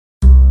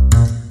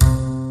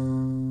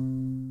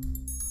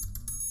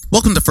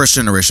Welcome to First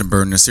Generation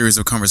Burden, a series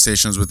of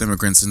conversations with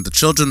immigrants and the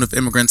children of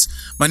immigrants.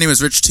 My name is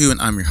Rich, too,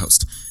 and I'm your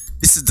host.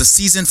 This is the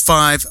Season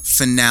 5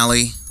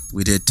 finale.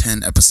 We did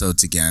 10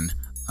 episodes again,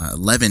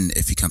 11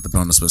 if you count the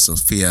bonus with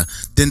Sophia.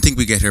 Didn't think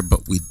we'd get here,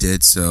 but we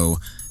did, so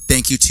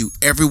thank you to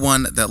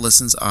everyone that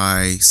listens.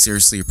 I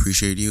seriously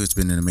appreciate you. It's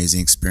been an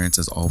amazing experience,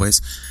 as always.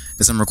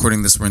 As I'm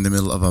recording this, we're in the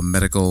middle of a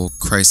medical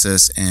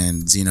crisis,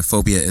 and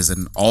xenophobia is at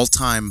an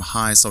all-time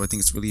high, so I think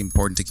it's really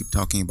important to keep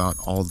talking about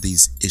all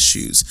these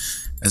issues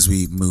as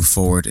we move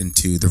forward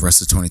into the rest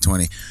of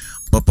 2020.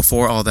 But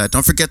before all that,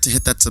 don't forget to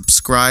hit that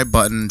subscribe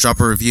button, drop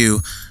a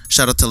review.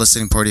 Shout out to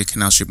Listening Party at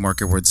Canal Street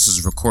Market, where this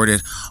is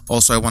recorded.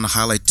 Also, I want to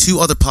highlight two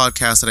other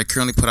podcasts that I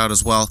currently put out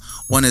as well.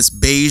 One is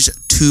Beige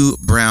 2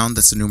 Brown,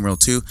 that's the numeral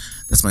 2.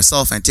 That's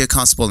myself, Antia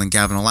Constable, and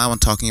Gavin Olawan,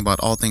 talking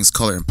about all things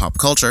color and pop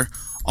culture.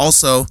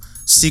 Also,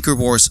 Sneaker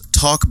Wars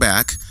Talk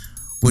Back,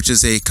 which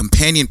is a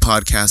companion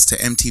podcast to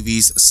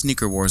MTV's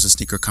Sneaker Wars, a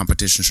sneaker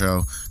competition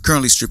show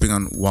currently streaming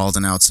on Wild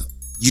 'N Out's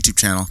YouTube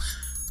channel.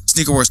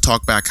 Sneaker Wars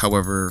Talk Back,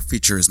 however,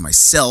 features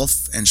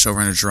myself and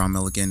showrunner Jerome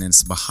Milligan, and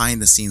it's a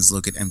behind-the-scenes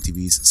look at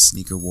MTV's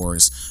Sneaker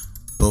Wars.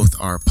 Both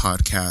are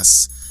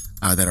podcasts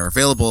that are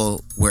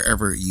available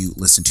wherever you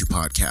listen to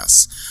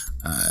podcasts.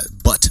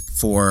 But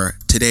for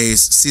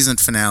today's season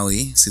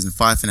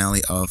 5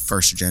 finale of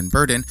First Gen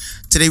Burden,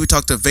 today we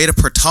talked to Veda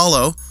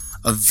Portalo,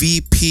 a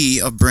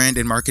VP of Brand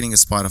and Marketing at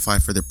Spotify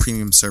for their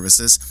premium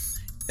services.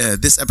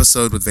 This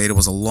episode with Veda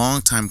was a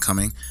long time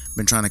coming.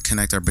 Been trying to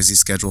connect our busy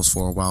schedules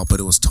for a while, but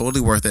it was totally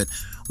worth it.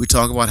 We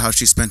talk about how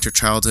she spent her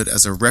childhood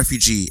as a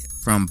refugee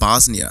from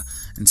Bosnia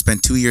and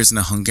spent 2 years in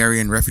a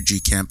Hungarian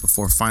refugee camp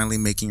before finally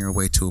making her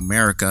way to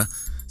America,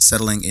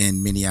 settling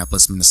in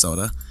Minneapolis,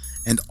 Minnesota,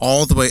 and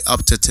all the way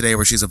up to today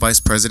where she's a vice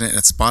president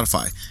at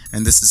Spotify.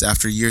 And this is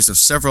after years of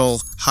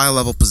several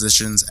high-level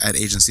positions at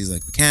agencies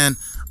like McCann,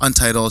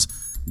 Untitled,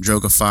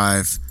 Droga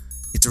 5.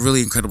 It's a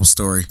really incredible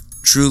story.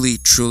 Truly,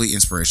 truly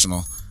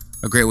inspirational.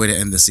 A great way to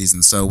end the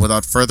season. So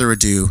without further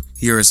ado,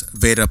 here is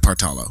Veda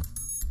Portalo.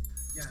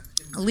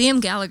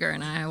 Liam Gallagher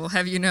and I will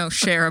have you know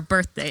share a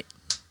birth date.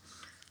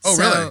 Oh,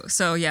 really?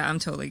 So yeah, I'm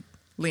totally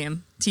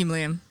Liam. Team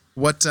Liam.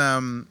 What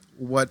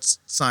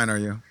sign are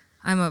you?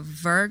 I'm a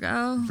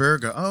Virgo.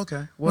 Virgo. Oh,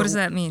 okay. What does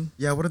that mean?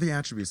 Yeah, what are the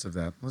attributes of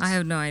that? I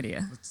have no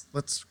idea.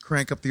 Let's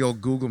crank up the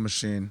old Google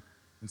machine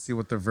and see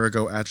what the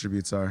Virgo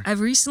attributes are. I've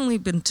recently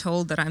been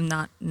told that I'm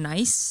not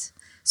nice.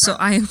 So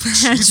I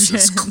imagine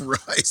Jesus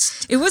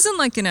Christ. It wasn't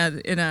like in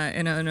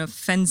an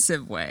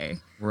offensive way.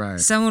 Right.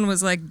 Someone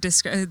was like,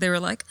 they were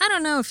like, I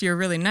don't know if you're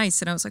really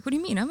nice, and I was like, what do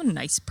you mean? I'm a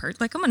nice person.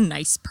 Like, I'm a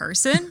nice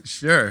person.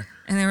 Sure.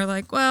 And they were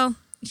like, well,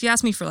 if you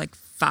ask me for like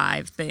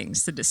 5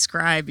 things to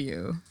describe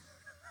you,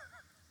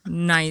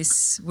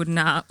 nice would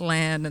not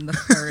land in the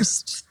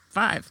first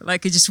 5.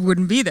 Like, it just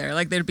wouldn't be there.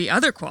 Like, there'd be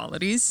other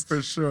qualities.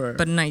 For sure.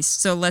 But nice.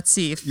 So let's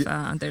see if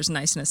there's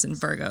niceness in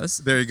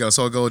Virgos. There you go.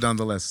 So I'll go down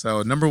the list.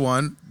 So number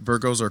 1,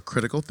 Virgos are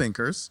critical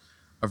thinkers.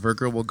 A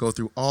Virgo will go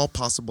through all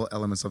possible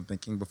elements of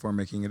thinking before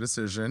making a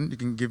decision. You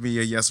can give me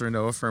a yes or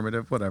no,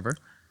 affirmative, whatever.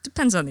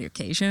 Depends on the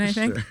occasion, I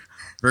think. Sure.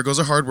 Virgos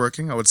are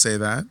hardworking. I would say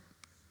that.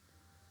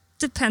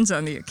 Depends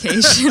on the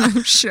occasion,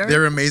 I'm sure.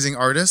 They're amazing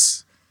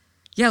artists.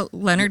 Yeah,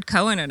 Leonard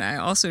Cohen and I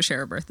also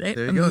share a birthday.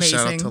 There you go.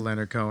 Shout out to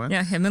Leonard Cohen.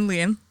 Yeah, him and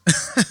Liam.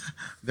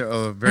 They're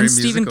very and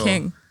musical. Stephen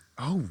King.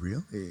 Oh,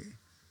 really?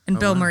 And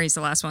Bill Murray's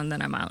the last one,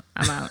 then I'm out.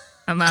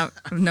 I'm out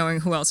of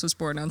knowing who else was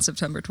born on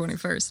September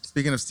 21st.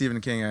 Speaking of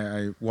Stephen King,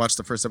 I watched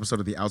the first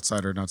episode of The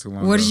Outsider not too long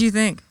ago. What did you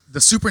think?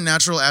 The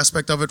supernatural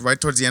aspect of it, right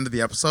towards the end of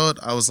the episode,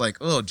 I was like,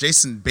 oh,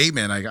 Jason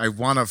Bateman, I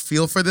want to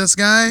feel for this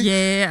guy.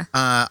 Yeah.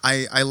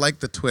 I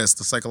like the twist,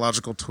 the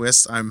psychological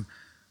twist. I'm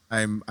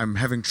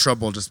having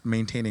trouble just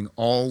maintaining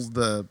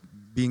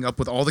being up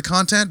with all the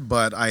content,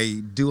 but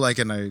I do like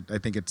it, and I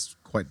think it's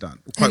quite well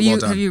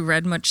done. Have you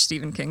read much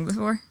Stephen King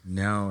before?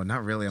 No,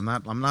 not really. I'm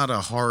not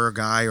a horror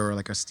guy or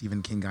like a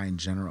Stephen King guy in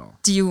general.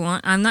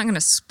 I'm not going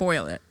to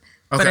spoil it,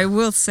 but I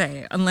will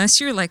say,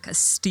 unless you're like a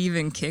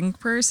Stephen King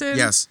person,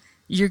 yes,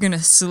 you're going to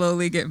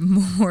slowly get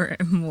more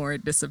and more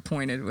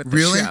disappointed with the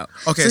show.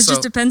 Okay, so it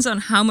just depends on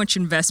how much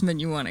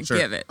investment you want to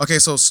give it. Okay,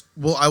 so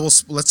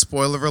let's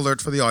spoiler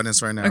alert for the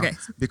audience right now. Okay.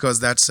 Because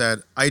that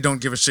said, I don't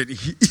give a shit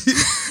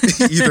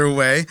either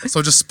way,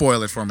 so just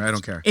spoil it for me. I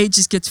don't care. It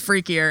just gets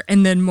freakier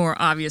and then more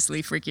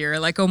obviously freakier,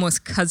 like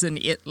almost Cousin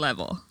It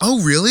level.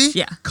 Oh, really?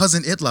 Yeah.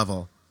 Cousin It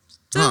level.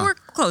 So we're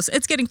close.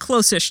 It's getting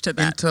close-ish to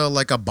that. Into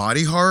like a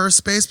body horror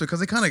space,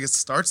 because it kind of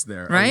starts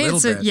there, right? A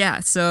little bit.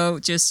 Yeah, so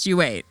just you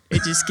wait.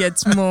 It just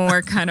gets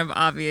more kind of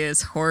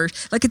obvious horror.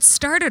 Like, it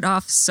started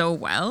off so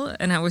well,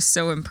 and I was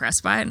so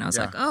impressed by it, and I was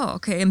like, oh,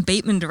 okay. And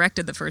Bateman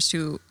directed the first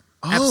 2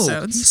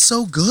 episodes. He's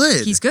so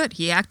good. He's good.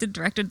 He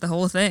directed the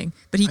whole thing,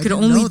 but he could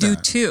only do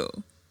 2.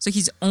 So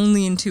he's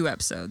only in 2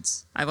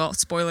 episodes.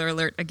 Spoiler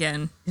alert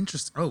again.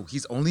 Interesting. Oh,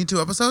 he's only in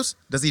 2 episodes?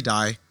 Does he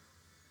die?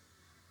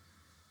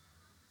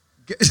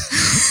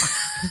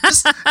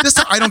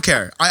 I don't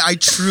care. I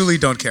truly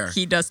don't care.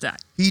 He does die.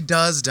 He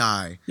does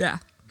die. Yeah.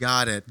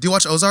 Got it. Do you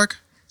watch Ozark?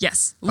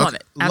 Yes. Love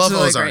it. Love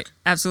Absolutely Ozark. great.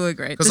 Absolutely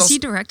great. Does he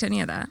direct any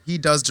of that? He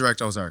does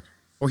direct Ozark.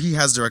 Or he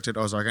has directed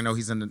Ozark. I know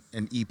he's in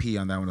an EP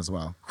on that one as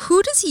well.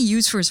 Who does he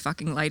use for his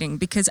fucking lighting?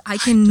 Because I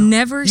can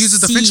never He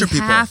uses the see Fincher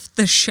people. half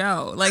the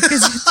show. Like,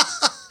 'cause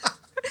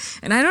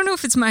and I don't know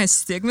if it's my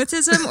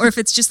astigmatism or if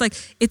it's just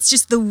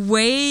the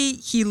way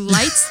he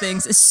lights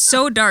things is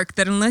so dark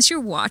that unless you're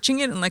watching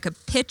it in like a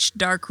pitch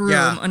dark room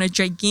Yeah. on a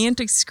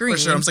gigantic screen.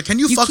 For sure. I'm just like, can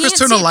you fuckers can't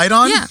turn a see it. light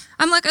on? Yeah.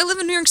 I'm like, I live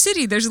in New York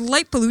City. There's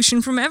light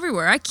pollution from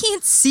everywhere. I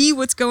can't see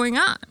what's going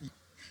on.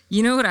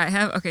 You know what I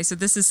have? Okay, so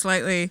this is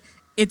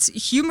it's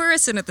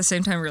humorous and at the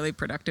same time really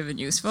productive and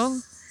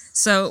useful.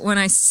 So when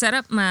I set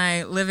up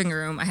my living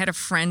room, I had a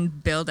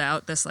friend build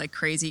out this like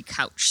crazy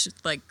couch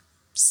like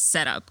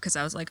setup because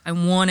I was like, I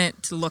want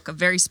it to look a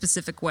very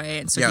specific way.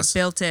 And so Yes. he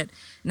built it.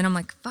 And then I'm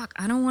like, fuck,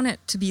 I don't want it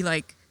to be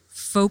like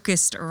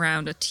focused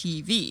around a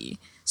TV.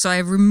 So I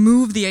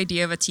removed the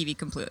idea of a TV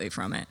completely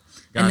from it.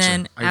 Gotcha. And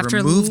then I after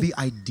remove the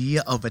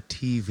idea of a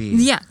TV.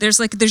 yeah, there's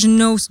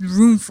no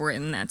room for it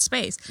in that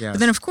space. Yes. But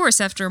then, of course,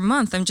 after a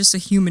month, I'm just a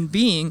human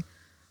being.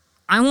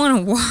 I want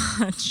to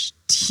watch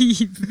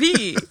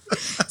TV.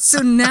 So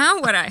now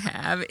what I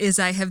have is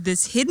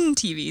this hidden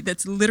TV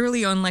that's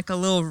literally on like a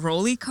little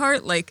rolly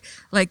cart, like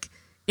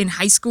in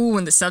high school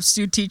when the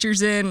substitute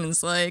teacher's in and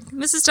it's like,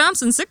 Mrs.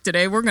 Thompson's sick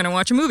today, we're going to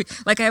watch a movie.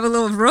 Like I have a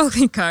little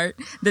rolly cart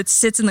that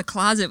sits in the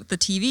closet with the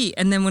TV.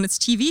 And then when it's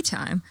TV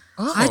time,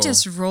 I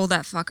just roll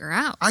that fucker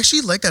out. I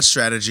actually like that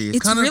strategy.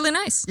 It's really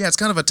nice. Yeah, it's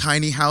kind of a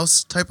tiny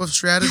house type of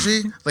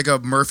strategy, like a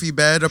Murphy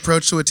bed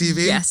approach to a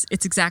TV. Yes,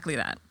 it's exactly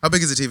that. How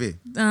big is the TV?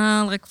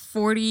 Like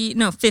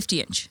 50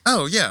 inch.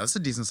 Oh, yeah, it's a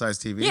decent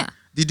sized TV. Yeah.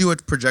 Do you do a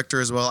projector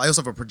as well? I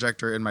also have a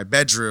projector in my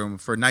bedroom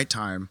for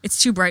nighttime.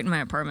 It's too bright in my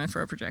apartment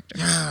for a projector.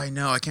 Yeah, I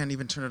know. I can't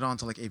even turn it on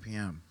until like 8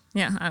 p.m.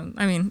 Yeah,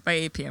 I mean, by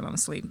 8 p.m. I'm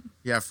asleep.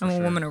 Yeah, for I'm sure.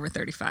 a woman over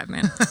 35,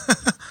 man.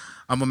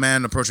 I'm a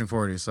man approaching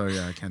 40, so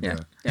yeah, I can't do Yeah,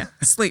 it. yeah.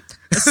 Sleep.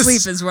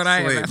 Sleep is what I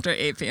am Sleep. after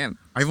 8 p.m.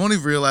 I've only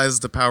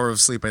realized the power of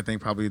sleep, I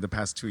think, probably the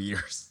past 2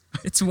 years.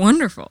 It's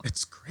wonderful.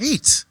 It's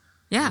great.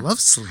 Yeah. I love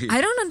sleep. I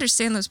don't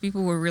understand those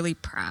people who are really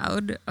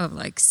proud of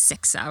like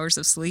 6 hours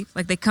of sleep.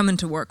 Like they come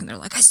into work and they're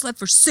like, I slept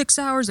for 6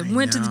 hours and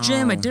went to the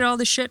gym. I know. did all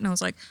this shit. And I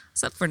was like, I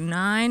slept for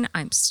 9.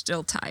 I'm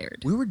still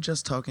tired. We were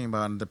just talking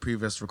about in the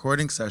previous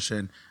recording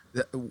session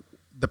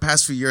the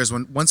past few years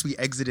once we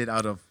exited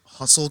out of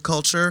hustle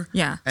culture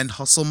Yeah. and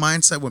hustle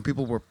mindset, when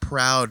people were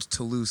proud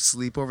to lose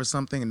sleep over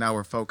something, and now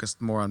we're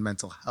focused more on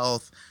mental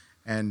health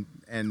and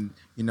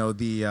you know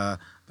the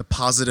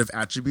positive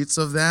attributes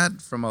of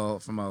that from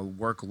a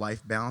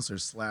work-life balance or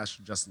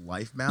 / just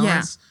life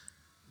balance.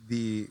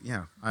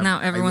 Now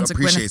everyone's a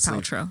appreciate Gwyneth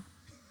sleep. Paltrow.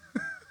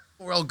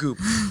 We're all goop.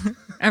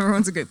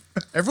 Everyone's a goop.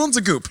 Everyone's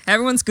a goop.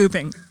 Everyone's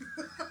gooping.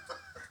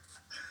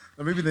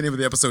 That may be the name of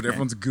the episode.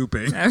 Everyone's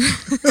gooping.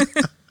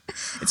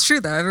 It's true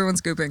though.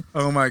 Everyone's gooping.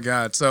 Oh my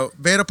God. So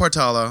Veda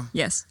Partalo,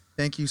 Yes.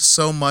 thank you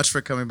so much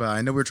for coming by.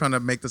 I know we were trying to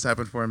make this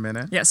happen for a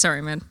minute. Yeah.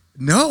 Sorry, man.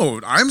 No,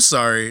 I'm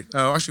sorry.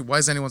 Oh, actually, why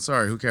is anyone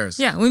sorry? Who cares?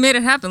 Yeah, we made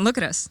it happen. Look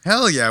at us.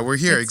 Hell yeah, we're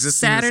here, It's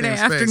existing Saturday in the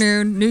same space.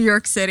 afternoon, New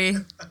York City.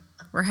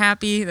 We're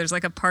happy. There's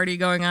like a party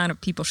going on of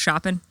people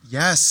shopping.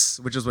 Yes,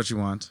 which is what you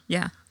want.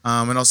 Yeah.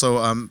 And also,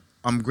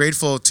 I'm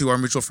grateful to our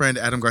mutual friend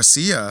Adam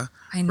Garcia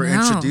I for know.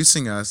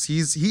 introducing us. He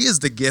is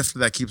the gift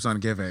that keeps on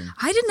giving.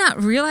 I did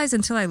not realize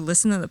until I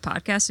listened to the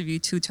podcast of you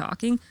two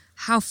talking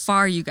how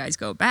far you guys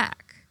go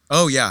back.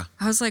 Oh yeah,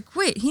 I was like,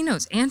 wait, he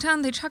knows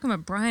Anton. They're talking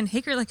about Brian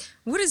Haker. Like,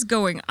 what is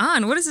going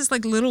on? What is this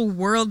like little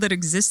world that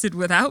existed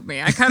without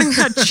me? I kind of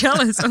got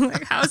jealous. I'm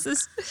like, how's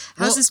this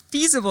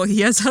feasible?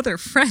 He has other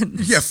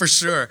friends. yeah, for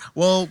sure.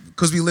 Well,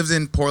 because we lived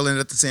in Portland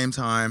at the same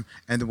time,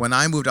 and when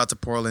I moved out to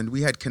Portland,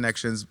 we had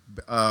connections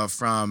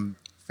from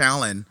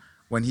Fallon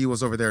when he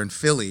was over there in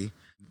Philly.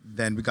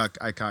 Then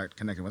I got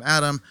connected with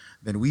Adam.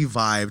 Then we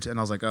vibed, and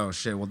I was like, oh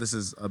shit, well this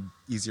is a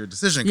easier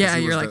decision. 'cause Yeah,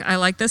 he you're was like, I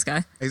like this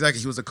guy.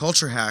 Exactly. He was a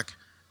culture hack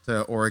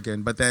to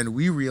Oregon. But then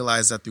we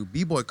realized that through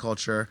B-boy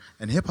culture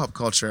and hip-hop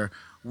culture,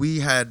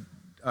 we had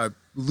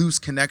loose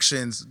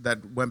connections that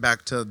went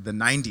back to the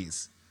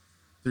 90s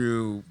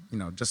through,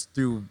 just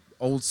through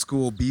old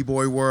school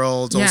B-boy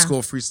worlds, Yeah. old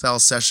school freestyle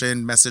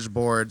session, message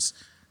boards.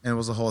 And it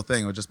was a whole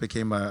thing. It just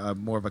became a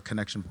more of a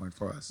connection point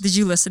for us. Did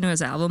you listen to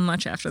his album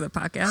much after the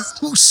podcast?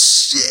 Oh,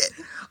 shit.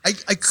 I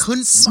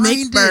couldn't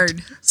Snake find Bird.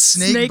 it.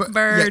 Snake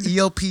Bird.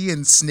 Yeah, ELP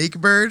and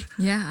Snakebird.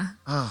 Yeah.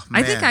 Oh,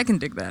 man. I think I can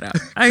dig that up.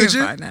 I Could can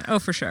you? find that. Oh,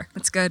 for sure.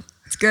 It's good.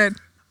 It's good.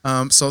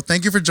 So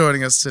thank you for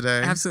joining us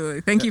today.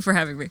 Absolutely. Thank you for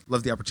having me.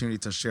 Love the opportunity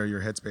to share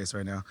your headspace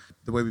right now.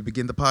 The way we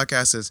begin the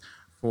podcast is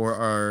for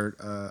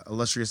our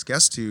illustrious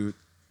guests to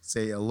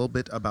say a little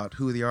bit about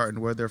who they are and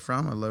where they're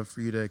from. I'd love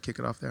for you to kick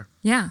it off there.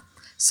 Yeah.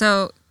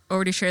 So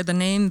already shared the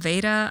name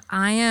Veda.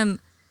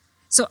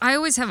 So I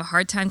always have a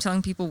hard time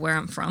telling people where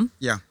I'm from.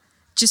 Yeah.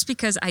 Just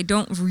because I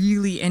don't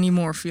really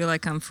anymore feel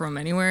like I'm from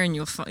anywhere, and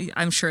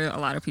I'm sure a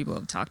lot of people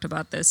have talked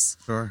about this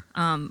Sure.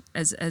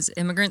 as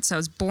immigrants. So I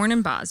was born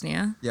in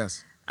Bosnia,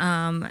 Yes.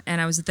 and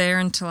I was there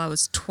until I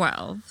was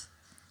 12.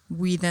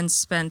 We then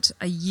spent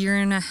a year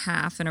and a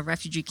half in a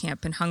refugee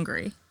camp in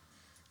Hungary.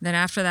 Then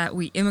after that,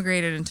 we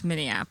immigrated into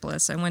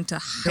Minneapolis. I went to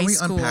high Can we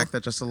school. unpack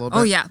that just a little bit?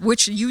 Oh yeah,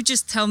 which you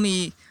just tell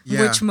me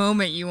Yeah. which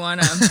moment you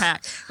want to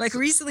unpack. Like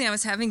recently, I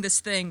was having this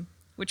thing,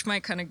 which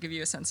might kind of give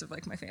you a sense of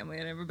like my family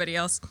and everybody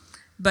else.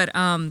 But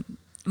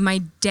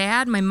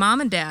my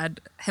mom and dad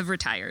have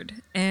retired,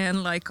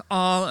 and like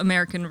all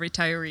American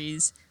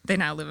retirees, they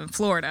now live in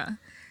Florida.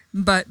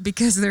 But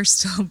because they're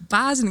still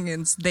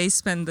Bosnians, they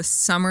spend the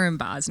summer in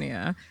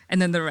Bosnia and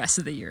then the rest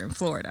of the year in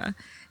Florida.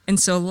 And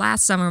so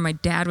last summer, my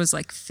dad was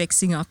like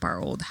fixing up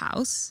our old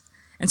house.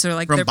 And so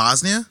like From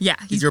Bosnia? Yeah.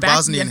 He's Your back,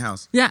 Bosnian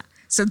house. Yeah.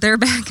 So they're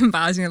back in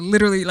Bosnia,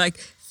 literally like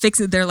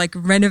they're like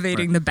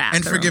renovating the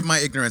bathroom. And forgive my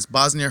ignorance,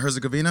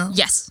 Bosnia-Herzegovina?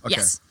 Yes. Okay.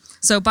 Yes.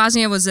 So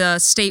Bosnia was a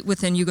state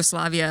within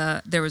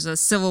Yugoslavia. There was a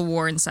civil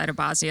war inside of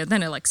Bosnia.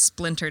 Then it like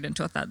splintered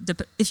into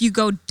if you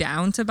go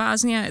down to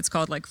Bosnia, it's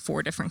called like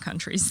 4 different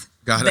countries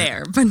Got it.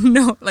 there. But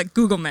no, like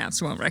Google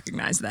Maps won't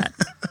recognize that.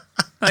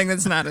 Like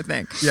that's not a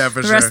thing. Yeah,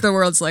 for the sure. rest of the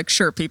world's like,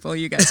 sure, people,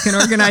 you guys can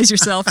organize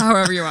yourself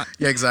however you want.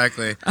 Yeah,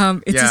 exactly.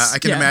 It's I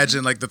can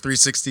imagine like the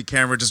 360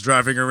 camera just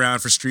driving around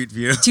for street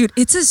view. Dude,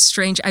 it's a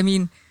strange. I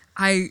mean,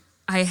 I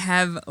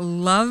have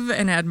love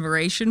and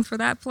admiration for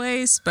that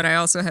place, but I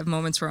also have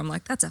moments where I'm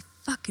like, that's a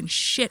fucking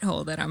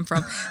shithole that I'm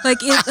from.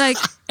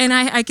 And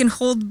I can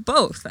hold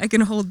both. I can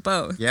hold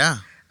both. Yeah,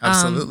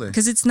 absolutely.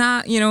 Because it's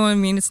not, you know what I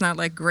mean? It's not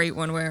like great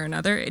one way or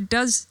another. It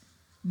does.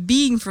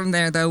 Being from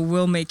there, though,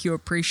 will make you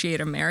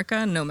appreciate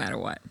America no matter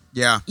what.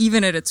 Yeah.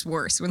 Even at its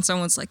worst. When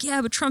someone's like, yeah,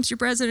 but Trump's your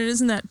president.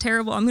 Isn't that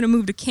terrible? I'm going to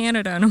move to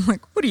Canada. And I'm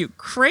like, what are you,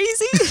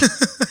 crazy?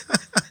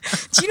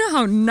 Do you know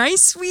how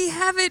nice we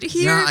have it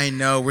here? Yeah, I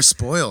know. We're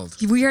spoiled.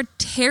 We are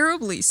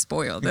terribly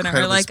spoiled. And our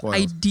Incredibly spoiled.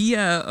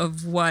 idea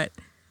of what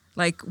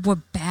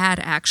bad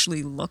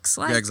actually looks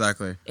like. Yeah,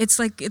 exactly. It's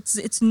like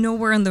it's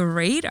nowhere on the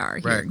radar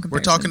here. Right. In We're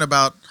talking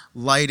about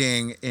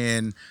lighting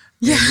in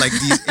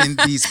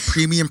these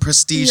premium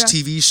prestige Yeah.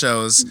 TV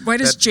shows. Why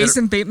does that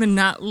Jason Bateman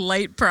not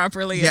light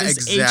properly Yeah, at his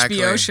exactly.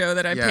 HBO show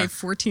that I Yeah. pay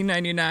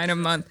 $14.99 a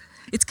month?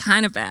 It's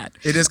kind of bad.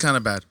 It is kind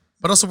of bad.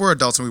 But also we're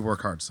adults and we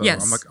work hard. So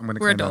Yes, I'm going to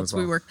we're claim that adults. as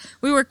well.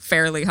 We work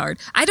fairly hard.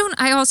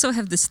 I also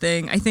have this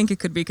thing. I think it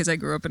could be because I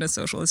grew up in a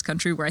socialist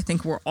country where I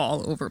think we're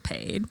all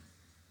overpaid.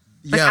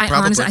 Like, Yeah,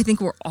 probably. Honestly, I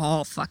think we're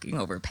all fucking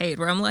overpaid.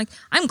 Where I'm like,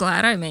 I'm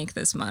glad I make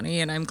this money,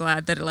 and I'm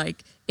glad that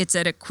like it's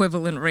at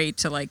equivalent rate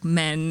to like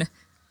men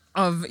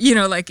of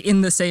like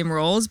in the same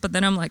roles. But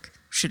then I'm like,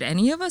 should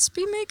any of us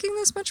be making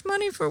this much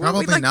money for what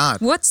we Probably like?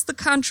 not. What's the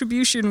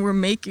contribution we're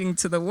making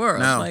to the world?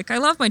 No. Like, I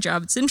love my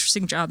job. It's an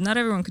interesting job. Not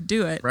everyone could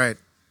do it. Right.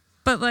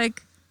 But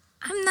like,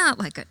 I'm not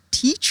like a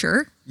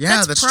teacher.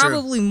 Yeah, that's true.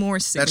 probably more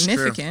true.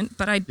 significant,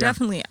 but I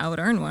definitely out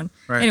earn one.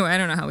 Right. Anyway, I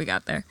don't know how we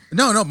got there.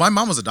 No, my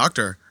mom was a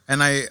doctor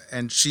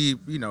and she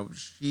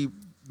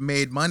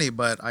made money,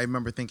 but I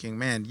remember thinking,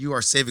 man, you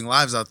are saving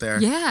lives out there.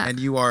 Yeah. And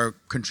you are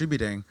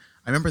contributing.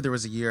 I remember there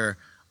was a year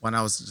when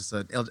I was just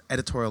an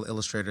editorial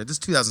illustrator. This is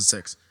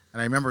 2006.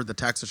 And I remember the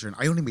tax return.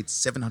 I only made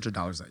 $700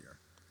 that year.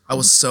 I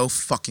was so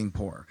fucking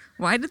poor.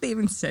 Why did they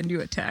even send you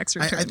a tax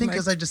return? I think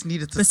because I just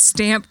needed to. the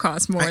stamp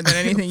costs more than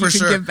anything you For can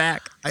sure. give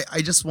back.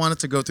 I just wanted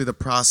to go through the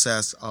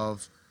process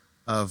of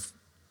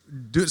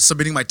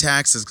submitting my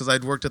taxes because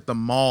I'd worked at the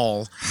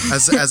mall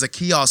as a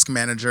kiosk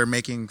manager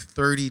making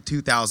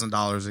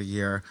 $32,000 a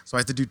year. So I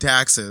had to do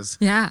taxes.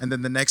 Yeah. And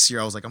then the next year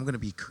I was like, I'm going to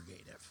be creative.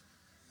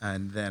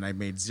 And then I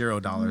made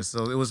 $0.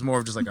 So it was more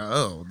of just like,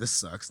 oh, this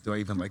sucks. Do I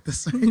even like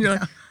this? And you're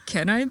like,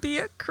 can I be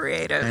a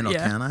creative? I know,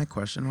 yeah. can I?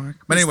 Question mark.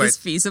 But Is anyway, this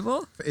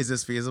feasible? is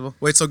this feasible?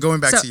 Wait, so going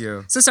back to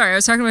you. So sorry, I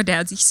was talking about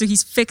Dad. So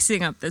he's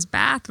fixing up this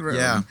bathroom.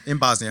 Yeah, in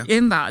Bosnia.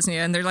 In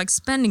Bosnia, and they're like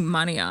spending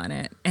money on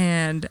it.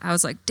 And I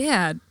was like,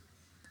 Dad,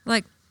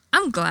 like,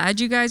 I'm glad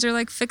you guys are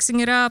like fixing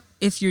it up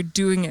if you're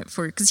doing it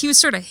for, because he was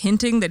sort of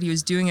hinting that he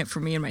was doing it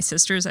for me and my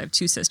sisters. I have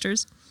 2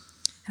 sisters.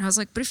 And I was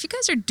like, but if you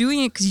guys are doing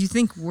it because you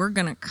think we're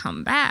going to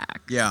come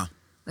back, Yeah.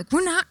 like,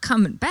 we're not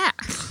coming back.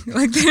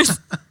 Like, there's,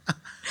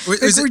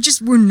 Wait, like,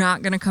 we're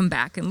not going to come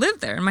back and live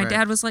there. And my Right.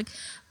 dad was like,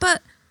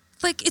 but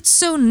like, it's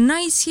so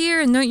nice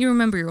here. And don't you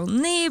remember your old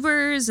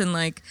neighbors? And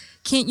like,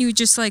 can't you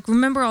just like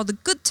remember all the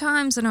good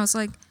times? And I was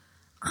like,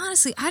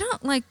 honestly, I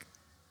don't like,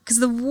 because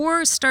the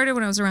war started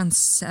when I was around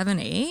 7,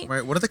 8.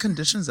 Right. What are the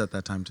conditions at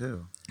that time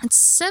too? And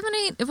 7,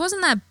 8, it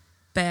wasn't that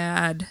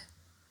bad.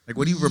 Like,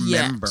 what do you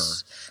remember?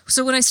 Yet.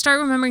 So when I start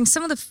remembering,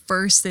 some of the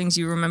first things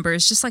you remember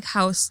is just like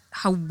how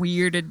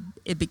weird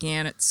it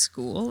began at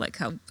school, like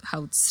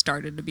how it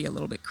started to be a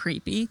little bit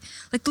creepy.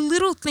 Like the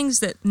little things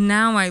that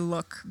now I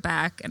look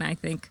back and I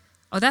think,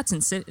 oh, that's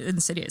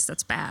insidious.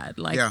 That's bad.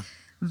 Like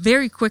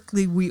very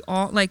quickly we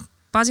all, like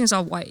Bosnia's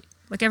all white.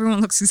 Like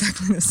everyone looks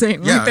exactly the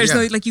same. Yeah, Like there's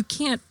yeah. no, like you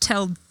can't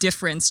tell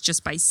difference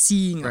just by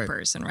seeing a Right.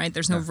 person, right?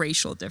 There's no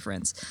racial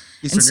difference.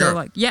 Eastern and so Europe.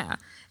 like, yeah.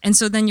 And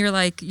so then you're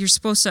like, you're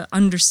supposed to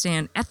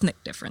understand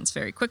ethnic difference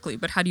very quickly,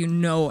 but how do you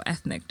know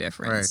ethnic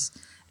difference?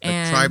 Like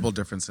And tribal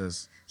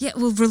differences. yeah,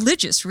 well,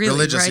 religious, really,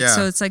 Religious, right? yeah.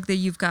 So it's like that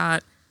you've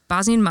got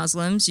Bosnian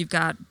Muslims, you've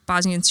got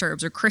Bosnian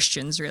Serbs or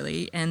Christians,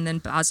 really, and then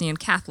Bosnian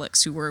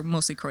Catholics who were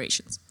mostly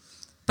Croatians.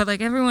 but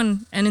like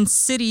everyone, and in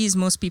cities,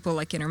 most people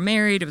like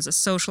intermarried. It was a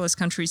socialist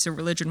country, so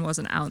religion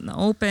wasn't out in the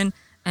open.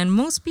 And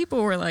most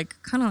people were like,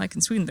 kind of like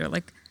in Sweden, they're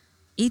like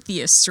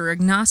atheists or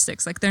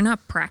agnostics. Like they're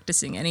not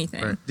practicing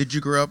anything. Right. Did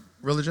you grow up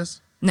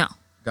religious? No.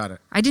 Got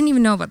it. I didn't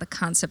even know about the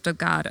concept of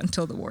God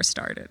until the war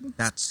started.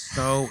 That's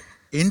so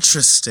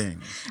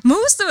interesting.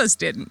 Most of us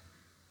didn't.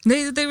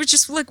 They were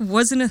just like,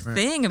 wasn't a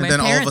thing. And then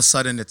all of a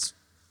sudden it's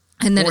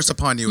forced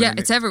upon you. Yeah,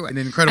 it's everywhere. In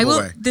an incredible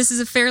way. This is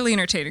a fairly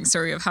entertaining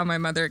story of how my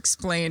mother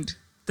explained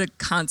the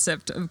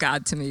concept of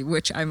God to me,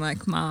 which I'm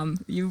like, Mom,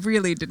 you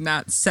really did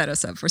not set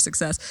us up for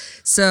success.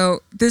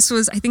 So this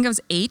was, I think I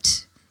was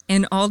 8,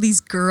 and all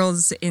these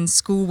girls in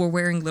school were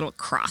wearing little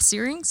cross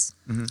earrings.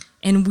 Mm-hmm.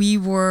 And we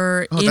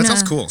were that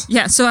sounds cool.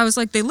 Yeah, so I was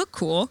like, they look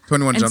cool.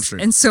 21 Jump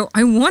Street. And so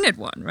I wanted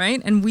one,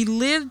 right? And we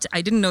lived,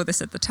 I didn't know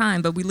this at the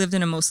time, but we lived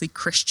in a mostly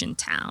Christian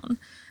town.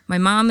 My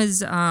mom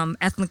is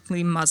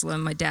ethnically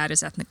Muslim. My dad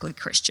is ethnically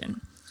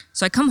Christian.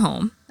 So I come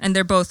home, and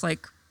they're both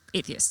like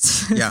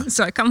atheists. Yeah.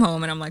 So I come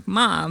home, and I'm like,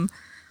 Mom,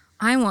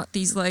 I want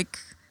these like,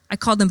 I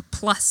called them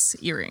plus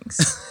earrings.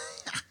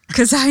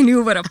 Because I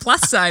knew what a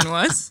plus sign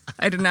was.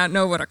 I did not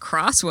know what a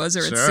cross was or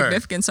its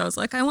significance. So I was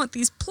like, I want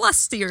these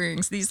plus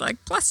earrings, these like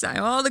plus sign.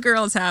 All the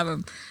girls have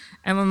them.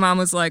 And my mom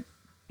was like,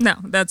 no,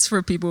 that's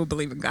for people who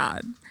believe in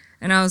God.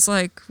 And I was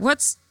like,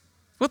 what's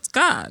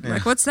God? Yeah.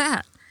 Like, what's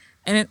that?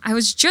 And I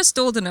was just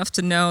old enough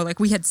to know, like,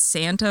 we had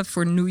Santa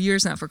for New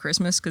Year's, not for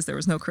Christmas, because there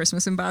was no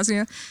Christmas in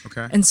Bosnia.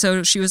 Okay. And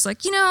so she was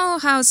like, you know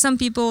how some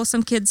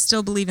kids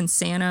still believe in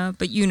Santa,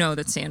 but you know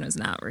that Santa's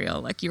not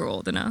real. Like, you're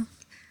old enough.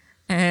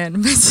 And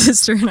my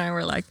sister and I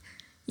were like,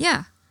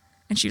 yeah.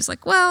 And she was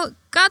like, well,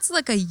 God's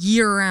like a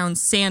year-round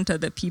Santa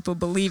that people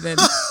believe in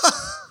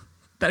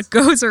that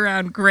goes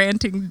around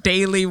granting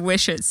daily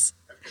wishes.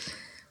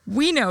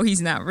 We know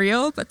he's not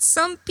real, but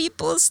some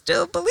people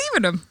still believe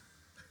in him.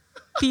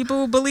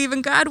 People who believe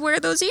in God wear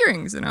those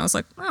earrings. And I was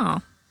like,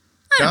 oh,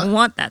 I don't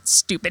want that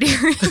stupid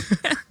earring.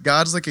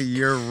 God's like a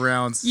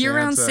year-round Santa.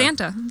 Year-round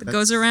Santa that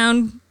goes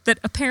around, that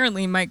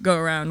apparently might go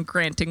around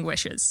granting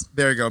wishes.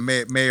 There you go.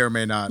 May or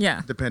may not.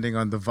 Yeah. Depending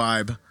on the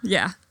vibe.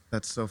 Yeah.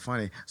 That's so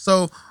funny.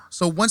 So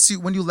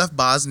when you left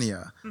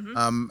Bosnia,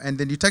 and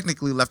then you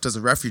technically left as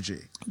a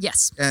refugee.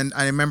 Yes. And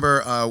I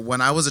remember when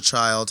I was a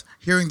child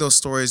hearing those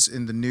stories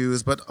in the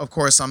news, but of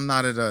course I'm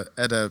not at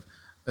a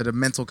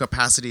mental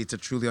capacity to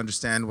truly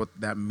understand what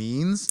that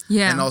means.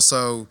 Yeah. And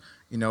also,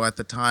 at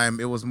the time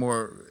it was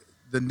more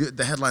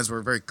the headlines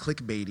were very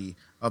clickbaity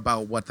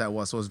about what that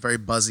was. So it was very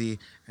buzzy,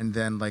 and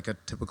then like a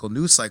typical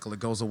news cycle, it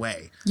goes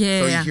away. Yeah.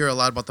 So you hear a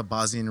lot about the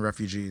Bosnian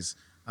refugees.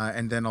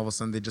 And then all of a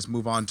sudden they just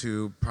move on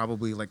to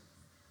probably like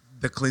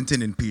the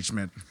Clinton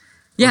impeachment.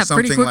 Yeah,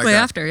 pretty quickly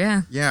after,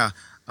 yeah. Yeah.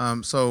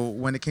 So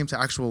when it came to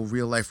actual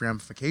real life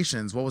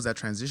ramifications, what was that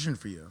transition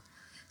for you?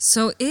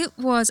 So it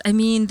was,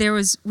 there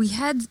was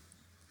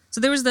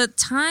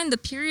the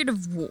period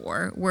of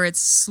war where it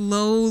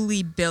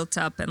slowly built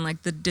up and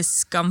like the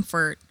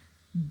discomfort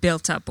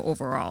built up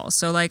overall.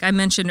 So like I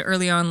mentioned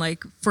early on,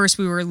 like first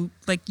we were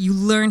like, you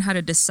learn how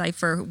to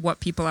decipher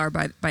what people are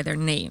by their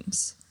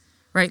names.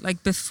 Right,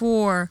 like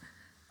before,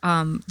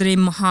 the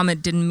name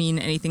Muhammad didn't mean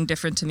anything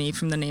different to me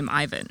from the name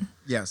Ivan.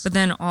 Yes. But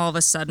then all of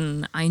a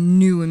sudden, I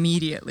knew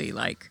immediately,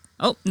 like,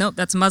 oh no,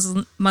 that's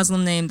a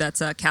Muslim name, that's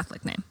a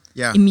Catholic name.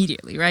 Yeah.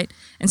 Immediately, right?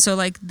 And so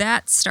like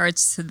that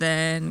starts to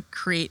then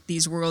create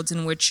these worlds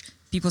in which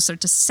people start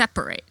to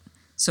separate.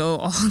 So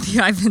all the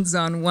Ivans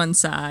on one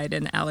side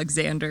and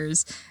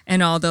Alexanders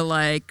and all the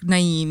like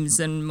Naims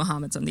and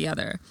Muhammads on the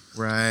other.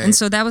 Right. And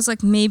so that was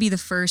like maybe the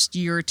first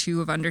year or two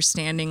of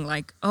understanding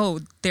like, oh,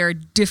 there are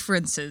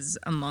differences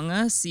among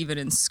us, even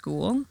in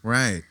school.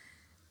 Right.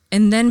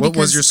 And then what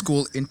was your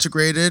school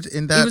integrated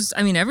in that? It was,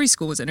 every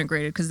school was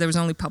integrated because there was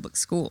only public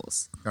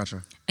schools.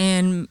 Gotcha.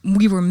 And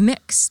we were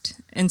mixed.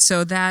 And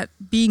so that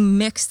being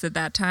mixed at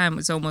that time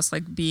was almost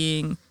like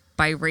being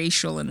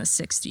biracial in the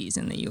 60s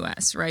in the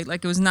US, right?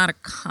 Like it was not a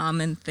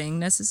common thing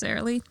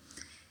necessarily.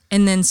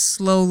 And then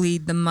slowly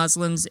the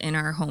Muslims in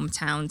our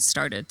hometown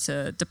started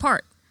to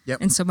depart.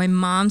 Yep. And so my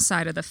mom's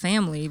side of the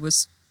family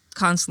was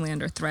constantly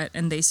under threat,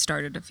 and they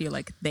started to feel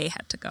like they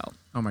had to go.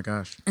 Oh my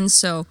gosh. And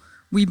so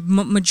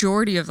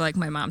majority of like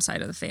my mom's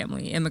side of the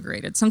family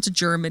immigrated, some to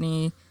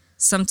Germany,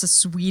 some to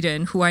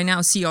Sweden, who I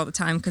now see all the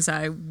time because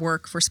I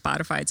work for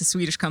Spotify. It's a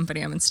Swedish company.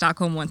 I'm in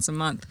Stockholm once a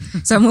month.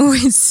 So I'm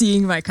always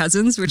seeing my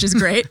cousins, which is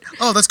great.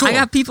 Oh, that's cool. I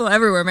got people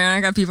everywhere, man.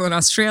 I got people in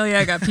Australia.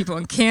 I got people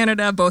in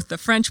Canada, both the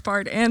French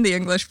part and the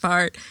English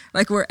part.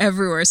 Like we're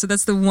everywhere. So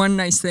that's the one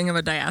nice thing of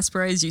a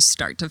diaspora is you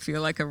start to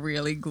feel like a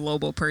really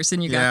global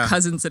person. You got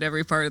cousins in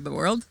every part of the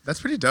world.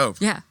 That's pretty dope.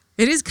 Yeah.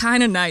 It is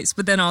kind of nice.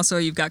 But then also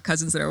you've got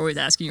cousins that are always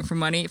asking you for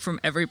money from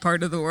every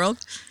part of the world.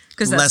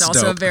 Because that's Less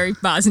also dope. a very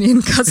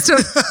Bosnian custom.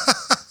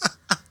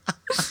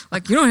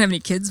 Like, you don't have any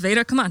kids,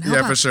 Veda? Come on, help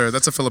Yeah, out. for sure.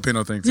 That's a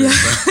Filipino thing too.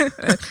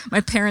 Yeah. My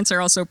parents are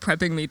also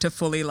prepping me to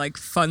fully like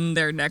fund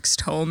their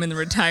next home in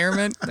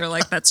retirement. They're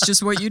like, that's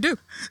just what you do.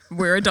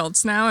 We're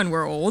adults now and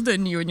we're old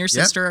and you and your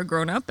sister are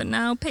grown up and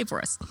now pay for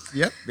us.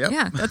 Yep.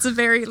 Yeah, that's a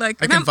very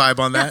like... I can vibe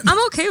on that.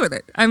 I'm okay with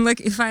it. I'm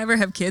like, if I ever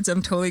have kids,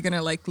 I'm totally going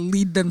to like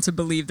lead them to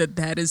believe that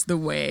that is the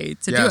way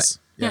to do it. Yes.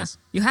 Yeah,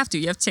 you have to.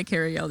 You have to take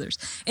care of your elders.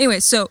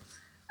 Anyway, so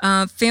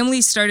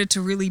families started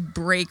to really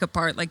break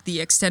apart, like the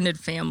extended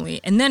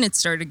family. And then it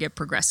started to get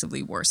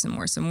progressively worse and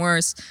worse and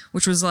worse,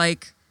 which was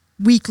like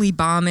weekly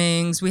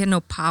bombings. We had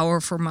no power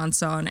for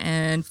months on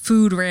end.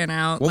 Food ran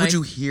out. What would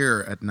you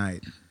hear at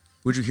night?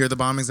 Would you hear the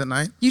bombings at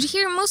night? You'd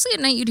hear, mostly at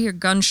night, you'd hear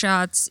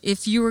gunshots.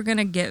 If you were going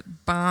to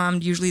get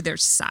bombed, usually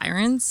there's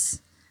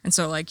sirens. And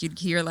so like you'd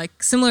hear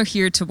like similar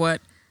here to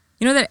what,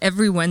 you know that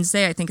every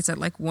Wednesday, I think it's at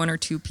like 1 or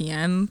 2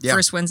 p.m.,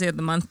 first Wednesday of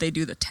the month, they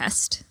do the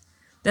test.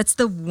 That's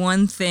the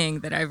one thing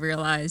that I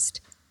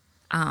realized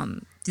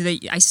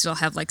I still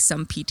have like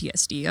some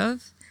PTSD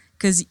of.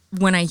 Because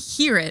when I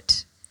hear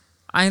it,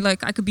 I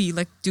could be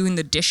like doing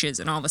the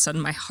dishes and all of a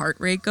sudden my heart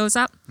rate goes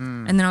up.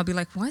 And then I'll be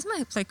like, why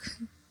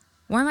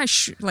am I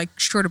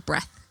short of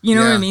breath? You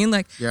know what I mean?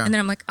 Like, and then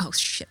I'm like, oh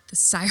shit, the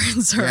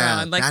sirens are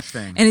on. Like, that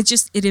thing. And it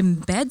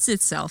embeds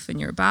itself in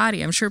your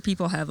body. I'm sure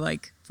people have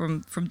like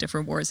from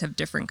different wars have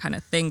different kind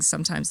of things.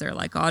 Sometimes they're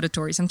like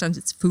auditory. Sometimes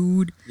it's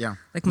food. Yeah.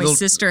 Like my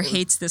sister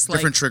hates this like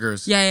different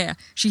triggers. Yeah.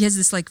 She has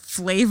this like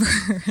flavor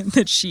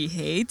that she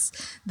hates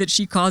that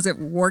she calls it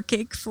war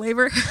cake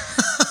flavor.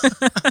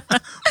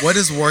 What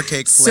is war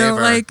cake flavor?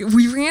 So like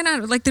we ran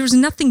out of like there was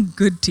nothing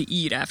good to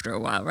eat after a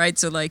while, right?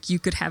 So like you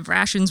could have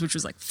rations, which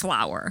was like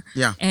flour.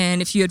 Yeah.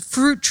 And if you had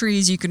fruit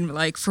trees, you can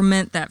like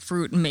ferment that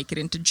fruit and make it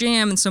into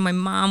jam. And so my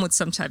mom would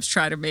sometimes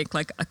try to make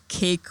like a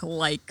cake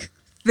like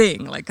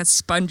thing, like a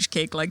sponge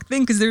cake like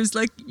thing, because there's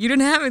like you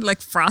didn't have it like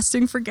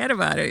frosting. Forget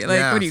about it. Like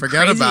what are you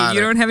forget crazy? about You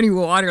it. don't have any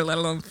water, let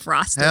alone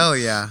frosting. Hell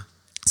yeah.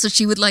 So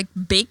she would like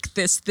bake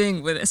this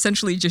thing with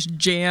essentially just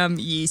jam,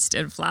 yeast,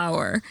 and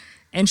flour,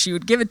 and she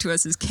would give it to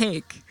us as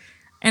cake.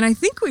 And I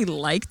think we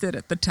liked it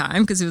at the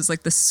time because it was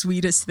like the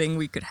sweetest thing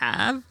we could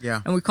have.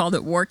 Yeah. And we called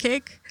it war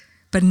cake.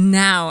 But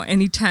now,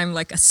 anytime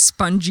like a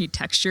spongy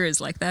texture is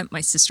like that,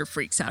 my sister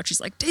freaks out.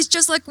 She's like, tastes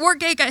just like war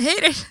cake. I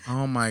hate it.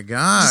 Oh my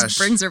gosh. Just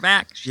brings her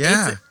back. She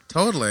hates it.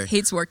 Totally.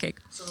 Hates war cake.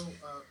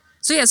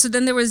 So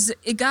then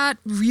it got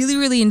really,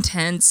 really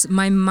intense.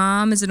 My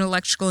mom is an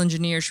electrical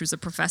engineer. She was a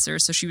professor,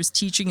 so she was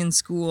teaching in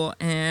school.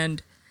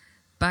 And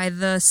by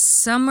the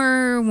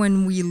summer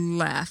when we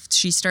left,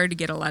 she started to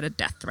get a lot of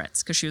death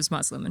threats because she was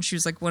Muslim. And she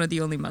was like one of the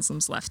only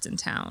Muslims left in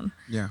town.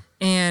 Yeah.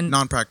 And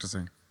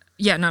non-practicing.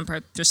 Yeah,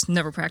 just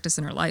never practiced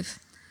in her life.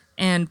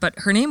 But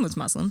her name was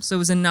Muslim, so it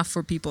was enough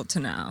for people to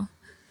know.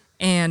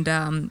 And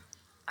I want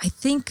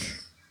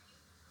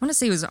to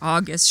say it was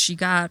August, she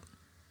got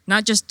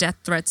not just death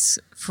threats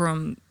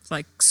from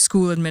like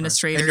school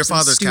administrators. And your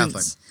father's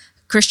students.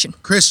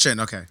 Catholic? Christian,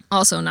 okay.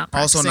 Also not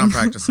practicing. Also not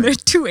practicing. They're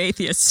two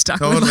atheists stuck.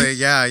 Totally,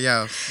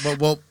 yeah.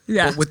 Well,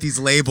 with these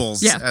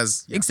labels.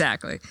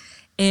 Exactly.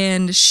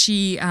 And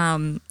she,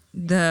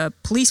 the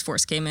police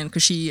force came in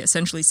because she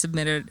essentially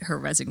submitted her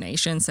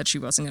resignation, said she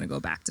wasn't going to go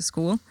back to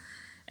school.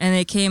 And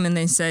they came and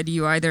they said,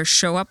 you either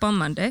show up on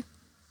Monday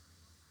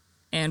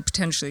and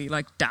potentially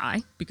like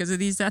die because of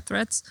these death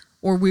threats,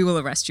 or we will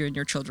arrest you and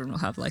your children will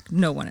have like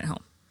no one at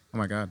home. Oh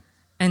my God.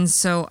 And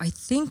so I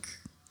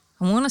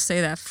want to say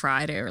that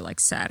Friday or like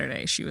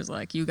Saturday, she was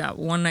like, you got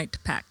one night to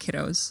pack,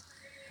 kiddos.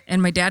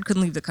 And my dad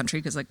couldn't leave the country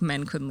because like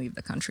men couldn't leave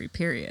the country,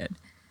 period.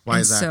 Why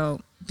is that?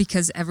 So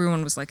because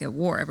everyone was like at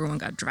war, everyone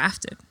got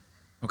drafted.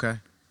 Okay.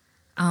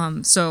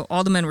 So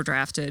all the men were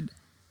drafted.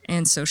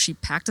 And so she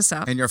packed us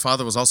up. And your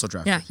father was also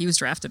drafted. Yeah, he was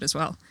drafted as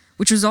well,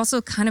 which was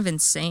also kind of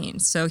insane.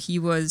 So he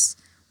was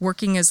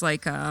working as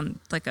like a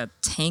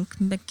tank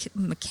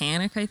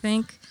mechanic, I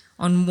think,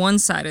 on one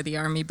side of the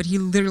army, but he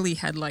literally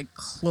had like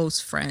close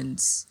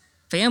friends,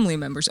 family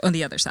members on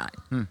the other side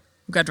who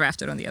got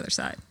drafted on the other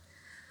side.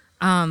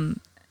 And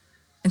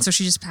so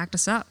she just packed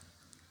us up.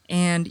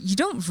 And you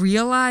don't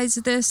realize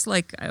this,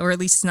 like, or at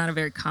least it's not a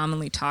very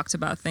commonly talked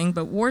about thing,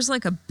 but war's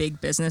like a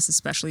big business,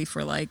 especially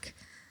for the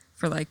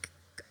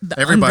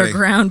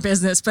underground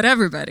business, but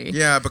everybody.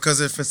 Yeah,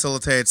 because it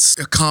facilitates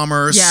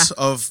commerce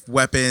of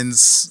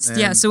weapons.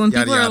 And so when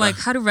people are like,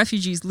 how do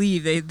refugees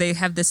leave? They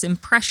have this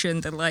impression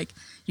that like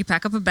you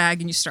pack up a bag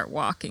and you start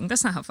walking.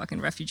 That's not how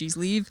fucking refugees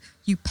leave.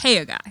 You pay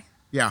a guy.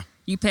 Yeah.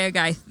 You pay a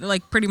guy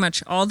like pretty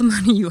much all the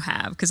money you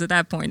have, because at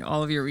that point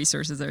all of your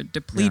resources are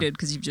depleted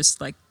because you've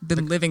just like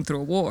been living through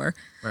a war.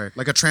 Right,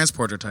 like a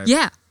transporter type.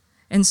 Yeah.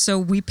 And so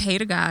we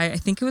paid a guy, I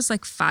think it was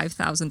like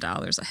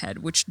 $5,000 a head,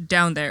 which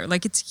down there,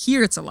 like it's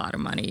a lot of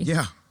money.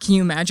 Yeah. Can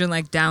you imagine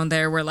like down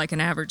there where like an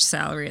average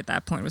salary at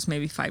that point was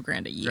maybe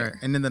 $5,000 a year? Right.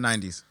 And in the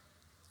 90s.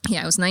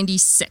 Yeah, it was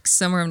 96,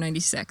 somewhere in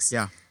 96.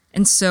 Yeah.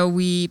 And so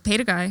we paid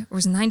a guy, or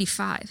was it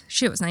 95?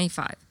 Shit, it was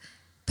 95.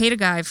 Paid a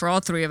guy for all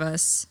three of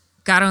us,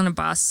 got on a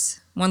bus,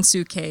 one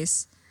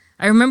suitcase.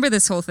 I remember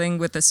this whole thing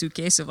with the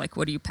suitcase of like,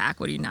 what do you pack,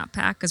 what do you not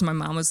pack? Because my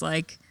mom was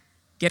like,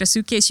 get a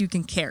suitcase you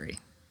can carry.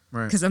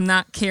 Right. because I'm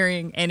not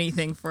carrying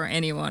anything for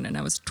anyone. And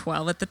I was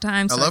 12 at the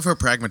time. I So love her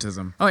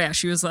pragmatism. oh yeah,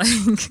 she was like,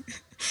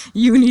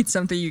 you need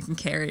something you can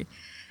carry.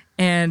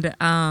 And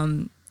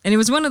it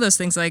was one of those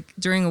things, like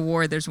during a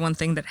war, there's one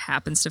thing that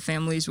happens to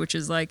families, which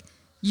is like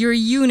you're a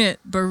unit,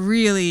 but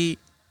really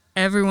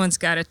everyone's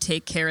got to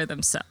take care of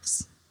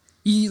themselves.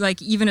 You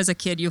like, even as a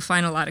kid, you'll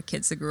find a lot of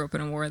kids that grew up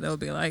in a war. They'll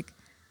be like,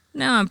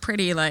 no, I'm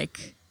pretty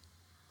like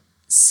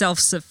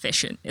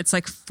self-sufficient. It's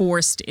like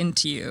forced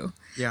into you.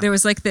 Yeah. There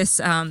was like this,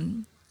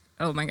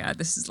 oh my God,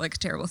 this is like a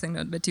terrible thing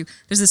to admit to.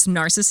 There's this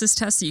narcissist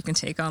test that you can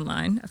take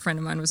online. A friend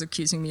of mine was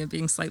accusing me of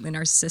being slightly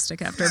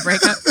narcissistic after a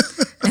breakup.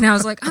 And I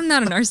was like, I'm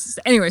not a narcissist.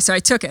 Anyway, so I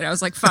took it. I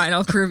was like, fine,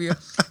 I'll prove you.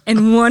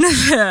 And one of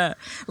the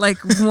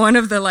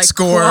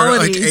Score like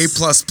qualities,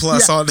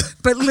 A++ on.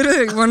 but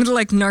literally one of the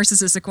like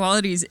narcissistic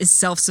qualities is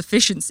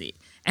self-sufficiency.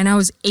 And I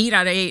was 8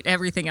 out of 8.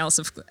 Everything else,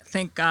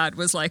 thank God,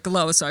 was like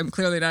low. So I'm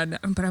clearly not.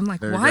 But I'm like,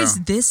 There you why go. is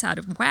this out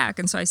of whack?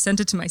 And so I sent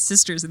it to my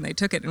sisters, and they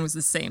took it, and it was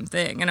the same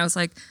thing. And I was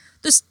like,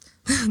 this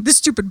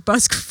stupid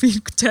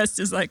BuzzFeed test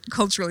is like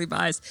culturally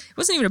biased. It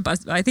wasn't even a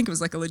buzz. I think it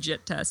was like a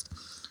legit test.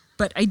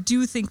 But I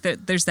do think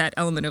that there's that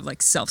element of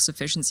like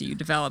self-sufficiency you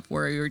develop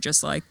where you're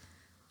just like,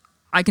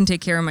 I can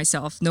take care of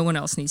myself. No one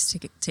else needs to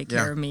take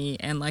care of me.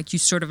 And like you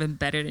sort of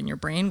embed it in your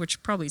brain,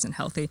 which probably isn't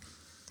healthy.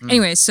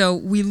 Anyway, so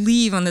we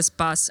leave on this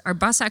bus. Our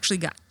bus actually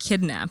got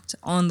kidnapped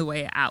on the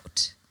way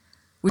out,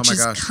 which my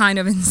is gosh. kind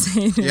of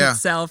insane in Yeah.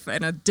 itself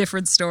and a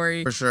different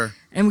story. For sure.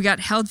 And we got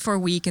held for a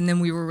week, and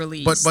then we were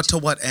released. But to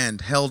what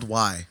end? Held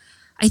why?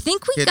 I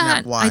think we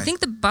Kidnapped got. why? I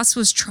think the bus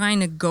was trying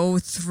to go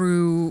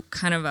through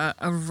kind of a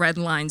red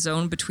line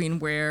zone between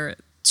where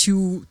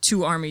two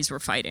armies were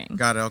fighting.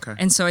 Got it, okay.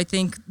 And so I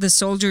think the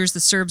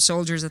Serb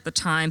soldiers at the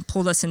time,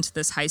 pulled us into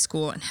this high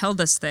school and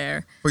held us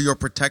there. For your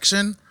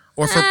protection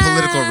or for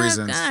political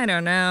reasons? I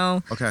don't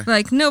know. Okay.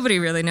 Like nobody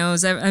really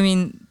knows. I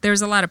mean, there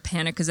was a lot of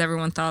panic because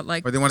everyone thought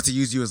like Or they wanted to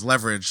use you as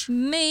leverage?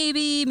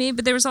 maybe,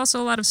 but there was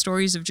also a lot of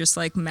stories of just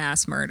like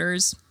mass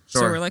murders. So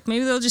Sure. we're like,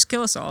 maybe they'll just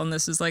kill us all, and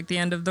this is like the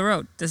end of the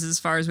road. This is as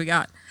far as we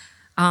got.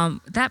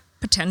 That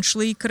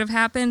potentially could have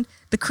happened.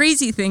 The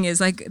crazy thing is,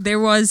 like, there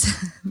was,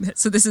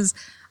 so this is,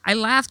 I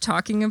laugh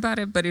talking about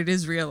it, but it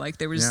is real. Like,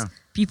 there was Yeah.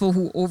 people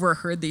who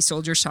overheard these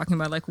soldiers talking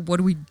about, like, what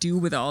do we do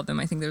with all of them?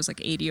 I think there was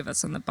like 80 of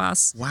us on the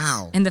bus.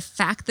 Wow. And the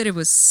fact that it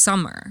was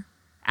summer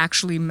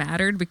actually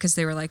mattered because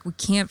they were like, we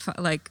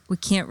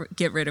can't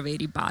get rid of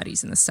 80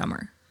 bodies in the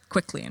summer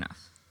quickly enough.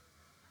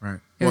 Right.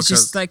 It was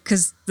just like,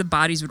 because the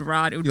bodies would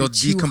rot. It would You'll be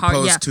too hard.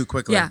 decompose Yeah. too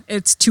quickly. Yeah,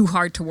 it's too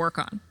hard to work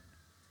on.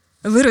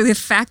 Literally, the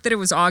fact that it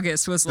was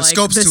August was like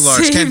scope's the too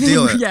large. Can't saving-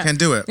 deal it. Yeah, Can't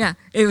do it. Yeah,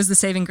 it was the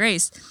saving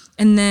grace.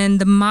 And then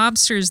the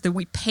mobsters that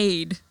we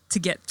paid to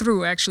get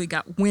through actually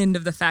got wind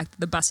of the fact that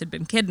the bus had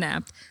been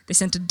kidnapped. They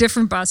sent a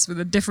different bus with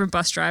a different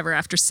bus driver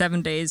after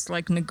 7 days,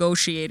 like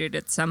negotiated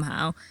it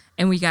somehow.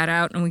 And we got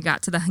out and we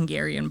got to the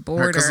Hungarian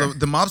border. Because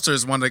the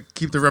mobsters want to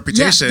keep their Yeah,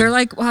 reputation. they're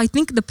like, well, I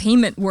think the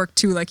payment worked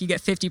too. Like you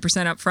get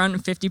 50% up front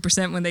and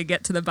 50% when they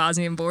get to the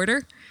Bosnian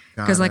border.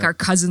 Because like it. our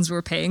cousins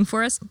were paying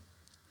for us.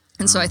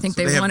 And so I think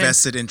so they they have wanted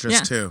vested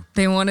interest too.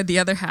 They wanted the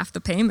other half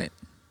the payment.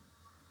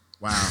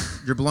 Wow.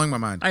 You're blowing my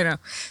mind. I know.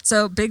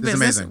 So big This is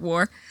business amazing.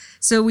 war.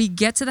 So we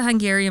get to the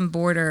Hungarian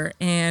border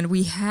and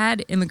we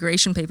had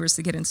immigration papers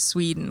to get into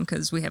Sweden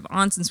because we have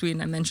aunts in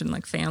Sweden. I mentioned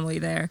like family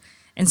there.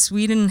 And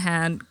Sweden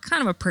had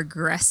kind of a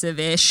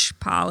progressive-ish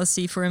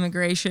policy for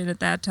immigration at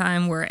that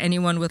time where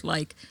anyone with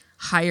like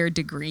higher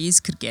degrees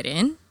could get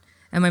in.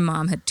 And my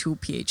mom had 2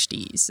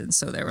 PhDs. And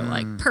so they were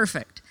like,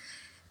 perfect.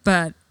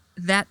 But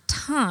that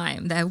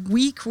time, that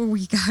week where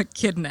we got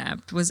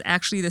kidnapped was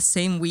actually the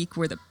same week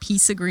where the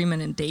peace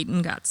agreement in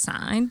Dayton got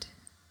signed.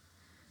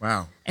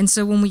 Wow. And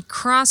so when we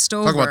crossed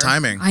over... Talk about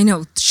timing. I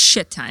know,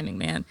 shit timing,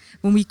 man.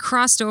 When we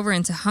crossed over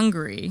into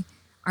Hungary,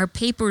 our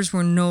papers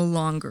were no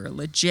longer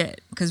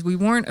legit because we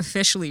weren't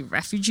officially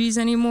refugees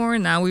anymore.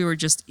 Now we were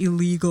just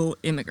illegal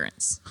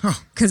immigrants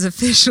because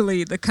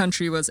officially the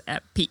country was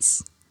at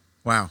peace.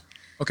 Wow.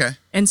 Okay.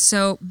 And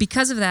so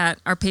because of that,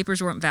 our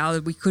papers weren't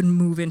valid. We couldn't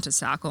move into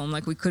Stockholm.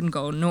 Like we couldn't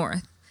go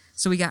north.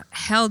 So we got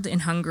held in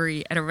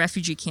Hungary at a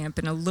refugee camp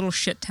in a little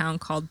shit town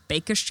called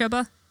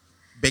Békéscsaba.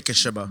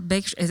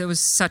 It was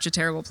such a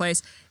terrible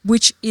place,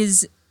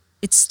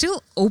 it's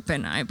still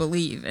open, I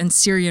believe, and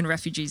Syrian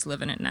refugees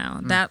live in it now.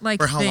 That like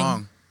For how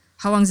long?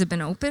 How long has it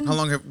been open? How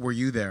long were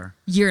you there?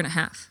 Year and a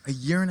half. A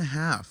year and a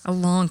half. A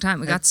long time.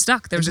 We got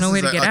stuck. There was And no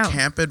way this to is get a out.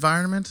 camp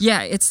environment?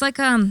 Yeah, it's like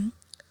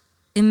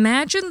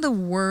imagine the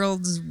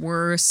world's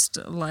worst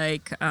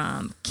like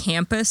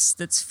campus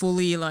that's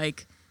fully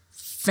like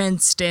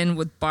fenced in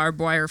with barbed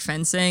wire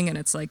fencing, and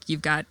it's like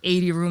you've got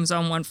 80 rooms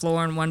on one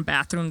floor and one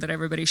bathroom that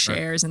everybody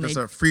shares, and There's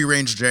they a free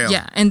range jail.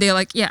 and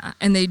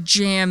they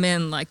jam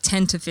in like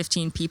 10 to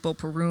 15 people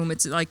per room.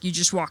 It's like you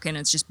just walk in,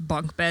 it's just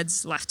bunk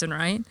beds left and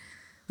right,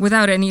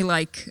 without any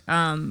like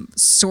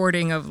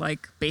sorting of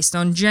like based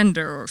on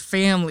gender or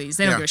families.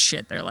 They don't Yeah. give a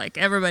shit. They're like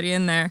everybody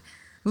in there.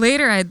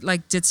 Later, I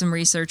like did some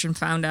research and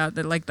found out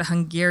that like the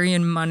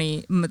Hungarian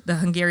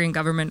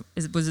government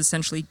was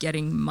essentially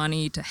getting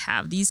money to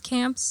have these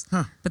camps,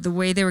 but the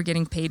way they were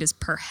getting paid is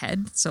per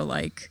head. So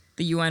like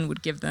the UN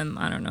would give them,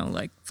 I don't know,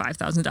 like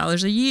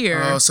 $5,000 a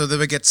year. Oh, so they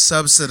would get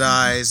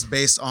subsidized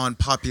based on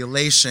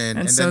population,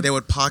 and so then they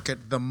would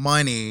pocket the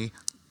money,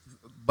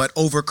 but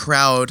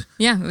overcrowd.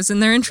 Yeah, it was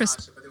in their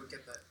interest.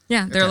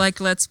 Yeah, they're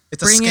like, let's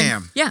It's bring a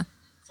scam. Yeah.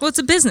 Well, it's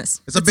a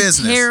business. It's a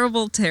business.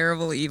 Terrible,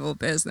 terrible, evil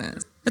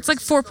business. It's like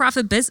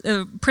for-profit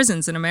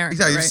prisons in America.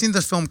 Exactly. Right? You've seen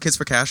the film Kids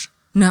for Cash?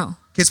 No.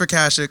 Kids for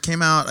Cash. It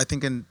came out, I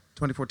think, in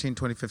 2014,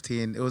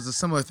 2015. It was a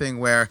similar thing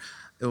where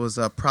it was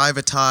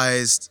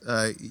privatized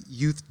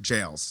youth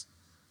jails,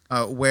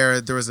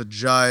 where there was a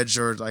judge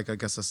or like I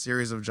guess a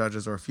series of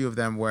judges or a few of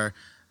them where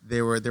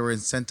they were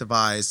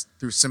incentivized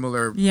through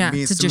similar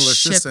means, to similar just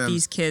ship systems.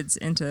 these kids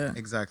into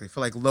Exactly, for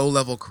like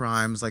low-level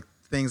crimes, like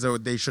things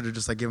that they should have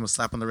just like given them a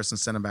slap on the wrist and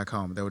send them back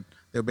home. They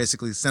would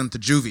basically send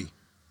them to juvie.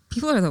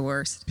 People are the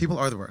worst. People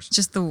are the worst.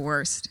 Just the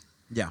worst.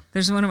 Yeah.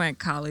 There's one of my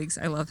colleagues.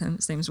 I love him.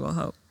 His name's Will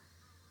Hope.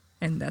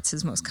 And that's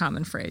his most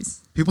common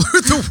phrase. People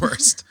are the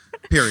worst.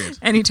 Period.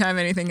 Anytime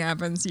anything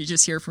happens, you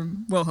just hear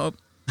from Will Hope.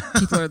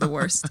 People are the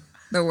worst.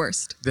 The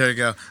worst. There you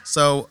go.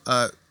 So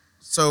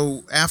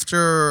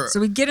after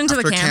we get into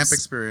the camp camps.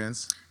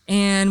 experience.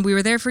 And we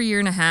were there for a year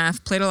and a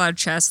half, played a lot of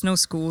chess, no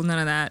school, none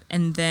of that.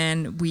 And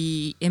then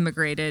we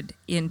immigrated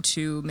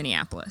into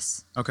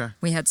Minneapolis. Okay.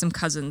 We had some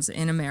cousins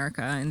in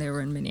America, and they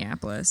were in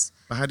Minneapolis.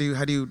 But how do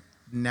you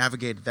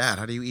navigate that?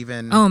 How do you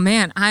even? Oh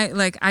man,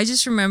 I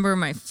just remember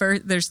my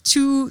first. There's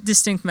two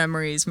distinct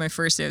memories. My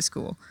first day of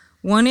school.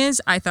 One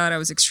is I thought I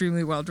was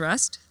extremely well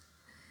dressed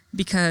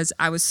because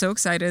I was so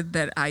excited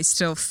that I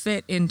still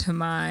fit into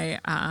my.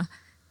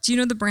 Do you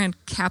know the brand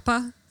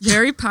Kappa?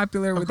 Very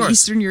popular with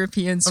Eastern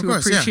Europeans who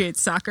appreciate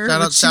soccer.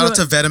 Shout out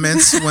to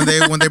Vetements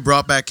when they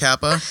brought back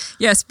Kappa.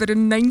 Yes, but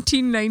in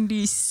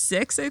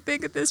 1996, I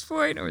think at this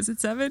point, or was it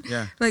 7?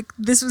 Yeah. Like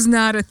this was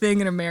not a thing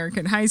in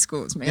American high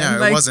schools, man. Yeah,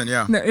 like, it wasn't.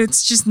 Yeah. No,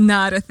 it's just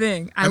not a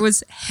thing. I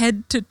was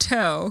head to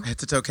toe. Head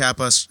to toe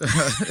Kappa.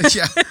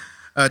 Yeah.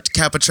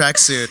 Kappa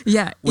tracksuit.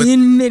 Yeah,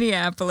 in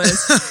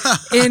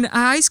Minneapolis. In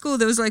high school,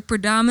 there was like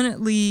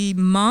predominantly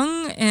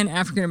Hmong and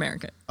African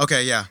American.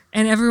 Okay, yeah.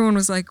 And everyone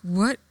was like,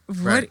 "What?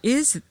 What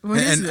is this?"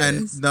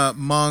 And the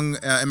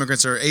Hmong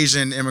immigrants are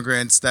Asian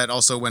immigrants that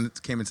also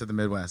came into the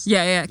Midwest.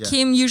 Yeah.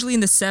 Came usually in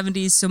the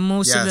 70s, so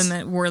most of Yes.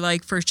 them were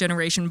like first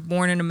generation,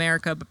 born in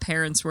America, but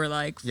parents were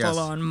like full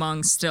on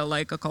Hmong, still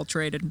like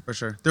acculturated. For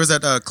sure. There was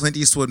that Clint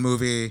Eastwood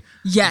movie.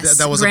 Yes,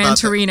 that was Gran about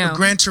Torino.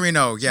 Gran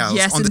Torino, yeah. It was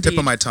Yes, on the tip indeed.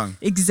 of my tongue.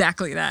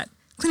 Exactly that.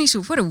 Clint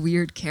Eastwood, what a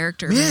weird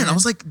character. Man, I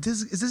was like,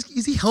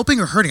 is he helping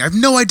or hurting? I have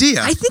no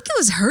idea. I think it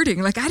was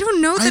hurting. Like, I don't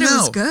know that it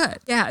was know. good.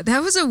 Yeah,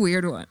 that was a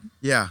weird one.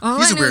 Yeah, All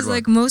he's I a know weird is one.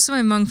 like most of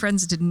my Hmong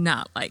friends did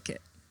not like it.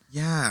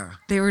 Yeah.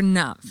 They were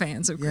not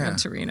fans of Yeah. Gran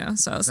Torino.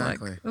 So I was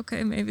Exactly. like,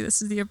 okay, maybe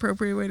this is the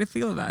appropriate way to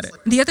feel about it.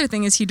 The other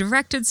thing is he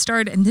directed,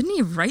 starred, and didn't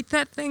he write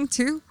that thing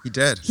too? He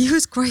did. He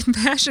was quite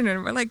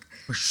passionate. We're like,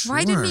 For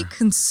why didn't he sure.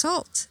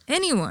 consult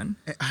anyone?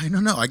 I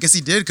don't know. I guess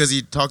he did because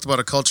he talked about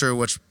a culture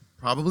which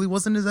probably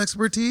wasn't his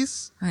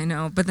expertise. I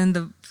know, but then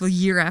the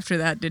year after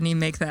that, didn't he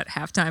make that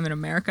Halftime in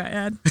America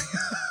ad?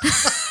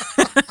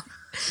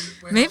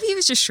 Maybe he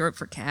was just short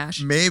for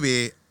cash.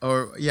 Maybe.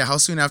 Or, yeah, how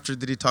soon after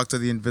did he talk to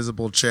the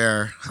invisible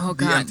chair? Oh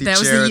The God, empty that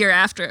was chair the year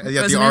after. at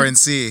the wasn't it?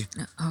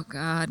 RNC. Oh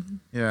God.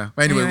 Yeah.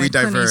 Anyway, we Clint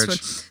diverge.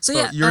 Eastwood. So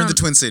yeah, you're in the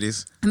Twin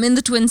Cities. I'm in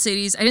the Twin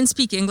Cities. I didn't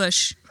speak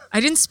English.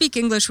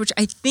 Which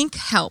I think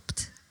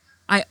helped.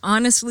 I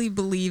honestly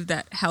believe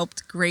that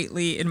helped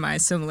greatly in my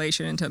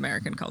assimilation into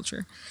American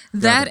culture.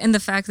 That and the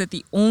fact that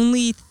the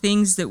only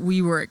things that we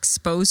were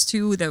exposed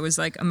to that was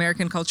like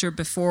American culture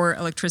before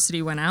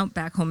electricity went out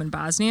back home in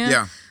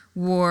Bosnia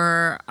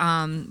were,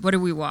 what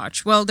did we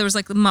watch? Well, there was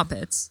like the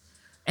Muppets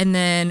and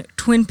then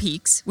Twin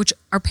Peaks, which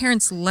our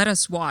parents let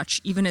us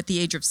watch even at the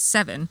age of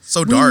 7.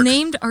 So dark. We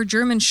named our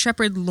German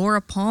Shepherd Laura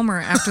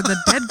Palmer after the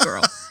dead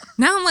girl.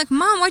 Now I'm like,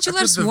 Mom, why'd you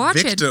let us the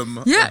watch victim.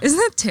 it? Yeah, isn't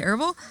that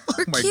terrible?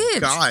 We're Oh my kids.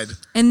 God.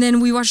 And then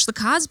we watched The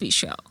Cosby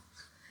Show.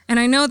 And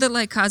I know that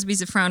like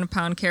Cosby's a frowned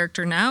upon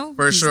character now.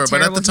 For He's sure, a but at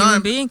terrible the time-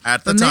 human being.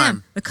 at the But man,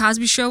 time. The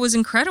Cosby Show was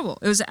incredible.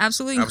 It was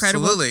absolutely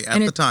incredible. Absolutely, at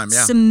and the it time,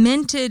 yeah.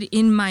 cemented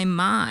in my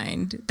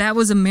mind that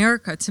was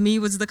America. To me,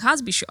 was The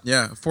Cosby Show.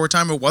 Yeah. For a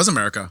time, it was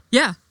America.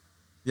 Yeah.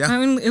 Yeah.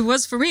 I mean, it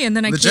was for me. And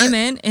then I Legit.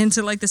 came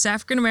into like this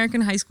African American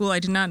high school. I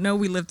did not know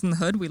we lived in the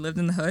hood. We lived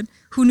in the hood.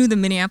 Who knew that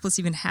Minneapolis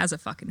even has a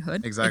fucking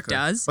hood? Exactly. It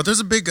does. But there's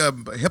a big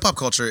hip hop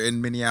culture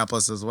in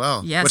Minneapolis as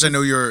well. Yes. Which I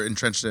know you're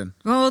entrenched in.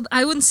 Well,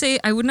 I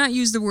would not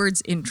use the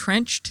words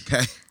entrenched.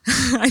 Okay.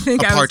 I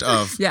think A I part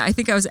was, of. Yeah, I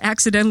think I was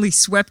accidentally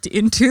swept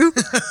into.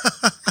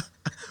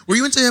 Were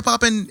you into hip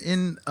hop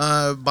in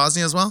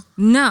Bosnia as well?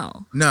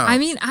 No. No. I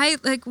mean,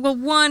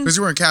 one. Because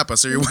you were in Kappa,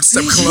 so you're one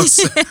step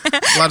closer.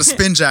 A lot of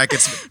spin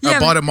jackets Yeah,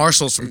 bought at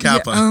Marshalls from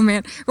Kappa. Yeah, oh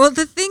man. Well,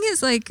 the thing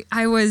is, like,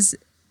 I was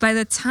by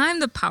the time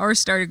the power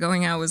started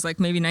going out was like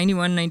maybe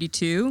 91,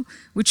 92,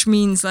 which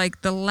means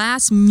like the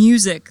last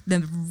music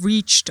that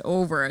reached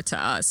over to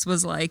us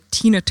was like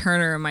Tina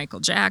Turner and Michael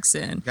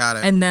Jackson. Got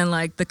it. And then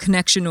like the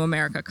connection to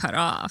America cut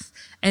off.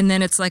 And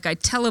then it's like I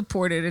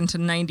teleported into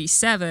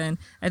 97.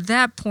 At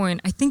that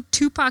point, I think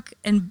Tupac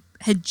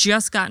had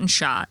just gotten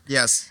shot.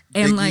 Yes.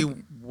 And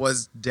Biggie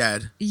was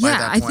dead yeah, by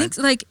that point. I think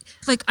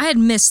like I had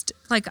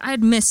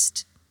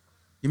missed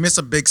You missed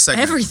a big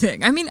segment.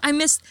 everything. I mean, I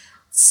missed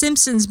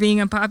Simpsons being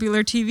a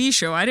popular TV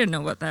show. I didn't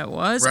know what that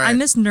was. Right. I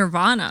missed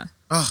Nirvana.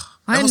 Oh,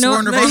 I I almost wore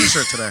a know- Nirvana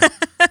shirt today.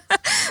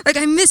 Like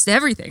I missed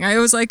everything. It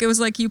was like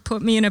you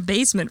put me in a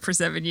basement for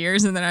 7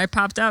 years and then I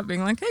popped out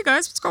being like, "Hey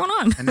guys, what's going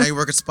on?" And now you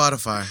work at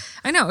Spotify.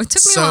 I know it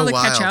took me So a while to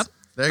catch wild. up,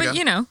 There you but go.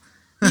 you know,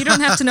 you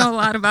don't have to know a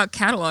lot about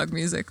catalog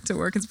music to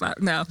work at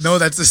Spotify. No, No,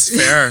 that's just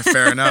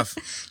fair enough.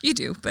 you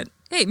do. But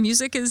hey,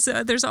 music is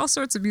there's all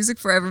sorts of music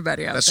for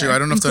everybody out That's there. true. I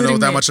don't have to know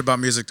including that me. much about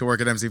music to work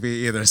at MTV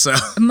either. So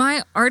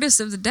My artist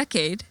of the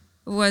decade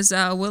was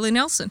Willie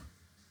Nelson.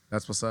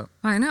 that's what's up.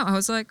 I know. I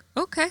was like,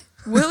 okay,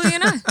 Willie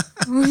and I,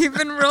 we've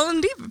been rolling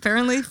deep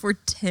apparently for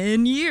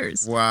 10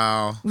 years,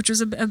 Wow. which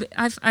was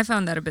I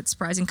found that a bit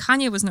surprising.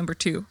 Kanye was number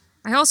 2.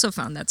 I also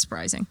found that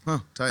surprising. Huh,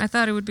 tight. I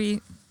thought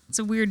it's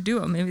a weird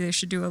duo. Maybe they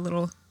should do a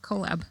little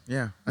collab.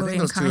 Yeah. I Willie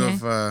think and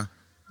Kanye.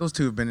 those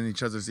two have been in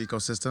each other's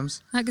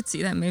ecosystems. I could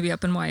see that maybe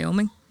up in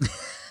Wyoming.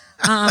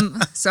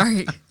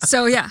 Sorry.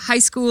 So yeah, high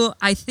school,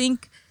 I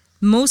think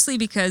mostly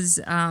because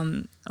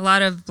a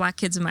lot of black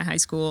kids in my high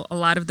school, a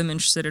lot of them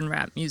interested in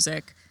rap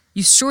music.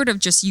 You sort of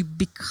just, you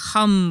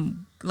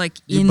become like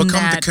You in become the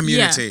that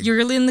community. Yeah, you're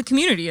really in the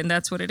community and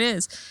that's what it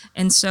is.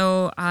 And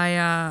so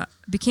I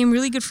became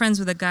really good friends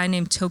with a guy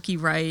named Toki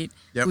Wright,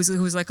 Yep.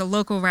 who was like a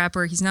local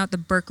rapper. He's now at the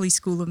Berkeley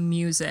School of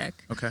Music.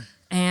 Okay.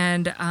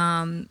 And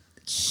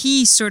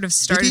he sort of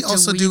started Did he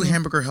also to do weave in-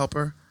 Hamburger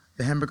Helper?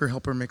 The Hamburger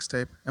Helper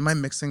mixtape? Am I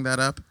mixing that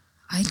up?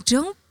 I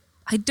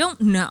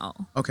don't know.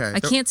 Okay. I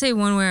can't say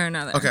one way or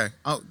another. Okay.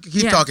 I'll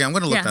keep Yeah. talking. I'm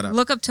going to look that up.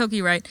 Look up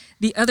Toki Wright.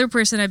 The other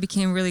person I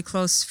became really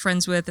close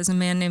friends with is a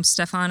man named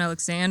Stefan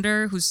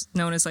Alexander, who's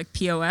known as like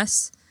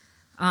POS,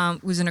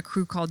 who's in a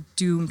crew called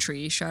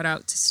Doomtree. Shout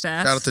out to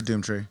Steph. Shout out to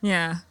Doomtree.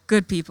 Yeah,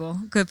 good people.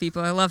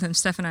 I love him.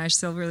 Steph and I are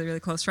still really, really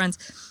close friends.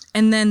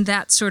 And then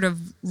that sort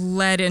of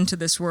led into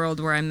this world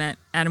where I met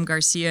Adam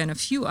Garcia and a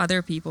few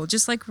other people,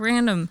 just like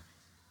random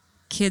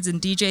kids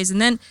and DJs. And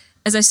then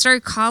as I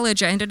started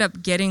college, I ended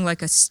up getting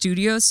like a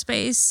studio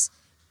space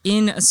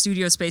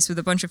with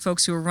a bunch of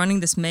folks who were running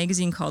this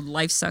magazine called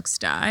Life Sucks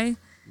Die.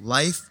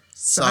 Life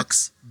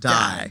Sucks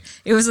Die.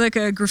 It was like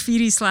a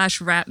graffiti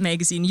 / rap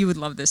magazine. You would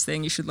love this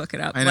thing. You should look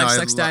it up. I know. Life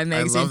Sucks Die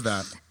magazine. I love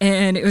that.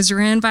 And it was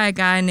ran by a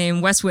guy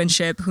named Wes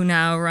Winship, who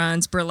now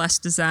runs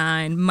Burlesque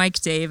Design. Mike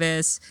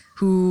Davis,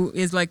 who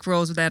is like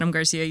rolls with Adam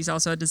Garcia. He's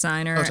also a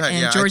designer. Oh, tight.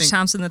 And Yeah, I George think-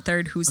 Thompson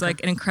III, who's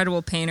like an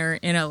incredible painter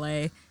in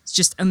LA. It's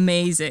just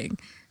amazing.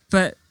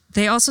 But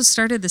they also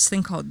started this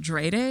thing called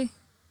Dre Day.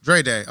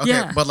 Dre Day. Okay.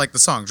 Yeah. But like the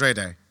song, Dre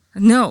Day.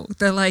 No,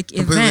 the like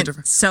Completely event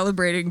different.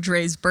 celebrating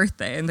Dre's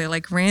birthday, and they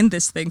like ran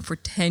this thing for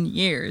 10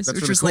 years, That's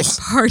which really was like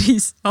cool.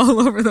 parties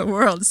all over the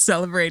world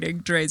celebrating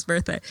Dre's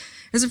birthday.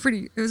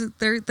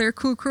 They're a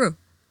cool crew.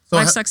 So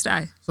Life ha- Sucks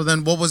Die. So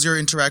then what was your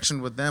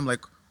interaction with them?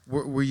 Like,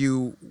 were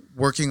you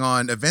working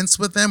on events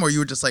with them, or you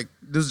were just like,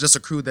 this was just a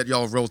crew that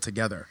y'all rolled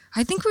together?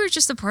 I think we were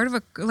just a part of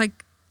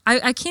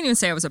I can't even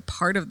say I was a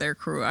part of their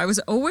crew. I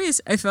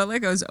felt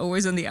like I was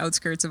always on the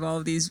outskirts of all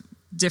of these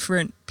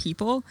different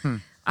people.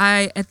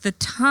 At the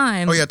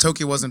time, Oh yeah,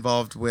 Toki was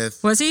involved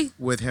with was he?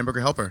 with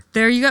Hamburger Helper.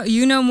 There you go.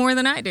 You know more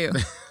than I do.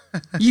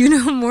 You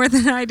know more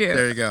than I do.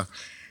 There you go.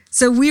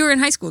 So we were in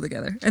high school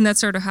together, and that's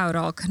sort of how it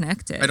all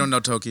connected. I don't know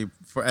Toki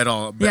at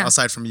all, but Yeah.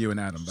 aside from you and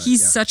Adam. But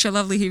He's yeah. such a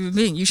lovely human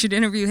being. You should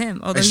interview him,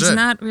 although he's should.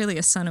 not really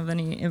a son of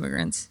any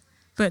immigrants.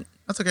 But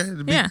That's okay.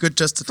 It'd be yeah, good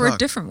just to for talk. a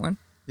different one.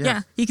 Yeah.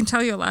 Yeah, he can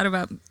tell you a lot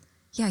about.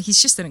 Yeah,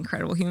 he's just an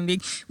incredible human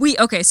being.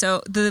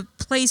 So the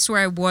place where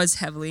I was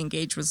heavily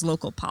engaged was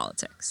local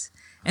politics,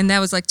 and that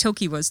was like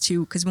Toki was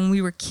too. Because when we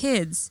were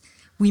kids,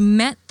 we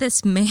met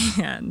this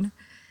man.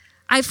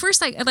 I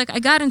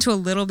got into a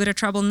little bit of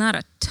trouble, not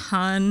a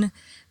ton,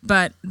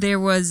 but there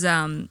was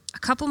a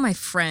couple of my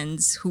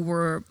friends who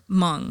were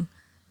Hmong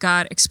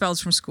got expelled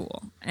from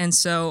school. And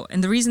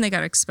the reason they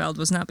got expelled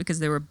was not because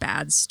they were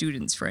bad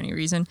students for any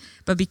reason,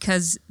 but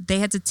because they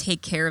had to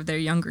take care of their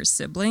younger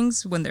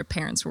siblings when their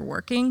parents were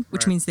working,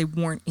 which Right. means they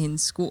weren't in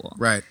school.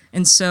 Right.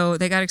 And so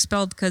they got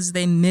expelled because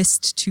they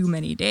missed too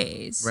many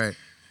days. Right.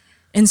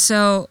 And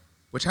so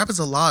Which happens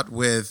a lot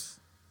with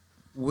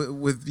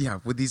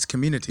these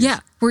communities. yeah,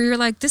 where you're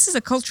like, this is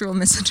a cultural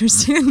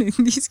misunderstanding.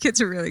 These kids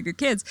are really good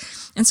kids.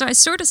 And so I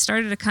sort of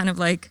started to kind of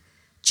like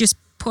just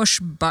push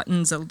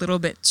buttons a little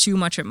bit too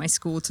much at my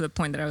school to the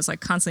point that I was like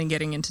constantly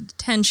getting into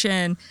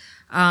detention.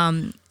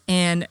 And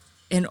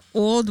an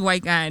old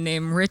white guy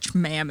named Rich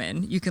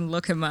Mammon, you can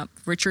look him up,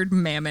 Richard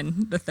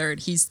Mammon III.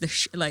 He's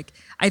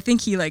I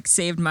think he like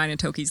saved mine and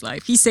Toki's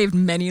life. He saved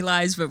many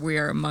lives, but we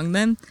are among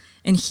them.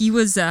 And he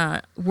was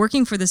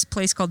working for this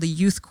place called the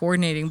Youth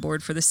Coordinating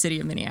Board for the city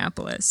of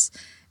Minneapolis.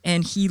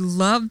 And he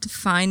loved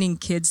finding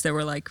kids that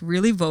were like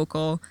really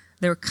vocal.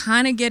 They were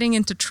kind of getting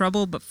into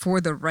trouble, but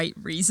for the right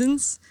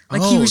reasons.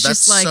 Like he was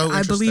just like,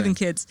 I believe in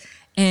kids.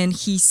 And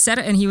he said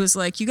it, and he was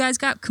like, you guys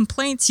got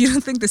complaints? You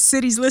don't think the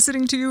city's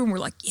listening to you? And we're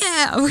like,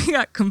 yeah, we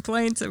got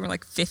complaints. And we're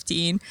like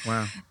 15.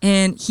 Wow.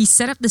 And he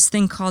set up this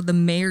thing called the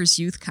Mayor's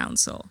Youth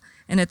Council.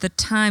 And at the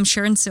time,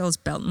 Sharon Sales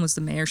Belton was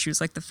the mayor. She was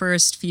like the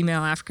first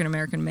female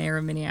African-American mayor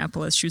of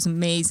Minneapolis. She was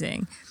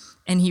amazing.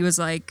 And he was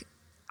like,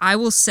 I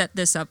will set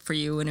this up for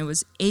you. And it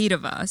was 8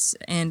 of us.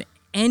 And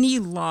any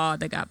law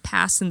that got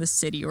passed in the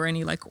city or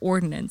any like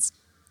ordinance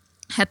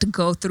had to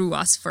go through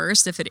us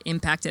first if it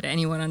impacted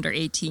anyone under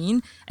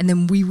 18, and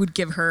then we would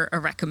give her a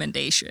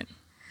recommendation.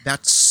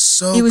 That's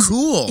so it was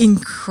cool.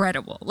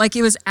 Incredible. Like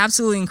it was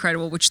absolutely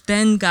incredible, which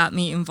then got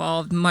me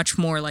involved much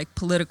more like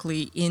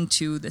politically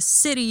into the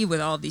city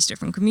with all of these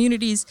different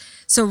communities.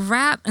 So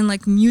rap and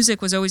like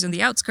music was always on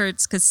the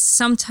outskirts because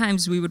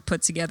sometimes we would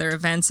put together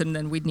events and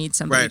then we'd need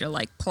somebody to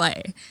like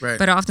play. Right.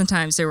 But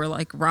oftentimes they were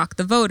like Rock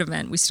the Vote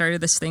event. We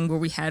started this thing where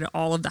we had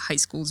all of the high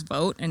schools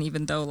vote, and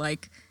even though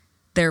like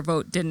their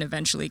vote didn't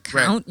eventually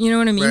count, you know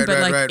what I mean? But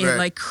like it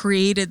like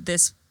created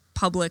this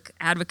public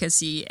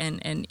advocacy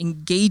and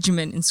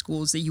engagement in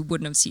schools that you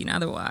wouldn't have seen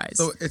otherwise.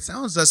 So it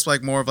sounds just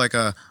like more of like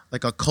a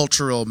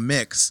cultural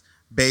mix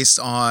based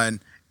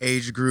on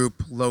age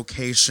group,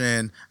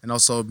 location, and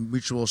also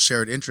mutual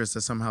shared interests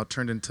that somehow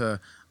turned into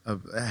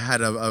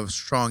had a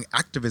strong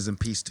activism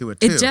piece to it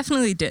too. It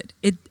definitely did.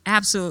 It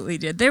absolutely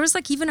did. There was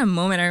like even a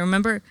moment I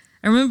remember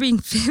being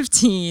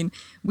 15.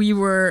 We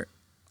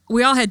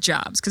all had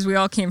jobs because we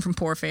all came from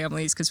poor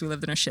families because we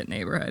lived in a shit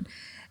neighborhood.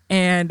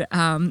 And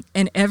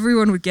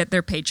everyone would get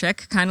their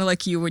paycheck, kind of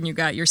like you when you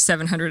got your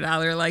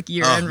 $700 like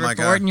year-end report,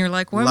 God. And you're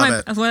like, "Why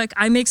am I like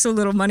I make so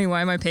little money? Why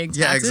am I paying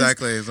taxes?" Yeah,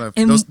 exactly. Like,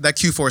 and, that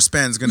Q4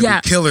 spend is going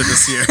to be killer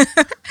this year.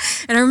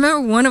 And I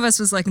remember one of us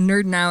was like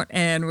nerding out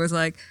and was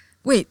like,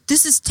 "Wait,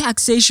 this is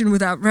taxation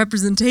without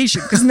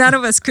representation," because none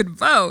of us could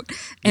vote,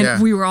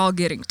 and we were all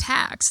getting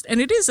taxed,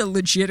 and it is a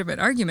legitimate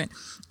argument.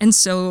 And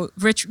so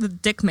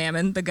Dick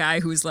Mammon, the guy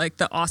who's like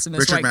the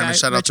awesomest white guy.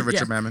 Shout out to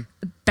Richard Mammon.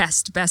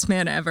 Best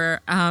man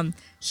ever.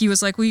 He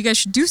was like, well, you guys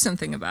should do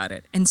something about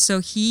it. And so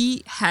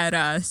he had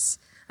us,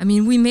 I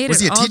mean, we made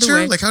was it all the way. Was he a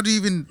teacher? Like, how do you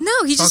even...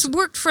 No, he just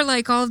worked for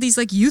like all of these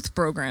like youth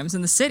programs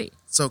in the city.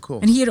 So cool.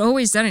 And he had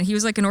always done it. He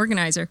was like an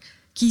organizer.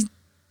 He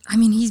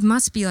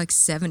must be like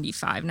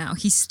 75 now.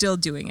 He's still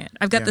doing it.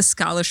 I've got the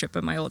scholarship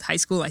at my old high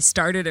school. I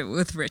started it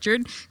with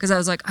Richard because I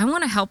was like, I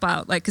want to help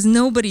out, like, because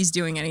nobody's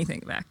doing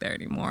anything back there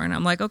anymore. And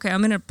I'm like, okay,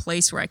 I'm in a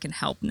place where I can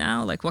help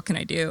now. Like, what can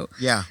I do?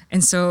 Yeah.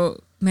 And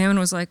so Mammon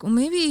was like, well,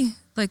 maybe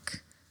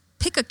like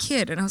pick a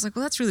kid. And I was like,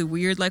 well, that's really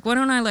weird. Like, why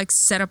don't I like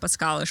set up a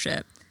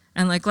scholarship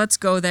and like, let's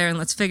go there and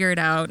let's figure it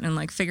out and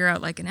like figure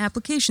out like an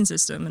application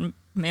system. And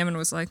Mammon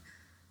was like,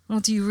 well,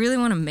 do you really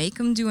want to make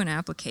them do an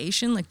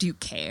application? Like, do you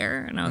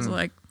care? And I was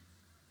like,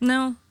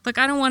 no, like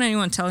I don't want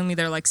anyone telling me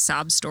their like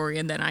sob story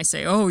and then I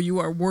say, oh, you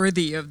are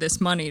worthy of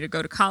this money to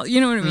go to college. You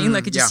know what I mean?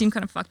 Like it just seemed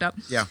kind of fucked up.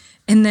 Yeah.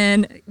 And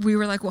then we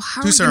were like, well,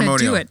 how are we going to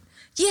do it?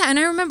 Yeah. And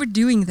I remember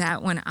doing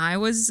that when I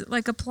was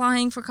like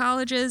applying for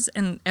colleges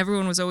and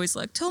everyone was always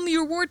like, tell me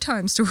your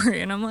wartime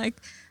story. And I'm like,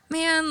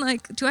 man,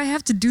 like, do I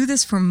have to do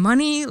this for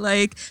money?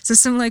 Like, so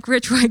some like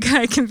rich white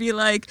guy can be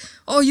like,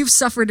 oh, you've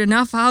suffered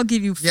enough. I'll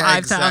give you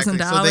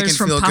 $5,000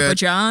 from Papa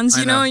John's,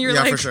 you know? And you're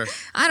like, for sure.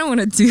 I don't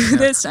want to do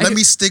this. Let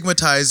me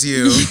stigmatize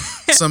you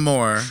some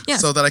more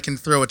so that I can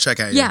throw a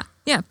check at you. Yeah.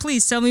 Yeah,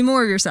 please tell me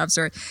more of your sob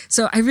story.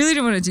 So I really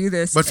don't want to do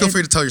this. But feel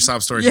free to tell your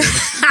sob story. Yeah.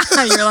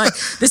 You're like,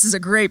 this is a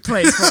great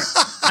place for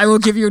it. I will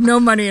give you no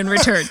money in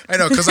return. I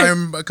know, because I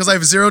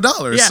have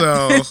 $0. Yeah.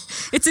 So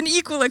it's an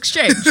equal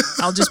exchange.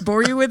 I'll just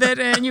bore you with it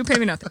and you pay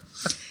me nothing.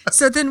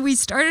 So then we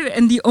started,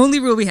 and the only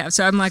rule we have,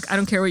 so I'm like, I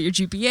don't care what your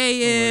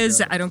GPA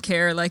is. I don't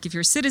care like if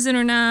you're a citizen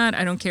or not.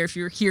 I don't care if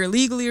you're here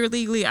legally or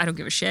illegally. I don't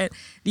give a shit.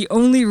 The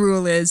only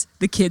rule is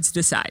the kids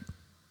decide.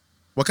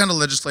 What kind of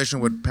legislation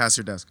would pass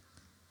your desk?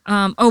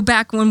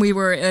 Back when we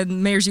were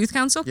in Mayor's Youth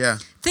Council? Yeah.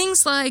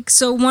 Things like,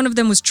 so one of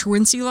them was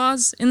truancy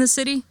laws in the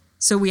city.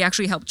 So we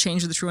actually helped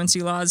change the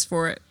truancy laws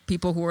for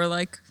people who were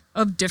like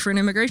of different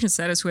immigration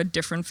status, who had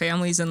different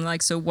families, and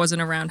like, so it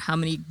wasn't around how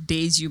many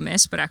days you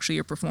missed, but actually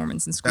your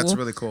performance in school. That's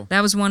really cool.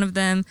 That was one of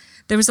them.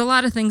 There was a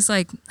lot of things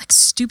like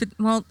stupid,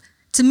 well,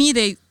 to me,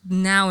 they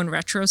now in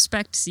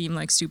retrospect seem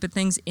like stupid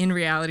things. In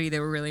reality, they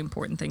were really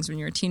important things when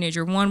you're a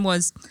teenager. One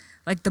was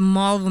like the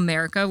Mall of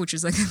America, which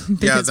is like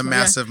the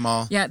massive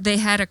mall. Yeah, they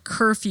had a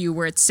curfew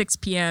where at 6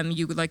 p.m.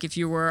 you like if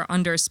you were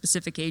under a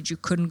specific age, you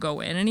couldn't go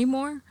in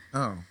anymore.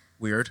 Oh,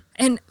 weird.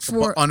 And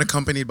for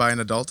unaccompanied by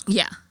an adult.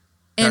 Yeah.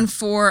 And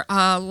for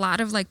a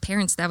lot of like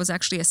parents, that was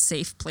actually a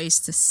safe place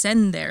to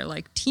send their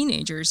like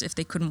teenagers if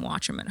they couldn't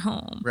watch them at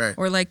home. Right.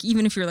 Or like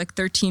even if you're like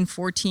 13,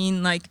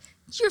 14, like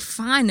you're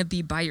fine to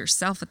be by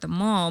yourself at the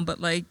mall, but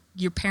like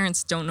your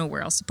parents don't know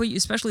where else to put you.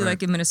 Especially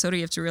like in Minnesota,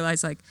 you have to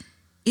realize like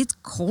it's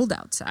cold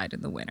outside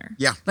in the winter.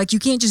 Yeah. Like you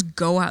can't just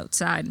go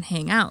outside and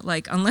hang out.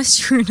 Like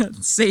unless you're in a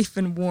safe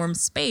and warm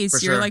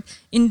space, you're like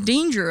in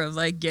danger of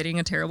like getting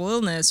a terrible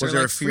illness or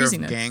like freezing. Was there a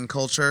fear of gang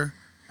culture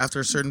after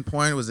a certain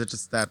point? Was it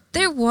just that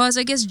There was,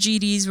 I guess,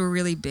 GDs were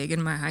really big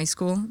in my high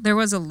school. There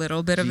was a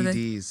little bit of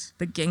GDs?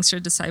 the Gangster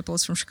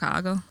Disciples from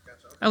Chicago.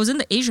 I was in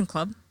the Asian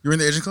club. You were in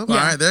the Asian club? Yeah.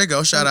 All right, there you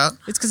go. Shout out.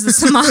 It's because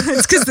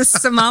the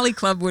Somali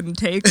club wouldn't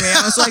take me.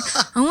 I was like,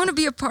 I want to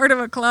be a part of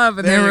a club,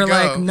 and There they you were go.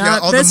 like,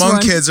 not all this the Hmong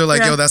one. kids are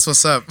like, Yeah. yo, that's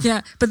what's up.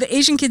 Yeah, but the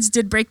Asian kids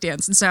did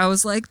breakdance, and so I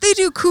was like, they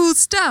do cool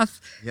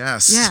stuff.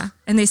 Yes. Yeah,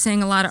 and they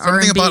sang a lot of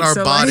Something R&B. about our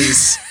so, like-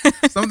 bodies,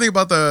 something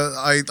about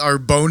our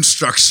bone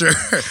structure,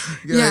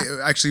 Yeah. it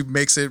actually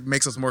makes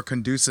us more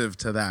conducive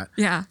to that.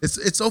 Yeah.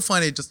 It's so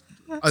funny. Just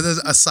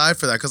aside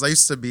for that, because I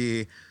used to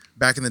be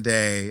back in the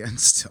day, and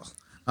still,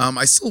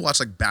 I still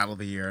watch like Battle of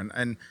the Year,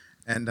 and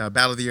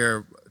Battle of the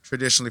Year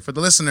traditionally for the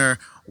listener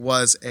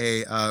was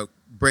a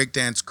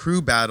breakdance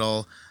crew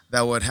battle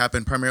that would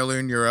happen primarily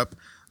in Europe.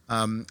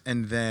 And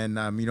then,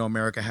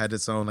 America had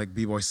its own like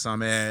B-Boy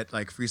Summit,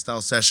 like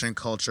freestyle session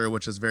culture,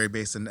 which is very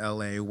based in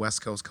LA,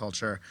 West Coast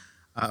culture.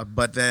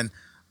 But then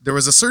there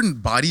was a certain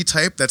body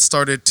type that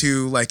started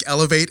to like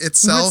elevate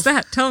itself. What's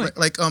that? Tell me.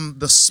 Like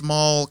the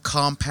small,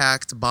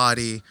 compact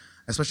body,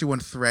 especially when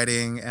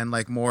threading and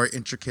like more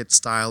intricate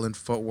style and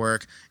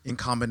footwork in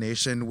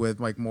combination with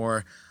like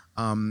more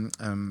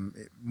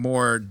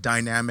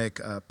dynamic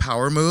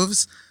power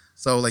moves.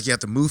 So like you have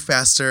to move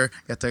faster.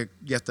 You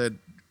have to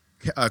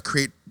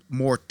create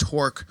more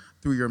torque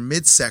through your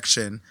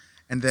midsection.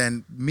 And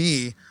then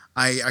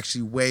I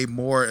actually weigh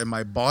more in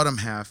my bottom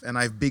half, and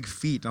I have big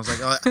feet. And I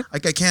was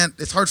like, I can't.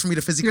 It's hard for me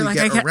to physically You're like,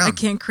 get around. I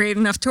can't create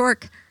enough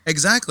torque.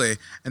 Exactly.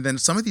 And then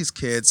some of these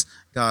kids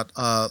got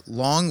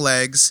long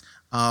legs,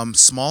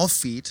 small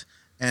feet,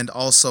 and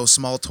also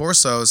small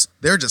torsos.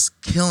 They're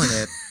just killing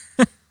it,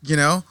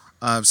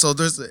 So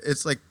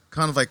it's like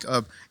kind of like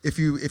if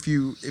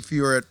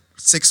you're at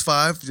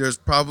 6'5", there's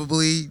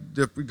probably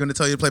they're going to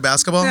tell you to play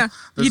basketball. Yeah,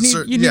 There's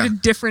you need a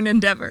different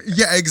endeavor.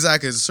 Yeah,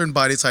 exactly. There's a certain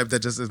body type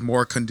that just is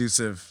more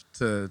conducive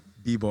to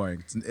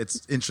b-boying.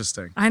 It's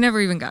interesting. I never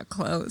even got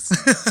close.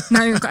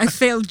 I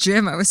failed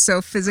gym. I was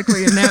so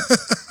physically inept.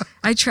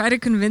 I try to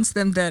convince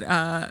them that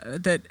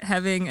that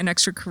having an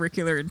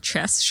extracurricular in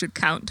chess should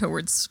count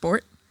towards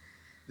sport.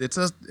 It's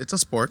a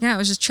sport. Yeah, I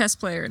was a chess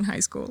player in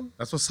high school.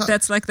 That's what's up.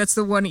 That's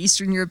the one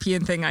Eastern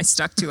European thing I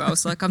stuck to. I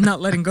was like, I'm not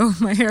letting go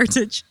of my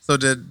heritage. So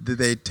did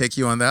they take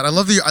you on that? I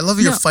love that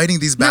you're fighting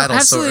these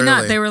battles so absolutely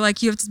early. not. They were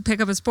like, you have to pick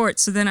up a sport.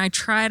 So then I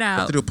tried You have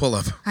out. to do a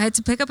pull-up. I had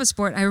to pick up a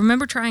sport. I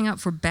remember trying out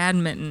for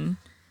badminton,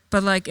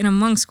 but like in a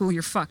Hmong school,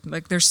 you're fucked.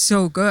 Like they're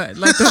so good.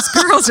 Like those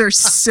girls are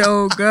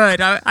so good.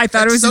 I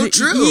thought it was so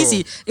true.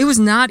 easy. It was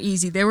not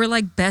easy. They were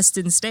like best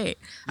in state.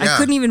 Yeah. I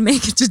couldn't even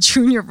make it to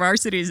junior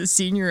varsity as a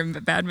senior in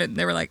badminton.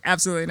 They were like,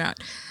 absolutely not.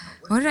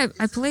 What did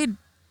I played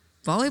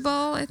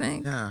volleyball, I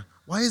think. Yeah.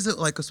 Why is it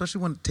like,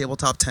 especially when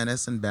tabletop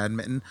tennis and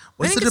badminton? I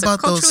What is think it it's about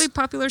a culturally those?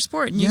 popular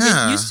sport, and you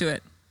Yeah. get used to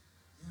it.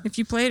 If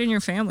you play it in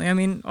your family, I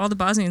mean, all the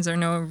Bosnians are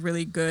now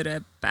really good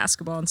at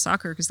basketball and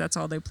soccer because that's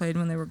all they played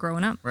when they were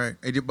growing up. Right.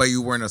 But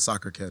you weren't a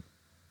soccer kid.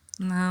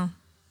 No,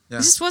 Yeah.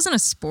 I just wasn't a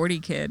sporty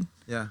kid.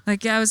 Yeah.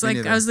 Like I was Me like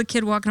neither. I was the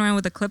kid walking around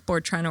with a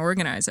clipboard trying to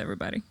organize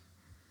everybody.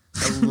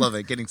 I love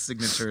it. Getting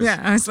signatures.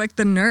 Yeah, I was like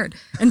the nerd,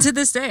 and to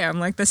this day,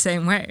 I'm like the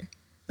same way.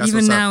 That's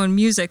Even what's up. now in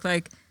music,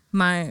 like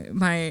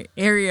my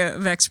area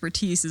of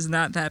expertise is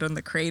not that on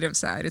the creative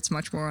side. It's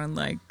much more on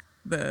like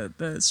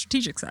the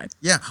strategic side.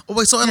 Yeah. Oh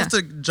wait. So I Yeah. have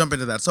to jump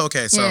into that. So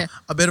okay. So Yeah.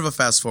 a bit of a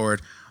fast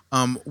forward.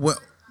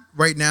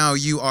 Right now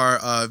you are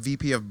a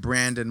VP of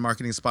Brand and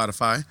Marketing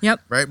Spotify.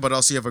 Yep. Right. But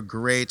also you have a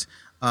great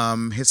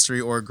history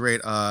or a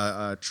great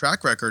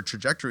track record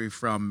trajectory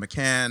from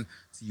McCann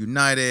to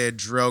United,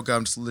 Droga.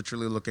 I'm just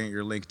literally looking at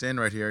your LinkedIn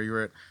right here. You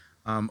were at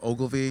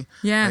Ogilvy.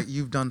 Yeah.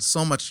 You've done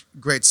so much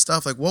great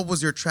stuff. Like, what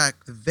was your track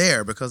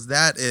there? Because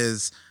that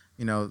is,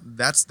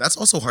 that's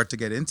also hard to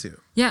get into.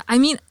 Yeah, I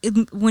mean,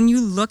 when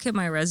you look at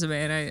my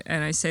resume,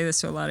 and I say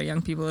this to a lot of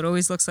young people, it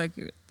always looks like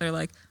they're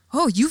like,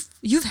 "Oh,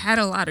 you've had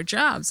a lot of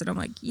jobs," and I'm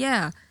like,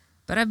 "Yeah,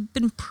 but I've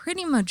been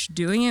pretty much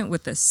doing it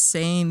with the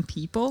same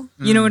people.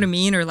 You know what I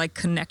mean? Or like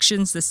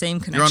connections, the same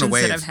on a connections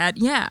wave. that I've had.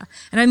 Yeah,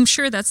 and I'm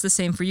sure that's the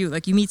same for you.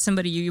 Like you meet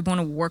somebody, you want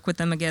to work with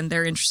them again.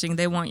 They're interesting.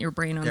 They want your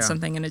brain on Yeah.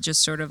 something, and it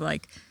just sort of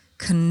like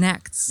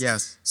connects.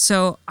 Yes.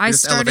 So I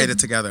just started elevated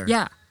together.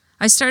 Yeah.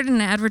 I started in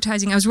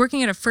advertising. I was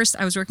working at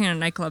a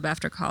nightclub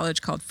after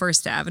college called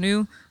First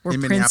Avenue, where In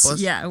Prince,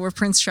 Minneapolis? where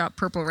Prince shot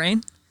Purple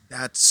Rain.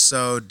 That's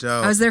so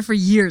dope. I was there for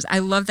years. I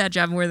love that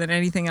job more than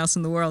anything else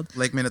in the world.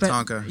 Lake But,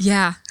 Minnetonka.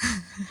 yeah.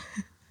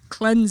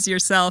 Cleanse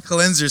yourself.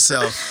 Cleanse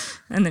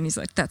yourself. And then he's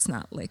like, that's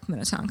not Lake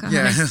Minnetonka.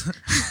 Yeah.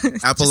 honey."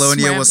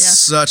 Apollonia swam, was yeah.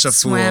 such a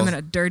Swam fool. in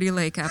a dirty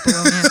lake,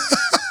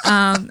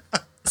 Apollonia.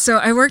 So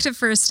I worked at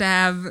First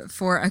Ave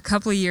for a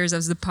couple of years. I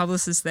was the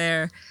publicist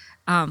there.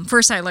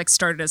 First, I like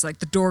started as like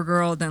the door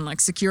girl, then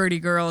like security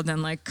girl,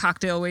 then like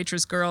cocktail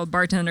waitress girl,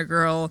 bartender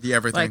girl, The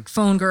everything. like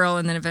phone girl,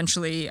 and then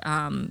eventually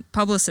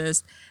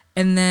publicist.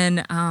 And then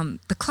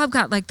the club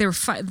got like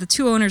the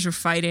two owners were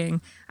fighting.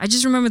 I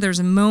just remember there was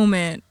a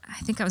moment. I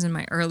think I was in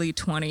my early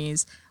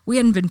 20s. We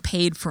hadn't been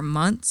paid for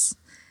months,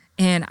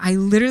 and I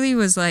literally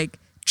was like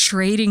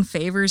trading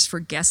favors for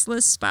guest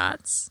list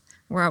spots,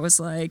 where I was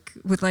like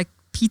with like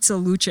Pizza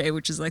Luce,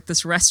 which is like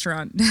this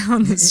restaurant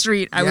down the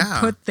street. I would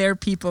put their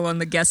people on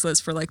the guest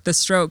list for like the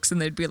Strokes,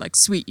 and they'd be like,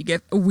 sweet, you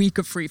get a week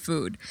of free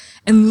food.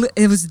 And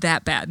it was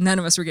that bad. None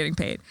of us were getting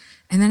paid.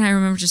 And then I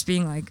remember just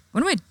being like,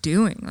 what am I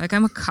doing? Like,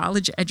 I'm a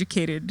college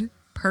educated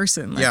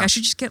person. Like, I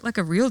should just get like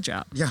a real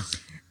job. Yeah.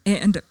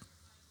 And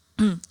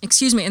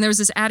excuse me. And there was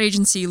this ad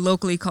agency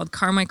locally called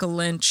Carmichael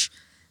Lynch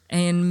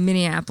in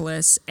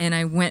Minneapolis. And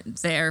I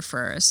went there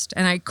first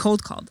and I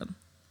cold called them.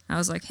 I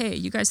was like, hey,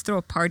 you guys throw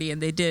a party,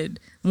 and they did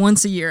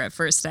once a year at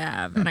First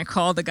Ave. And I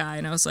called the guy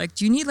and I was like,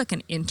 do you need like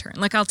an intern?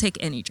 Like, I'll take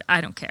any job.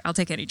 I don't care. I'll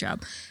take any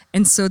job.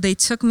 And so they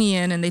took me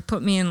in and they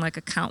put me in like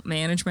account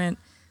management,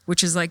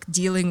 which is like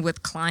dealing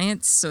with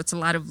clients. So it's a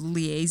lot of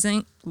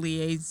liaising.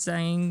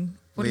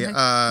 What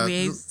how do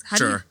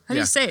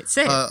you say it?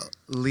 Say it.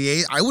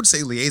 I would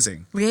say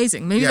liaising.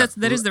 Liaising. Maybe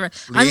that is the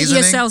right. I'm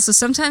ESL, so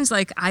sometimes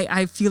like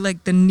I feel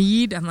like the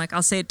need. I'm like,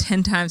 I'll say it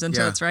 10 times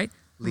until it's right.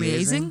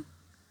 Liaising.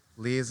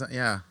 Liaison.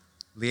 Yeah.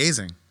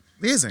 Liaising.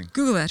 Liaising.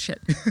 Google that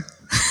shit.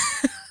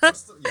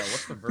 What's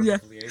the verb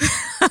of liaising?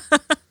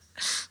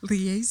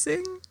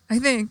 Liaising? I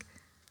think.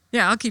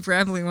 Yeah, I'll keep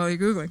rambling while you're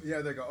Googling.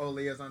 Yeah, they go,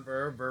 liaison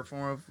verb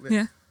form of...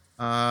 Yeah.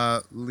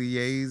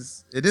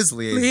 It is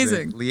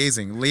liaising.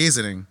 Liaising.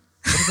 Liaisoning.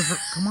 What is the verb?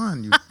 Come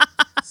on, you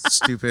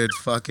stupid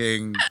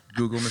fucking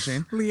Google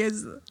machine.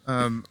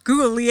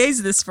 Google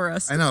liaise this for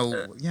us. I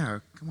know. Yeah,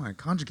 come on,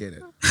 conjugate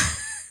it.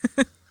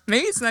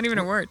 Maybe it's not even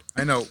a word.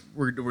 I know.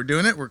 We're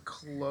doing it. We're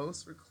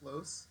close.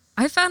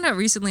 I found out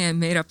recently I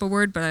made up a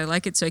word, but I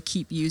like it, so I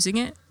keep using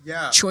it.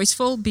 Yeah.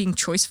 Choiceful, being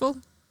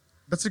choiceful.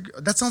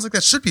 That sounds like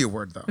that should be a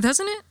word, though.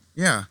 Doesn't it?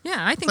 Yeah.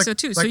 Yeah, I think so,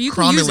 too. Like so you cromulent.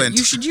 can use it.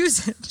 You should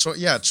use it.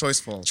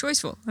 Choiceful.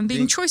 Choiceful. I'm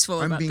being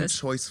choiceful about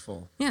this. I'm being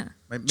choiceful. Yeah.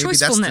 Maybe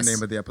that's the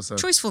name of the episode.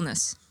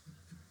 Choicefulness.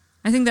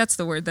 I think that's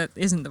the word that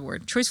isn't the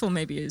word. Choiceful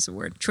maybe is a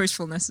word.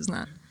 Choicefulness is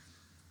not.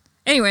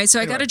 Anyway,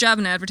 I got a job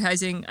in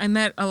advertising. I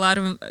met a lot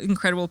of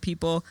incredible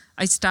people.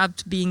 I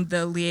stopped being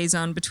the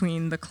liaison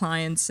between the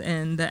clients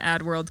and the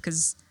ad world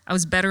because I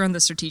was better on the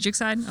strategic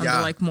side, on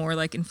the like more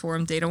like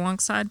informed data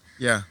wonk side.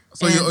 Yeah.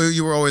 So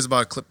you were always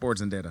about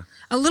clipboards and data.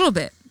 A little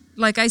bit.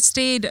 Like I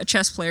stayed a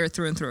chess player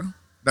through and through.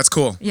 That's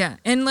cool. Yeah.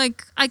 And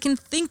like I can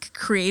think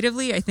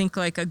creatively. I think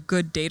like a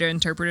good data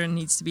interpreter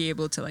needs to be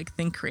able to like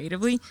think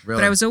creatively. Really?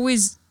 But I was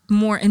always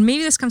more, and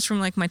maybe this comes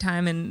from like my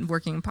time in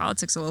working in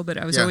politics a little bit.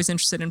 I was always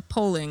interested in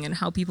polling and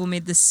how people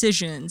made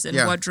decisions and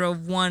what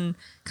drove one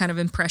kind of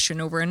impression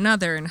over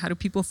another and how do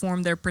people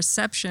form their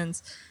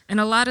perceptions.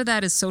 And a lot of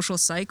that is social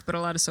psych, but a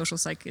lot of social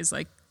psych is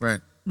like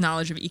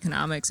knowledge of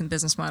economics and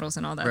business models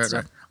and all that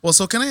stuff. Right. Well,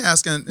 so can I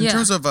ask in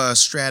terms of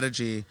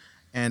strategy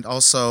and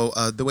also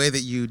the way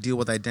that you deal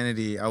with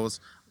identity, I was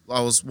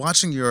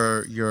watching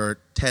your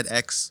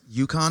TEDx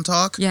Yukon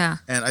talk. Yeah.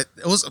 And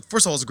it was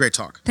first of all, it was a great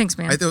talk. Thanks,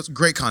 man. It was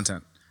great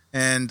content.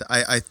 And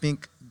I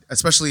think,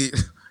 especially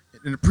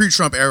in the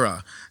pre-Trump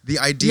era, the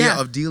idea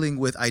of dealing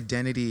with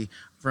identity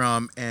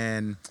from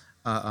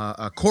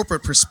a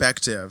corporate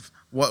perspective,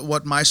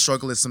 what my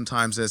struggle is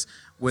sometimes is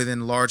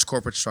within large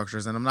corporate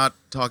structures, and I'm not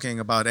talking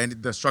about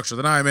the structure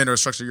that I'm in or a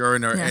structure you're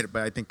in,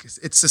 but I think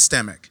it's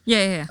systemic.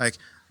 Yeah. Like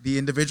the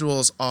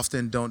individuals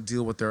often don't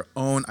deal with their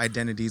own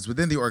identities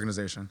within the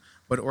organization,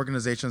 but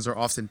organizations are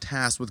often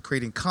tasked with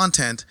creating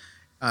content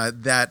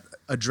that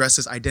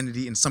addresses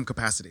identity in some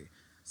capacity.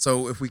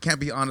 So if we can't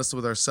be honest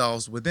with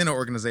ourselves within our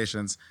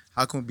organizations,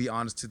 how can we be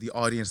honest to the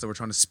audience that we're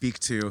trying to speak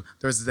to?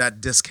 There's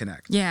that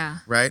disconnect. Yeah.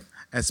 Right?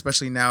 And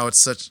especially now it's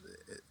such...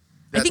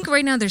 I think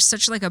right now there's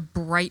such like a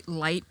bright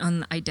light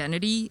on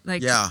identity.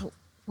 Like,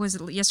 was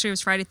it yesterday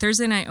was Friday?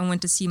 Thursday night I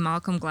went to see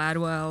Malcolm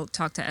Gladwell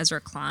talk to Ezra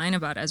Klein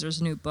about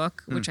Ezra's new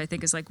book, which I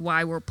think is like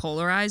Why We're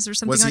Polarized or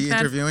something like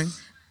that. Was he interviewing?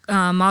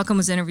 Malcolm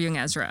was interviewing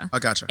Ezra. Oh,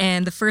 gotcha.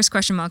 And the first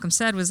question Malcolm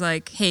said was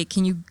like, hey,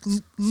 can you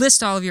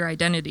list all of your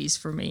identities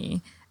for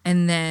me?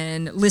 And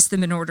then list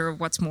them in order of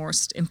what's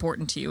most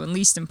important to you and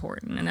least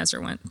important. And Ezra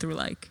went through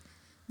like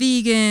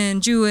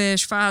vegan,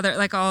 Jewish, father,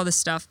 like all this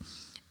stuff.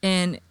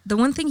 And the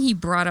one thing he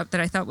brought up that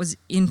I thought was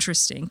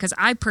interesting, because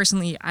I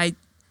personally, I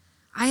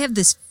have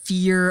this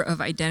fear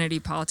of identity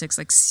politics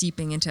like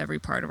seeping into every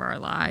part of our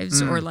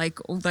lives or like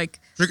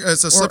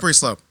it's a slippery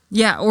slope.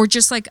 Yeah, or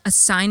just like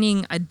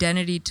assigning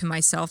identity to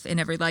myself in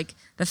every, like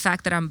the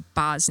fact that I'm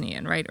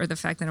Bosnian, right? Or the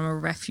fact that I'm a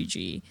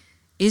refugee.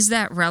 Is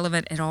that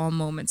relevant at all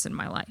moments in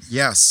my life?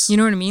 Yes. You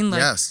know what I mean? Like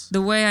yes.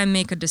 The way I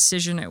make a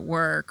decision at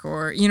work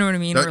or, you know what I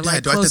mean? Or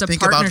like do I have to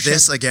think about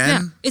this again?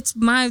 Yeah, it's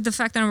the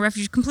fact that I'm a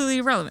refugee completely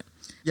irrelevant.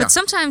 Yeah. But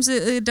sometimes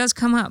it does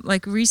come up.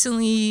 Like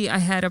recently I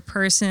had a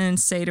person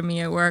say to me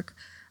at work,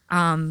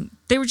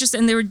 they were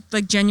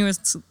like genuine.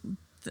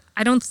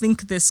 I don't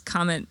think this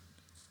comment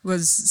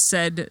was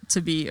said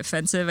to be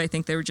offensive. I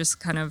think they were just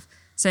kind of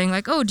saying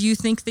like, oh, do you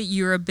think that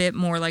you're a bit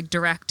more like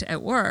direct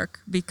at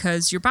work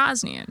because you're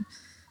Bosnian?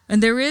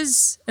 And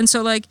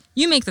so like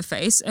you make the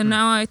face, and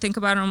now I think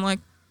about it, I'm like,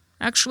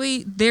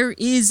 actually, there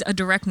is a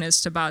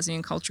directness to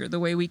Bosnian culture, the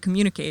way we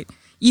communicate.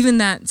 Even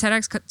that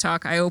TEDx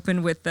talk, I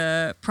opened with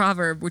the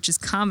proverb, which is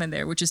common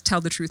there, which is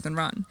tell the truth and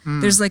run.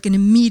 There's like an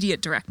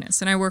immediate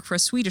directness. And I work for a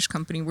Swedish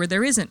company where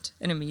there isn't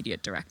an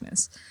immediate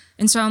directness.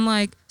 And so I'm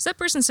like, is that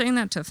person saying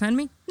that to offend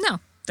me? No.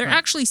 They're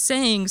actually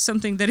saying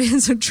something that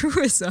is a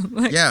truism.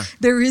 Like,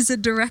 there is a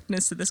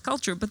directness to this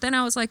culture. But then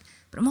I was like,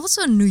 but I'm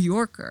also a New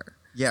Yorker.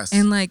 Yes.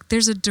 And like,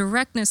 there's a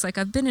directness. Like,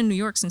 I've been in New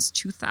York since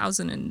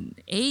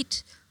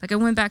 2008. Like, I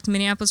went back to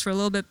Minneapolis for a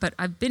little bit, but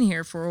I've been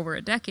here for over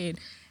a decade.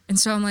 And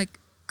so I'm like,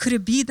 could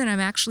it be that I'm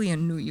actually a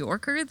New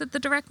Yorker that the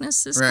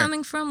directness is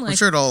coming from? Like, I'm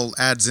sure it all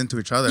adds into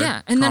each other.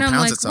 Yeah. And then I'm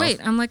like, itself. wait,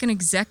 I'm like an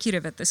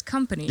executive at this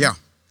company. Yeah.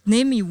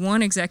 Name me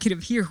one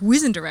executive here who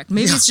isn't direct.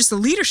 Maybe it's just a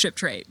leadership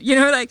trait,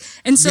 like,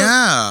 and so,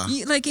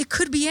 like, it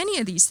could be any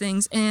of these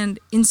things. And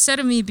instead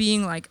of me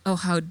being like, oh,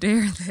 how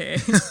dare they?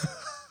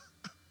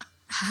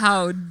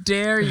 How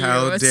dare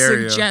you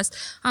suggest?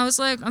 I was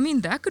like, I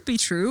mean, that could be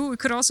true. It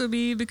could also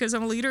be because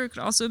I'm a leader. It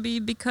could also be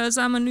because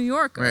I'm a New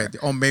Yorker. Right.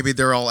 Oh, maybe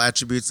they're all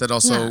attributes that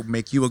also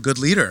make you a good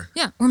leader.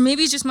 Yeah. Or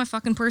maybe it's just my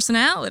fucking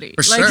personality.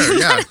 For like, sure.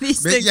 Yeah.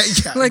 These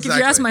things. Yeah, like, if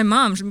you ask my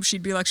mom,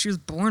 she'd be like, she was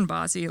born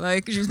bossy.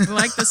 Like, she's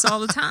like this all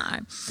the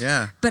time.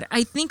 Yeah. But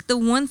I think the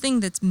one thing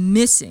that's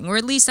missing, or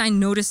at least I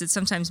notice it's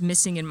sometimes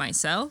missing in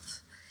myself,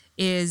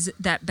 is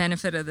that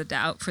benefit of the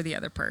doubt for the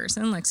other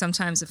person. Like,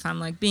 sometimes if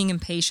I'm like being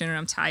impatient or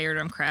I'm tired or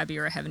I'm crabby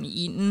or I haven't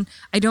eaten,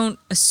 I don't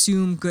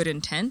assume good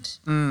intent.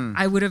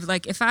 I would have,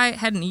 like, if I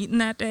hadn't eaten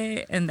that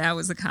day and that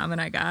was the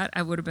comment I got,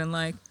 I would have been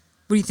like,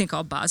 what do you think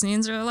all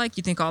Bosnians are like?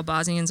 You think all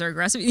Bosnians are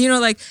aggressive?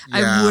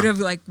 I would have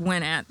like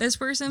went at this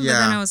person. But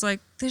then I was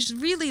like, there's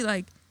really,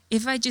 like,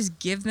 if I just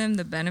give them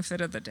the benefit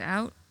of the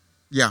doubt,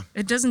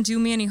 it doesn't do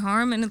me any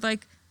harm. And it's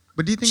like,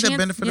 but do you think that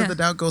benefit of the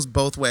doubt goes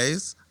both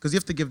ways? Because you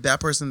have to give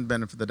that person the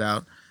benefit of the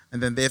doubt,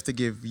 and then they have to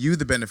give you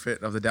the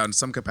benefit of the doubt in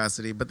some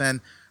capacity. But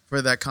then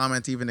for that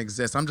comment to even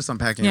exist, I'm just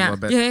unpacking it a little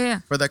bit.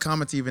 Yeah. For that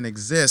comment to even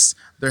exist,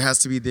 there has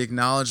to be the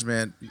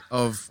acknowledgement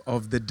of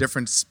the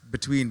difference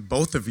between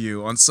both of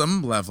you on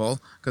some level,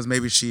 because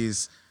maybe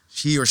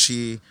he or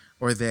she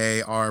or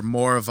they are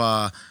more of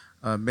a,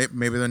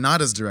 maybe they're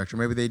not as direct, or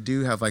maybe they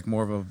do have like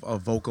more of a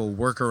vocal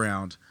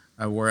workaround.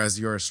 Whereas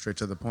you're straight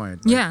to the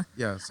point. Like,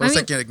 So it's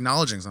like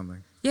acknowledging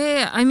something.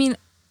 Yeah. I mean,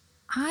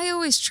 I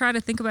always try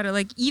to think about it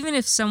like, even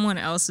if someone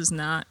else is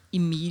not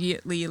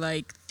immediately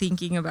like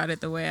thinking about it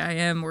the way I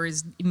am, or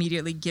is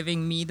immediately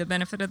giving me the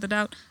benefit of the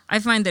doubt, I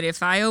find that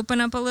if I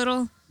open up a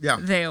little,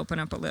 they open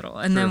up a little,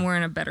 and then we're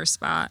in a better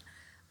spot.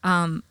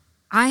 And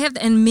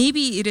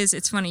maybe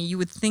it's funny, you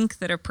would think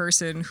that a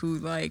person who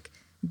like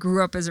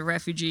grew up as a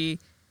refugee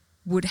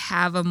would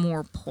have a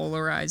more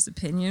polarized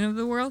opinion of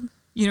the world.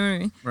 You know what I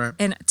mean? Right.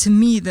 And to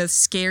me, the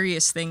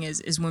scariest thing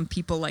is when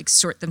people like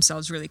sort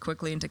themselves really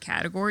quickly into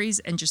categories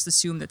and just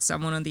assume that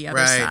someone on the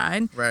other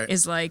side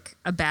is like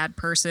a bad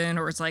person,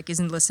 or it's like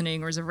isn't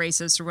listening, or is a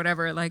racist or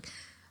whatever. Like,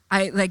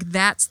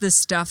 that's the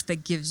stuff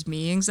that gives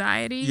me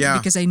anxiety.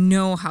 Because I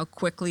know how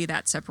quickly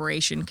that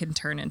separation can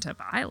turn into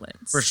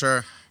violence. For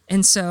sure.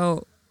 And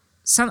so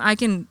I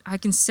can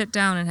sit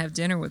down and have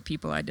dinner with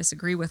people I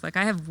disagree with. Like,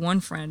 I have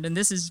one friend, and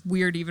this is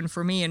weird even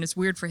for me, and it's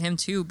weird for him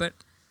too, but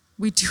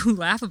we do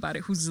laugh about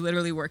it, who's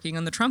literally working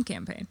on the Trump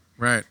campaign.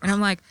 Right. And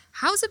I'm like,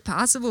 how is it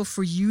possible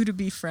for you to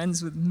be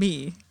friends with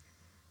me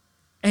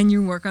and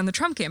you work on the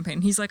Trump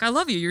campaign? He's like, I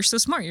love you. You're so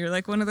smart. You're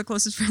like one of the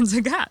closest friends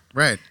I got.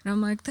 Right. And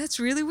I'm like, that's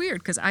really weird,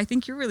 because I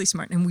think you're really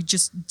smart. And we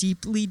just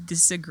deeply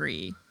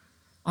disagree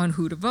on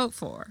who to vote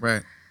for.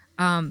 Right.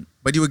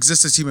 But you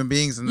exist as human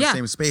beings in the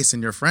same space,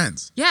 and you're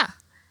friends. Yeah.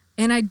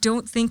 And I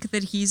don't think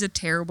that he's a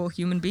terrible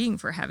human being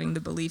for having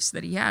the beliefs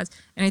that he has.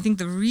 And I think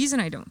the reason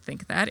I don't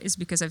think that is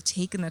because I've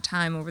taken the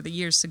time over the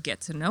years to get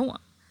to know him.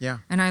 Yeah.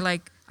 And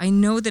I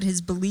know that his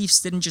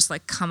beliefs didn't just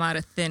like come out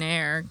of thin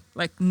air,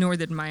 like, nor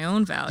did my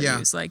own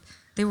values. Like,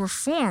 they were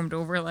formed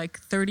over like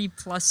 30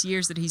 plus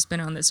years that he's been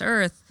on this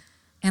earth.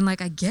 And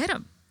like, I get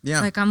him.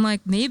 Yeah. Like, I'm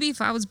like, maybe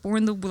if I was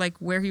born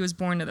where he was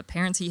born, to the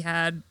parents he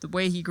had, the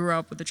way he grew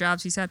up, with the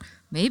jobs he's had,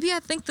 maybe I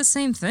think the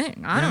same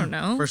thing. I don't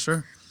know. For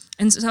sure.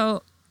 And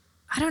so,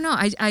 I don't know.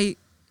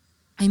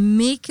 I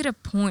make it a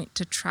point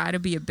to try to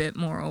be a bit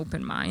more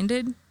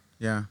open-minded.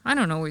 Yeah. I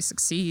don't always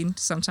succeed.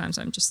 Sometimes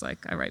I'm just like,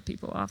 I write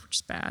people off, which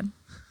is bad.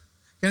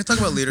 Can I talk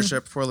about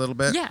leadership for a little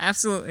bit? Yeah,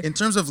 absolutely. In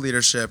terms of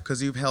leadership,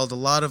 because you've held a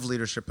lot of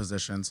leadership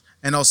positions,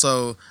 and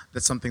also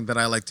that's something that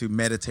I like to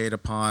meditate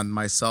upon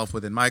myself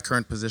within my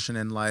current position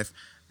in life,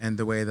 and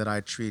the way that I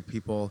treat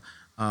people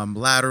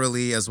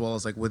laterally, as well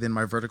as like within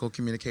my vertical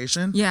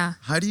communication. Yeah.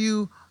 How do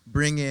you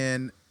bring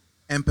in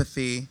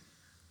empathy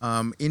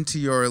into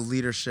your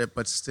leadership,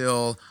 but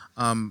still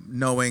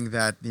knowing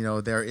that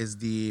there is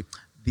the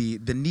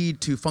need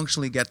to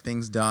functionally get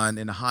things done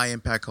in a high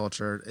impact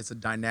culture? It's a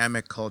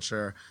dynamic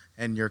culture,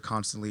 and you're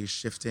constantly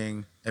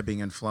shifting,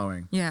 ebbing and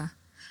flowing. Yeah.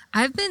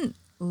 I've been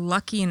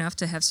lucky enough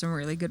to have some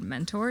really good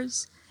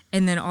mentors,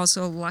 and then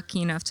also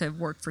lucky enough to have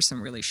worked for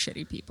some really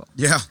shitty people.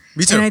 Yeah,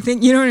 me too. And I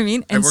think, you know what I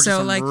mean? And so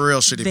some like real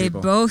shitty they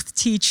people. both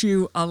teach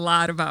you a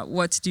lot about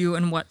what to do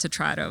and what to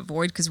try to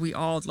avoid, because we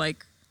all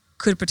like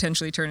could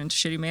potentially turn into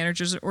shitty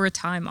managers or a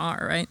time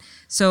are, right?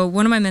 So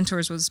one of my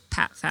mentors was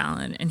Pat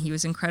Fallon, and he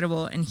was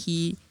incredible. And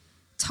he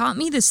taught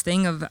me this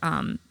thing of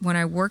when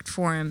I worked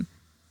for him,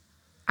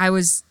 I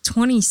was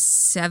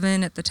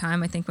 27 at the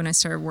time, I think, when I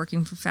started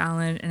working for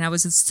Fallon, and I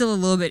was still a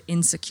little bit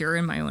insecure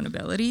in my own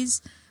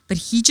abilities. But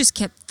he just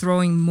kept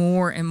throwing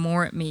more and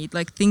more at me,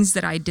 like things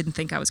that I didn't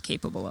think I was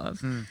capable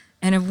of.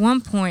 And at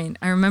one point,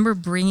 I remember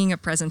bringing a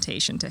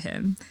presentation to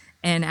him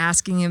and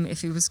asking him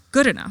if it was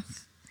good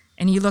enough.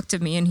 And he looked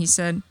at me and he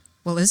said,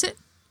 well, is it?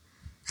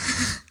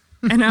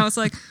 And I was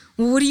like,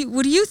 well,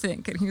 what do you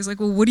think? And he was like,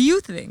 well, what do you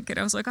think? And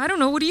I was like, I don't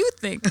know. What do you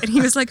think? And he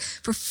was like,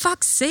 for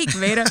fuck's sake,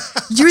 Veda,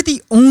 you're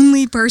the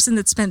only person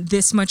that spent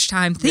this much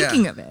time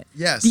thinking of it.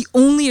 Yes. The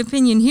only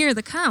opinion here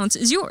that counts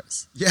is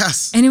yours.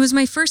 Yes. And it was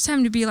my first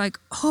time to be like,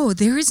 oh,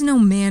 there is no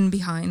man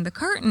behind the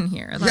curtain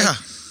here. Like, yeah.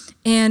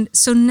 And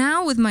so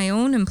now with my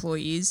own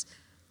employees,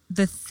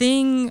 the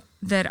thing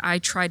that I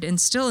try to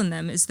instill in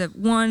them is that,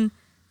 one,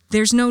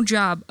 there's no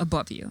job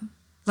above you.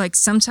 Like,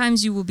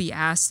 sometimes you will be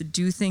asked to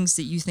do things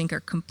that you think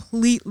are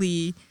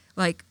completely,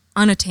 like,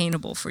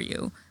 unattainable for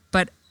you.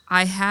 But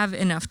I have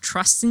enough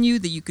trust in you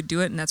that you could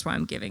do it, and that's why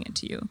I'm giving it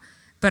to you.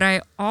 But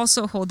I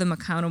also hold them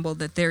accountable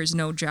that there is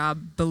no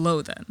job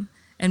below them.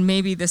 And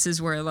maybe this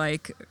is where,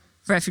 like,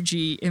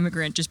 refugee,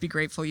 immigrant, just be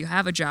grateful you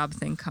have a job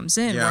thing comes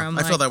in. Yeah, where I'm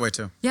I feel that way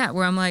too. Yeah,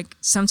 where I'm like,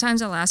 sometimes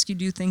I'll ask you to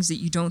do things that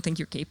you don't think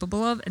you're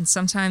capable of, and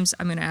sometimes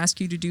I'm going to ask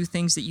you to do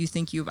things that you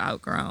think you've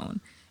outgrown.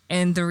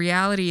 And the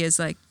reality is,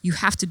 like, you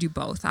have to do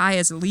both. I,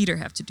 as a leader,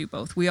 have to do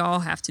both. We all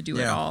have to do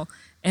it all.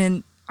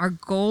 And our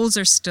goals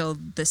are still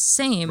the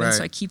same. Right. And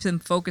so I keep them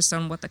focused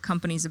on what the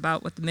company's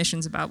about, what the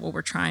mission's about, what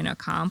we're trying to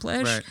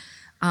accomplish.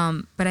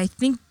 Right. But I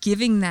think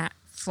giving that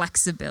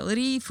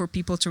flexibility for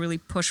people to really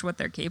push what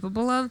they're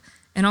capable of,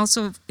 and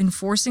also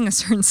enforcing a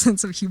certain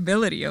sense of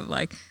humility of,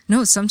 like,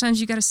 no, sometimes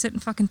you got to sit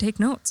and fucking take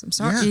notes. I'm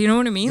sorry. Yeah. You know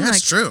what I mean? Yeah, like,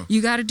 it's true.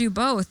 You got to do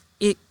both.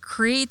 It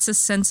creates a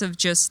sense of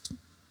just,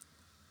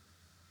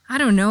 I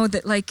don't know,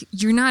 that, like,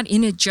 you're not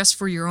in it just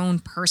for your own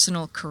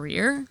personal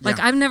career. Like,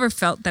 Yeah. I've never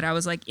felt that I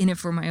was, like, in it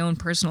for my own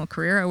personal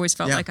career. I always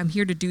felt Yeah. like I'm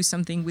here to do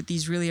something with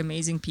these really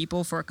amazing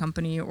people for a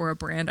company or a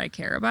brand I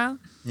care about.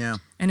 Yeah.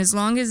 And as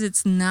long as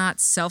it's not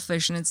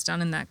selfish and it's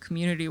done in that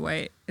community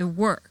way, it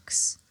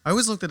works. I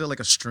always looked at it like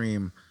a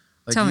stream.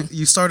 Like, Tell me.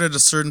 you started a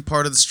certain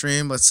part of the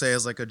stream, let's say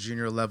as like a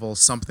junior level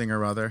something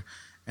or other,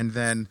 and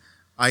then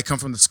I come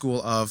from the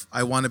school of,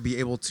 I want to be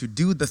able to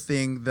do the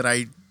thing that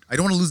I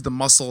don't want to lose the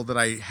muscle that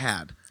I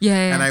had.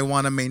 Yeah. And I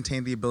want to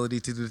maintain the ability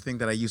to do the thing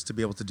that I used to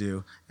be able to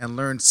do and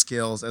learn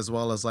skills as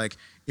well as, like,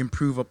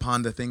 improve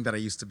upon the thing that I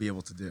used to be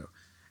able to do.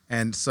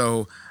 And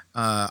so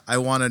I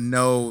want to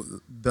know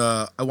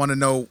the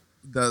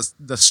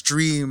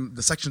stream,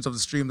 the sections of the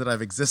stream that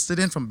I've existed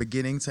in from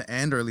beginning to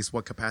end, or at least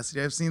what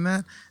capacity I've seen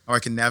that, or I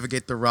can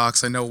navigate the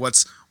rocks. I know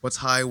what's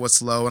high,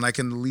 what's low, and I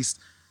can at least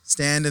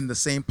stand in the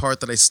same part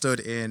that I stood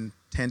in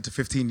 10 to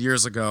 15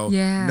 years ago,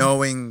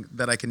 knowing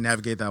that I can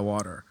navigate that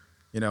water,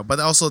 you know. But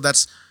also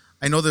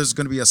I know there's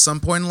going to be some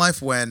point in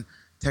life when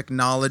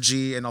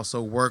technology and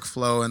also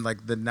workflow and,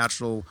 like, the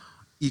natural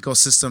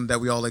ecosystem that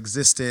we all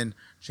exist in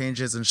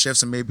changes and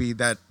shifts, and maybe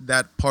that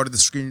part of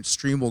the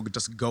stream will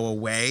just go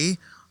away,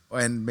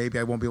 and maybe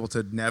I won't be able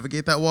to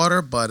navigate that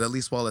water. But at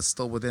least while it's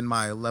still within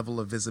my level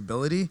of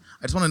visibility,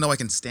 I just want to know I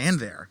can stand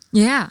there.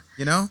 Yeah.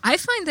 You know? I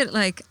find that,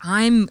 like,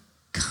 I'm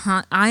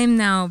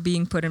now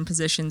being put in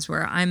positions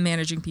where I'm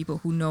managing people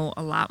who know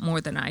a lot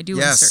more than I do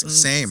in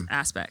certain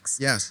aspects.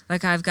 Yes.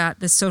 Like, I've got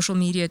this social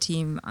media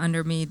team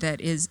under me that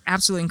is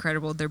absolutely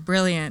incredible. They're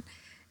brilliant.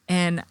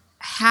 And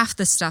half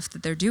the stuff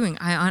that they're doing,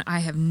 I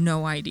have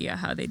no idea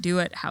how they do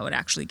it, how it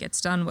actually gets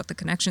done, what the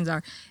connections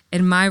are.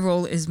 And my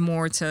role is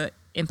more to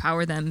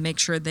empower them, make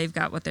sure they've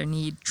got what they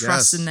need,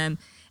 trust in them,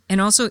 and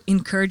also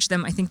encourage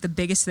them. I think the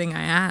biggest thing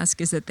I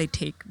ask is that they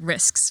take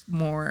risks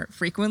more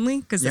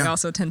frequently, because they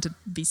also tend to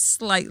be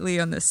slightly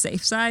on the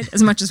safe side,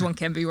 as much as one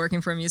can be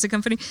working for a music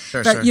company.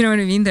 But you know what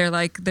I mean?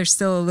 They're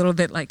still a little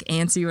bit, like,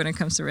 antsy when it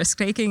comes to risk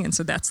taking, and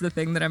so that's the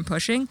thing that I'm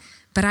pushing.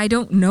 But I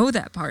don't know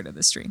that part of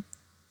the stream.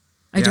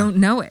 I don't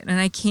know it, and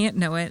I can't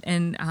know it.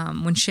 And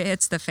when shit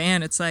hits the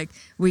fan, it's like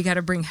we got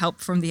to bring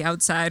help from the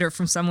outside or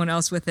from someone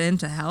else within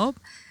to help,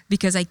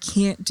 because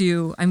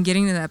I'm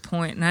getting to that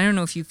point, and I don't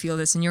know if you feel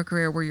this in your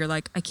career, where you're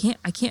like, I can't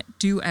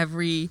do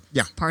every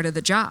part of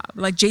the job.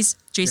 Like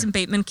Jason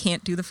Bateman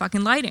can't do the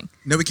fucking lighting.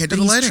 No, we can't do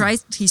the lighting.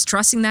 He's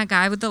trusting that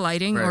guy with the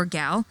lighting or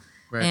gal,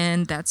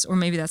 and or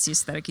maybe that's the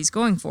aesthetic he's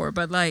going for.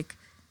 But, like,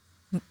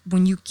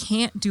 when you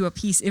can't do a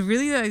piece, it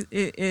really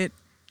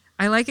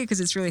I like it because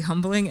it's really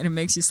humbling and it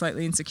makes you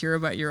slightly insecure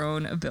about your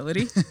own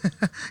ability.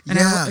 And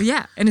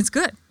and it's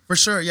good. For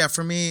sure. Yeah.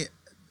 For me,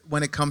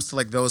 when it comes to,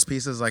 like, those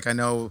pieces, like, I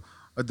know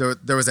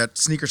there was that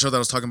sneaker show that I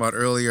was talking about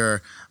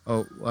earlier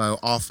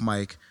off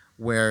mic,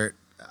 where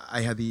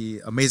I had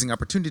the amazing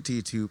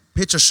opportunity to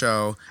pitch a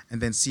show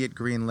and then see it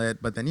greenlit.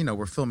 But then, you know,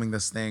 we're filming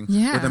this thing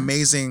with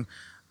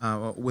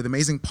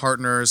amazing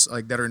partners,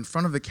 like, that are in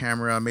front of the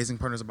camera, amazing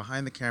partners are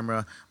behind the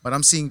camera, but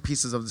I'm seeing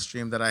pieces of the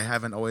stream that I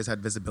haven't always had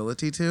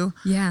visibility to.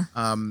 Yeah.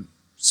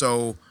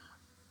 So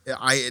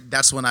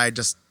that's when I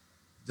just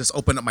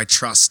open up my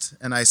trust,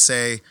 and I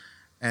say,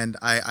 and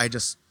I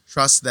just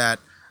trust that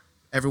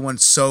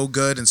everyone's so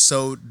good and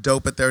so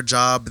dope at their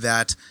job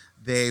that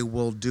they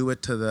will do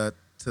it to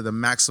the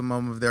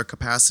maximum of their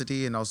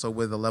capacity, and also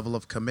with a level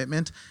of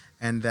commitment,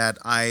 and that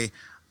I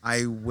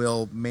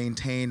will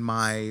maintain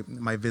my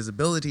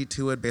visibility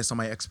to it based on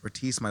my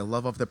expertise, my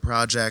love of the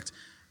project,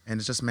 and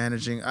it's just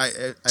managing.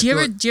 Do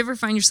you ever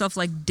find yourself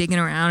like digging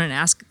around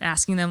and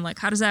asking them like,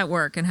 how does that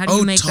work and how do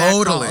you make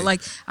that call?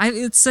 Like,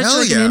 it's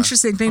such an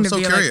interesting thing to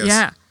be curious. Like,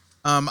 yeah.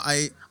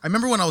 I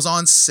remember when I was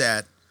on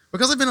set,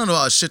 because I've been on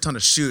a shit ton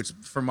of shoots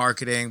for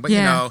marketing, but you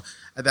know,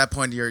 at that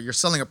point you're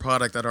selling a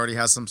product that already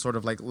has some sort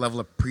of like level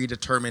of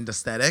predetermined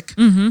aesthetic,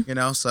 you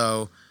know,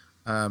 so.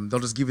 They'll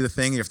just give you the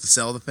thing. You have to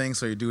sell the thing,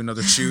 so you do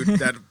another shoot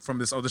that from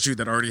this other shoot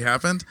that already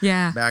happened.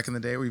 Yeah. Back in the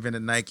day, we've been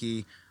at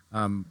Nike.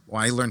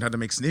 I learned how to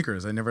make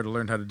sneakers. I never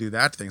learned how to do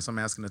that thing, so I'm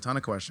asking a ton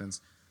of questions.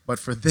 But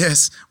for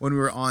this, when we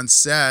were on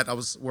set, I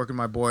was working with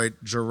my boy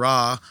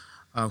Jarrah,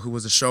 who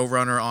was a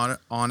showrunner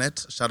on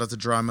it. Shout out to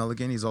Jarrah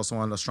Milligan. He's also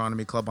on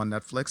Astronomy Club on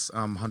Netflix.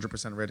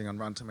 100% rating on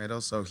Rotten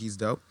Tomatoes, so he's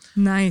dope.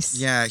 Nice.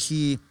 Yeah,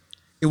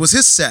 it was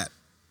his set.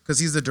 Because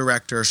he's the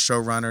director,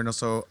 showrunner, and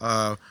also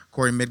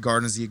Corey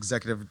Midgarden is the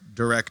executive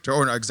director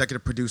or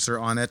executive producer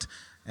on it,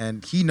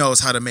 and he knows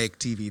how to make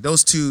TV.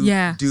 Those two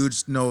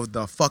dudes know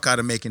the fuck out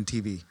of making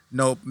TV,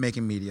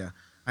 making media.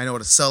 I know how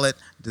to sell it,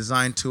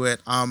 design to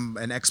it. I'm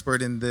an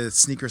expert in the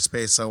sneaker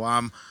space, so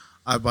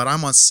but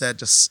I'm on set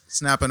just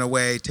snapping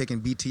away, taking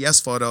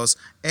BTS photos,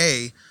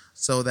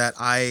 so that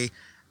I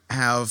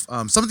have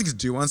something to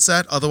do on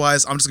set.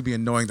 Otherwise, I'm just gonna be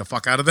annoying the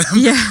fuck out of them.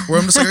 Yeah. Where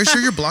I'm just like, are you sure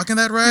you're blocking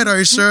that right? Are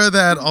you sure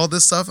that all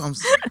this stuff?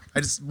 I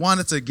just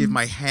wanted to give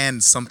my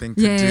hands something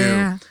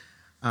to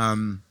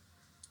do.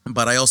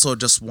 But I also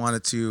just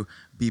wanted to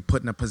be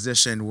put in a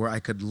position where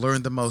I could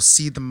learn the most,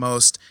 see the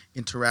most,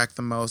 interact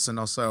the most, and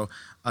also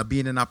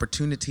be in an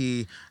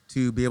opportunity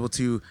to be able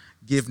to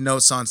give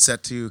notes on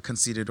set to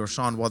Conceited or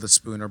Sean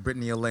Wotherspoon or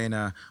Brittany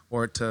Elena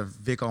or to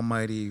Vic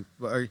Almighty,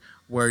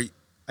 where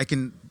I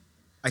can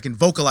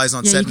vocalize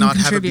on set, not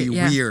have it be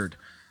weird,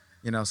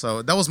 you know.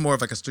 So that was more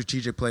of like a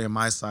strategic play on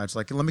my side. So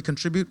like, let me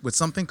contribute with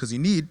something because we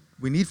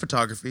need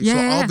photography. So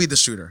I'll be the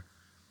shooter,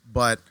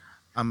 but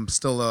I'm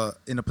still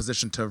in a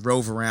position to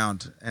rove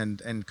around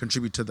and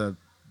contribute to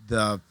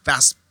the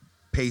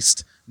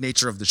fast-paced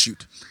nature of the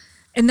shoot.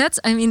 And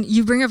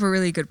you bring up a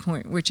really good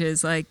point, which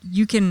is like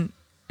you can.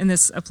 And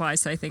this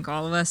applies to, I think,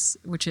 all of us,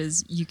 which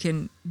is you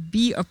can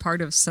be a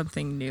part of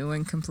something new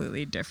and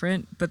completely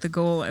different. But the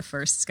goal at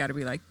first has got to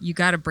be like, you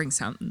got to bring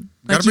something.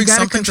 Like, you got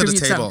to bring something to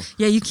the table.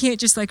 Yeah, you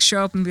can't just like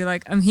show up and be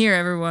like, I'm here,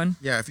 everyone.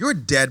 Yeah, if you're a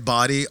dead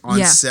body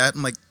on set,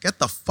 I'm like, get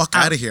the fuck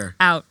out of here.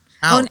 Out.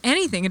 On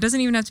anything. It doesn't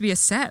even have to be a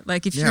set.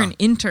 Like if you're an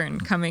intern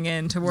coming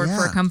in to work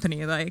for a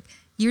company, like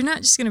you're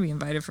not just going to be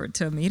invited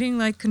to a meeting.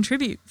 Like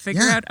contribute.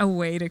 Figure out a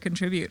way to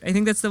contribute. I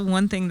think that's the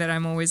one thing that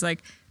I'm always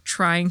like,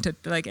 trying to,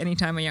 like,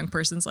 anytime a young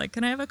person's like,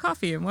 can I have a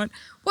coffee, and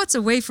what's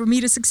a way for me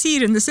to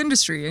succeed in this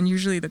industry, and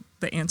usually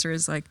the answer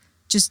is like,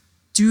 just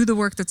do the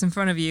work that's in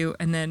front of you,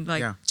 and then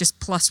like just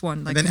plus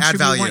one, like, and then add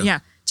value.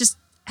 Just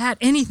add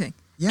anything.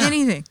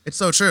 It's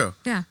so true.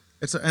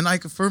 And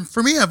like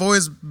for me, I've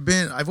always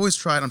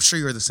tried, I'm sure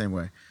you're the same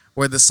way,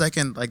 where the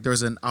second like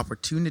there's an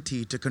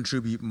opportunity to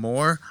contribute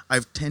more,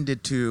 I've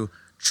tended to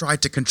try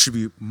to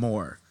contribute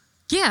more.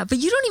 Yeah, but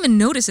you don't even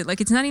notice it.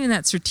 Like, it's not even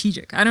that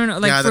strategic. I don't know.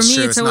 Like, for me,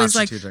 true. it's always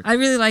like, I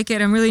really like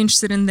it. I'm really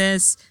interested in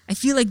this. I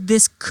feel like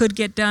this could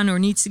get done or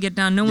needs to get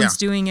done. No one's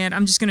doing it.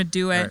 I'm just going to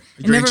do it. Right.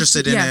 You're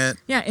interested in it.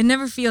 Yeah, it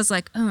never feels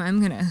like, oh, I'm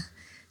going to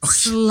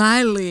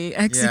slyly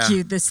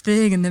execute this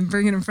thing and then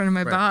bring it in front of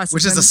my boss.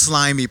 Which is the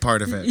slimy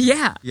part of it.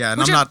 Yeah. Yeah,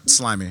 and I'm not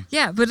slimy.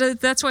 Yeah,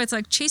 but that's why it's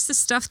like chase the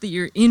stuff that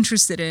you're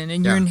interested in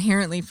and you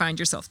inherently find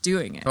yourself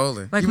doing it.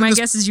 Totally. Like my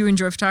guess is you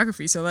enjoy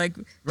photography, so like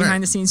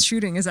behind the scenes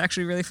shooting is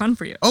actually really fun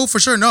for you. Oh, for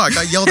sure. No, I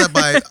got yelled at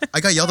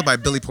by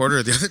Billy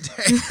Porter the other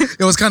day.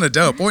 It was kind of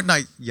dope. Or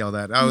not yelled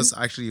at.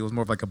 It was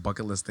more of like a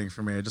bucket list thing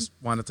for me. I just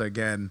wanted to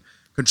again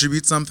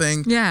contribute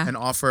something and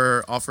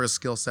offer a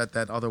skill set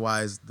that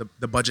otherwise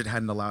the budget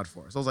hadn't allowed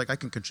for. So I was like, I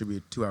can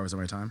contribute 2 hours of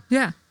my time.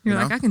 Yeah. You're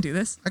like, I can do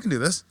this. I can do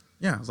this.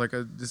 Yeah. I was like,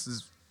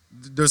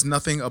 there's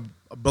nothing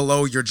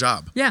below your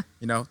job. Yeah.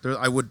 You know,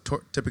 I would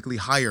typically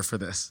hire for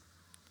this.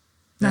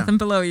 Nothing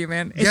below you,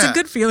 man. It's a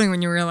good feeling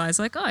when you realize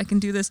like, oh, I can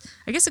do this.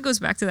 I guess it goes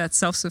back to that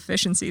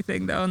self-sufficiency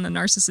thing though. And the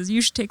narcissist,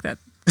 you should take that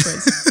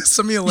quiz.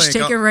 Send me a link. You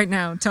should take it right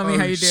now. Tell me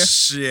how you do.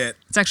 Shit.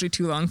 It's actually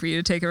too long for you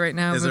to take it right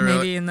now. Is but it maybe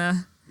really? in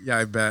the... Yeah,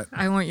 I bet.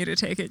 I want you to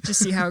take it. Just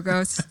see how it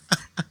goes.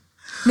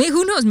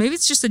 Who knows? Maybe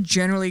it's just a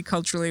generally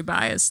culturally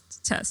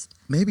biased test.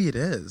 Maybe it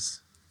is.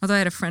 Although I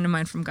had a friend of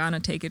mine from Ghana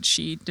take it.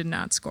 She did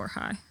not score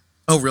high.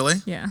 Oh, really?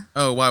 Yeah.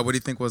 Oh, wow. What do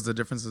you think was the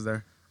differences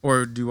there?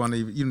 Or do you want to?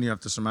 You don't even have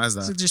to surmise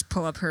that. So just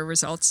pull up her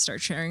results,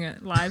 start sharing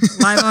it live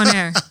on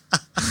air.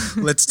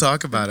 Let's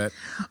talk about it.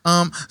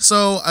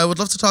 So I would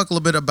love to talk a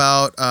little bit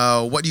about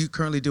what you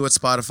currently do at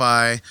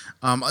Spotify.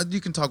 You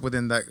can talk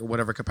within that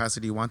whatever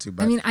capacity you want to.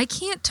 But I mean, I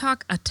can't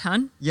talk a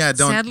ton. Yeah,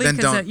 don't. Sadly, Then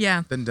don't.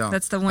 Then don't.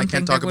 That's the one I thing.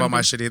 can't talk about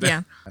my shit either.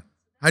 Yeah.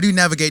 How do you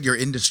navigate your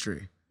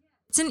industry?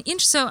 It's an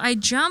so I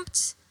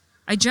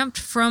jumped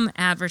from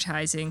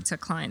advertising to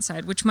client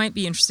side, which might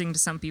be interesting to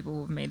some people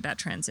who have made that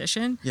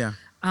transition. Yeah.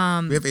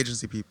 We have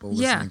agency people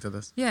listening to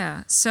this.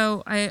 Yeah.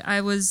 So I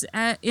was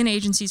in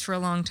agencies for a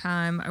long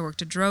time. I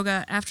worked at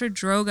Droga. After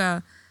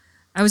Droga,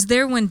 I was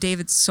there when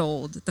David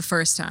sold the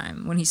first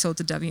time, when he sold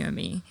to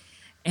WME.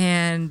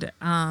 And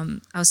I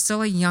was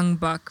still a young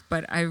buck,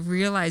 but I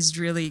realized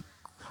really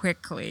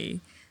quickly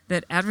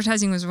that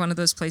advertising was one of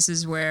those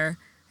places where,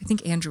 I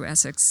think Andrew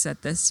Essex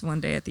said this one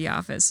day at the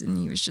office, and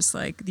he was just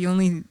like, the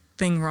only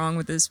thing wrong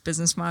with this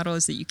business model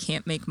is that you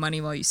can't make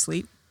money while you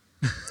sleep.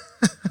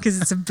 Because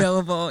it's a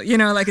billable,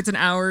 like it's an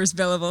hours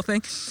billable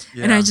thing.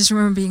 Yeah. And I just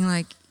remember being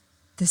like,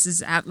 this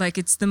is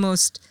it's the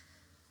most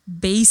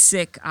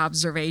basic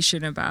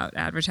observation about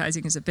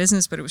advertising as a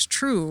business, but it was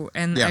true.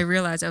 And I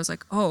realized, I was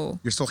like, oh.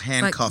 You're still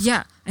handcuffed.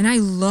 Yeah. And I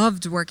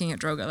loved working at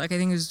Droga. I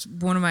think it was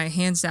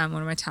hands down,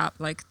 one of my top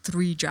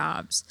 3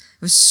 jobs.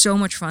 It was so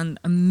much fun.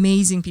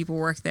 Amazing people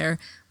worked there.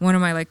 One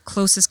of my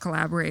closest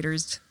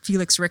collaborators,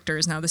 Felix Richter,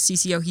 is now the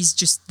CCO. He's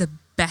just the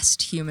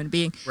best human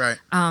being. Right.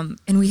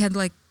 And we had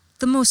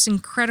the most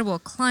incredible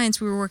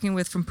clients we were working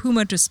with, from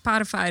Puma to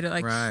Spotify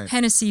to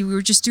Hennessy. We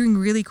were just doing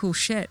really cool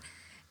shit.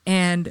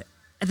 And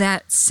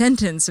that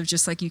sentence of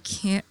just you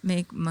can't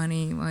make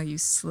money while you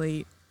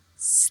sleep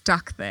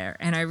stuck there.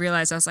 And I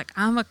realized, I was like,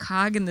 I'm a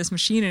cog in this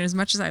machine. And as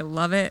much as I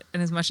love it,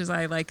 and as much as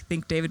I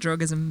think David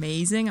Droga is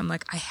amazing, I'm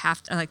I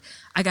have to,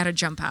 I got to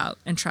jump out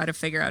and try to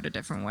figure out a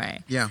different way.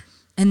 Yeah.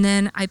 And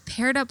then I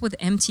paired up with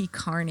MT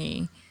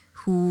Carney,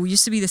 who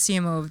used to be the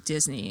CMO of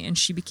Disney, and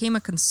she became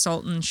a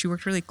consultant. She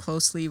worked really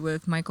closely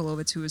with Michael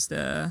Ovitz, who was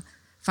the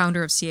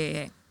founder of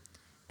CAA.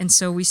 And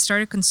so we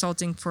started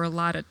consulting for a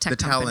lot of tech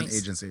companies. The talent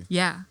agency.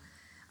 Yeah.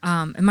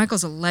 And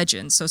Michael's a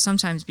legend, so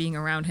sometimes being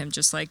around him,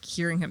 just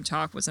hearing him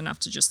talk was enough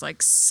to just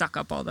suck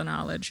up all the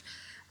knowledge.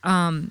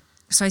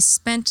 So I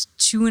spent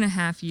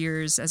 2.5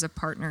 years as a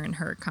partner in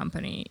her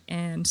company,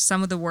 and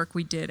some of the work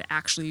we did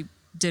actually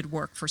did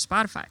work for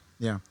Spotify.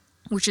 Yeah.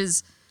 Which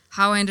is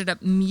how I ended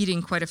up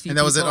meeting quite a few people. And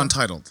that was it,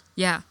 Untitled?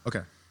 Yeah.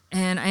 Okay.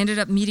 And I ended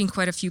up meeting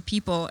quite a few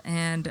people,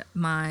 and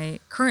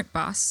my current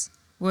boss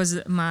was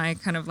my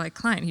kind of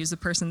client. He was the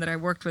person that I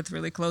worked with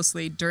really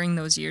closely during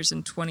those years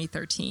in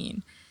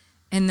 2013.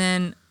 And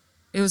then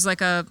it was I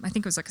think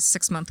it was a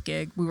 6-month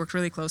gig. We worked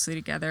really closely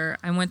together.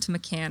 I went to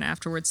McCann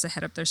afterwards to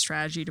head up their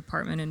strategy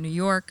department in New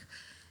York,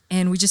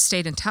 and we just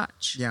stayed in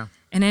touch. Yeah.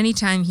 And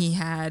anytime he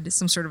had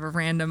some sort of a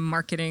random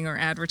marketing or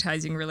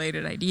advertising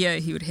related idea,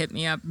 he would hit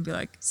me up and be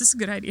like, is this a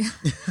good idea?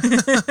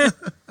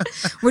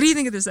 What do you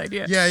think of this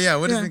idea? Yeah.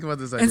 What do you think about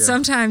this idea? And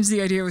sometimes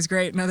the idea was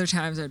great, and other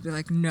times I'd be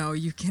like, no,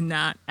 you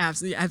cannot.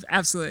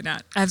 Absolutely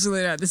not.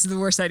 Absolutely not. This is the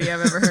worst idea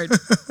I've ever heard.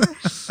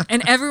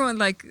 And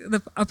everyone,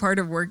 a part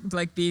of work,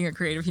 being a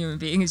creative human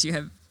being, is you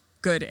have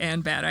good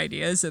and bad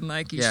ideas, and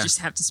you just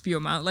have to spew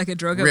them out like a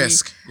Droga.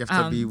 Risk. You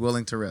have to be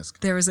willing to risk.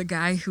 There was a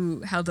guy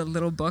who held a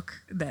little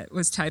book that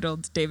was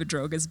titled David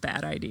Droga's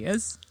Bad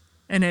Ideas,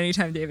 and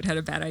anytime David had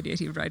a bad idea,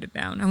 he would write it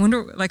down. I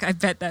wonder, I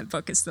bet that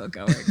book is still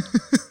going.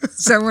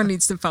 Someone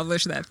needs to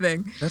publish that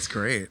thing. That's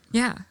great.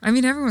 Yeah. I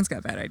mean, everyone's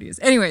got bad ideas.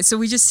 Anyway, so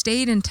we just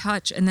stayed in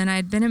touch, and then I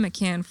had been in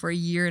McCann for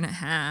 1.5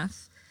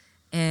 years.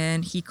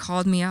 And he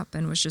called me up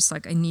and was just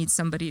like, I need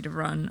somebody to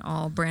run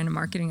all brand and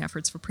marketing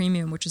efforts for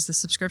Premium, which is the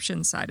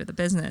subscription side of the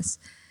business.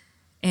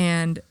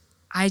 And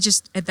I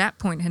just, at that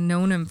point, had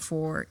known him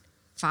for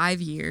 5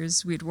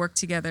 years. We'd worked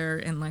together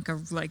in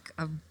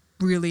a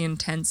really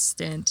intense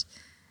stint.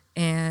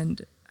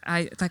 And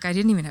I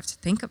didn't even have to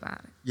think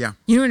about it. Yeah.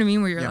 You know what I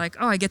mean? Where you're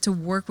oh, I get to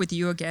work with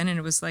you again. And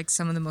it was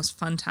some of the most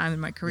fun time in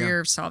my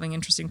career, solving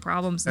interesting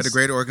problems. Had a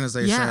great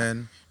organization. Yeah.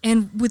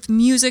 And with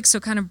music, so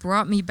kind of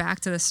brought me back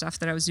to the stuff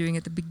that I was doing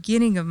at the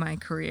beginning of my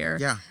career.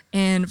 Yeah.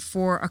 And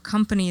for a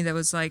company that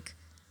was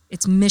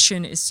its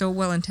mission is so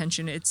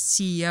well-intentioned, its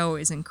CEO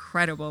is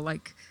incredible.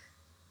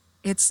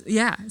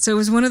 So it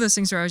was one of those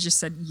things where I was just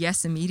said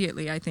yes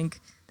immediately. I think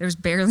there's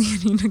barely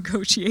any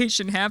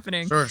negotiation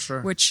happening.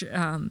 Sure. Which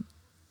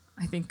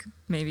I think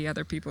maybe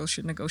other people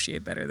should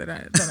negotiate better than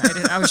I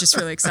did. I was just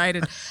really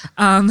excited.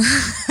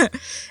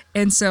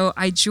 And so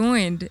I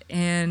joined,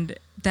 and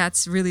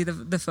that's really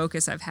the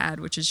focus I've had,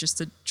 which is just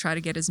to try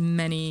to get as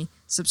many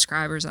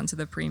subscribers onto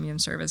the Premium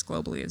service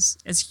globally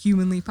as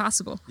humanly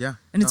possible. Yeah.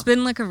 And it's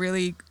been a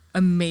really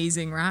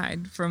amazing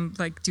ride, from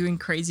doing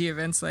crazy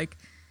events.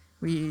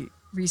 We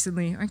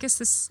recently, I guess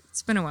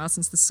it's been a while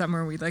since the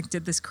summer, we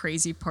did this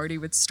crazy party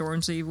with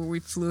Stormzy where we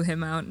flew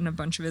him out and a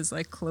bunch of his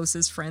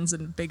closest friends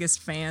and biggest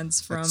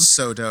fans from That's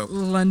so dope.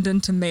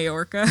 London to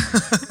Majorca.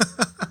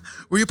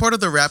 Were you part of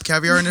the Rap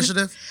Caviar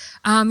initiative?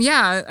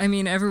 Yeah, I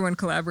mean, everyone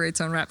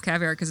collaborates on Rap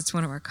Caviar because it's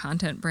one of our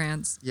content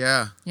brands.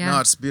 Yeah. No,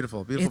 it's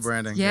beautiful. Beautiful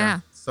branding. Yeah.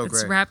 So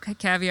it's great. Rap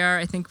Caviar.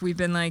 I think we've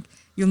been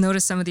you'll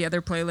notice some of the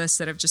other playlists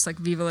that have just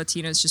Viva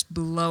Latinos just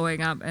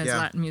blowing up as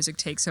Latin music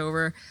takes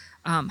over.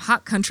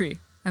 Hot Country.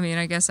 I mean,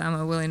 I guess I'm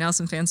a Willie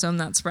Nelson fan, so I'm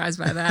not surprised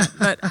by that.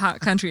 But Hot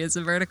Country is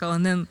a vertical.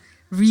 And then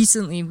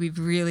recently we've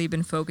really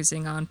been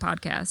focusing on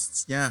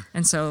podcasts. Yeah.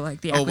 And so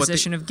like the Oh, what the-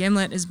 acquisition of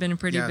Gimlet has been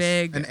pretty Yes.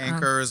 big. And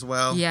Anchor as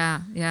well.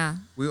 Yeah, yeah.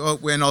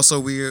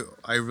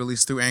 I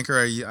released through Anchor.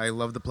 I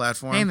love the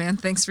platform. Hey man,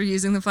 thanks for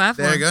using the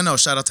platform. There you go. No,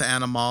 shout out to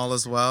Anna Mall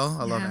as well.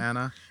 I love Yeah.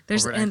 Anna.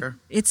 There's over at and Anchor.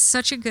 it's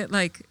such a good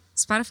like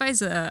Spotify's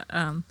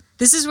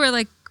this is where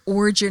like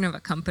origin of a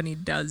company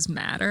does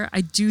matter.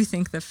 I do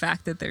think the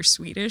fact that they're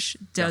Swedish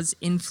does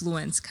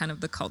influence kind of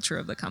the culture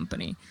of the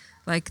company.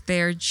 Like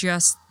they're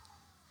just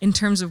in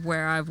terms of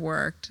where I've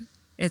worked,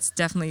 it's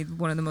definitely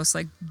one of the most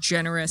like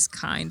generous,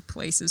 kind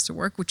places to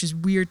work, which is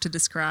weird to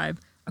describe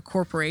a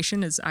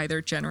corporation as either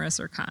generous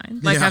or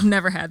kind. Like Yeah. I've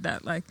never had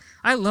that. Like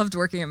I loved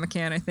working at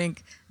McCann. I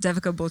think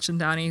Devika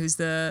Bulchandani, who's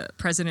the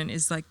president,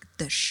 is like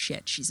the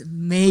shit. She's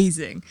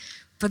amazing.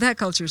 But that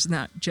culture's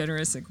not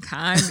generous and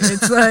kind.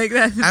 It's like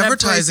that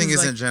Advertising place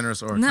is isn't like,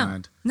 generous or no,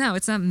 kind. no,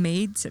 it's not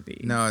made to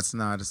be. No, it's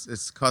not.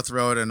 It's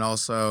cutthroat, and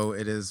also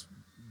it is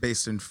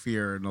based in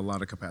fear in a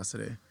lot of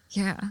capacity.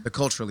 Yeah,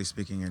 Culturally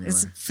speaking, anyway.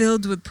 it's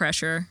filled with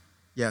pressure.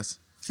 Yes.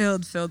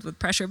 Filled with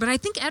pressure. But I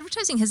think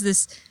advertising has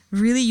this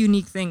really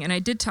unique thing, and I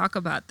did talk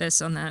about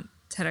this on that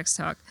TEDx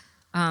talk,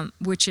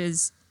 which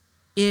is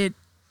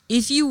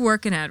if you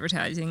work in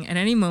advertising, at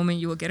any moment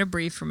you will get a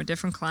brief from a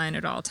different client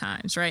at all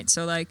times, right?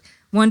 So like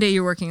one day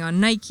you're working on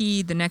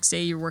Nike, the next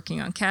day you're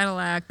working on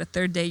Cadillac, the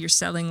third day you're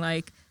selling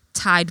like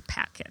Tide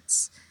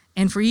packets.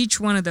 And for each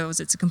one of those,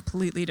 it's a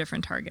completely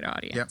different target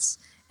audience.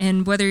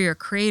 And whether you're a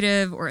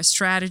creative or a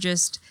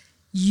strategist,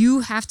 you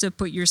have to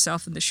put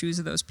yourself in the shoes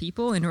of those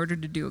people in order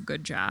to do a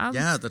good job.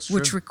 Yeah, that's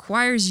Which true.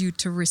 requires you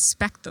to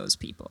respect those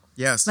people.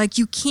 Yes. Like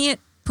you can't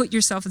put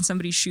yourself in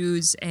somebody's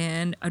shoes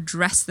and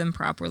address them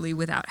properly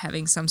without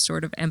having some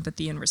sort of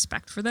empathy and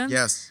respect for them.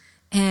 Yes.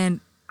 And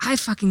I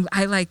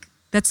like,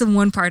 that's the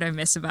one part I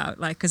miss about,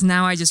 like, because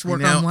now I just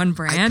work on one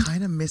brand. I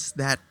kind of miss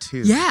that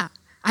too. Yeah.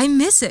 I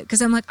miss it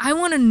because I'm like, I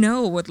want to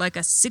know what like a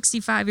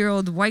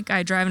 65-year-old white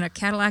guy driving a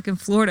Cadillac in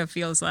Florida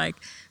feels like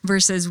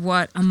versus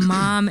what a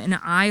mom in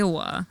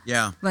Iowa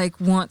Yeah. like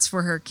wants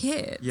for her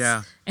kids.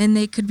 Yeah. And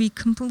they could be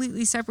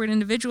completely separate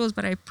individuals,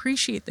 but I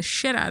appreciate the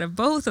shit out of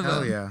both of Hell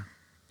them. yeah.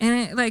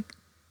 And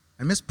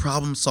I miss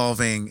problem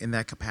solving in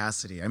that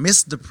capacity. I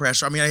miss the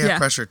pressure. I mean, I have Yeah.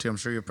 pressure too. I'm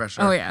sure you have pressure.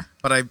 Oh, yeah.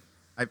 But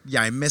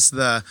I miss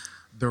the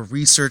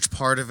research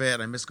part of it.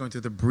 I miss going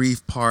through the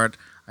brief part.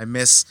 I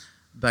miss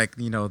like,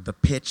 the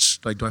pitch.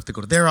 Like, do I have to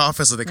go to their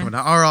office or they come into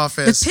our the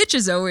office? pitch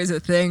is always a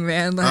thing,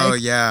 man. Like, Oh,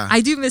 yeah.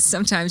 I do miss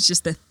sometimes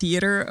just the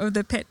theater of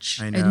the pitch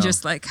I know. and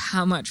just like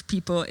how much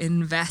people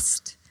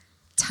invest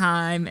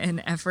time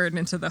and effort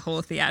into the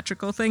whole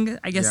theatrical thing.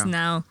 I guess Yeah.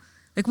 now,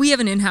 like we have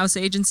an in-house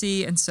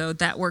agency, and so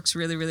that works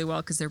really, really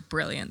well because they're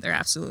brilliant. They're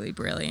absolutely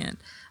brilliant.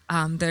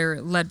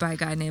 They're led by a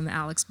guy named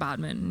Alex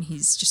Bodman, and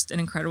he's just an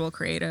incredible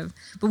creative.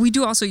 But we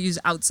do also use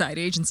outside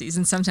agencies,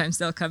 and sometimes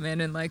they'll come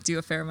in and like do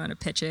a fair amount of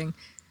pitching.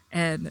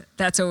 And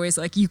that's always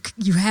like you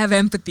have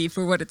empathy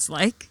for what it's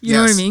like. You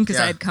know what I Yes, mean? Because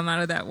yeah. I had come out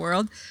of that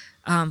world,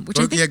 which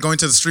I think Going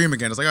to the stream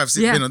again. It's like, I've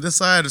Yeah. been on this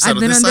side, I've sat I've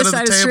on been this on side this of the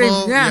side of the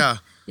table. stream. Yeah.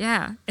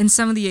 Yeah, and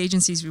some of the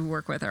agencies we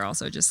work with are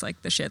also just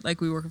like the shit.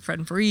 Like we work with Fred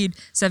and Fareed,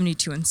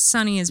 72 and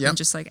Sunny has Yep. been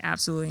just like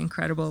absolutely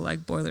incredible.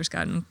 Like Boiler's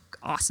got an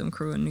awesome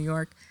crew in New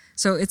York.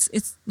 So it's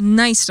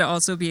nice to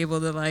also be able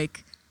to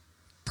like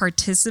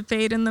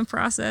participate in the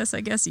process,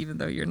 I guess, even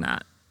though you're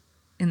not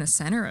in the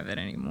center of it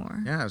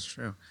anymore. Yeah, that's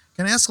true.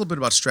 Can I ask a little bit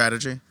about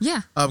strategy?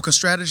 Yeah. Because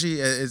strategy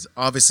is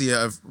obviously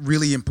a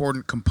really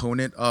important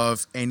component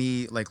of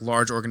any like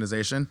large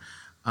organization.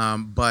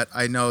 But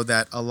I know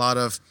that a lot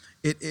of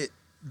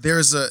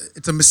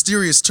it's a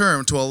mysterious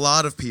term to a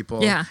lot of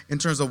people Yeah. in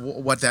terms of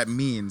what that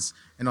means,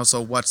 and also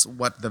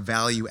what the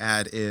value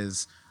add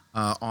is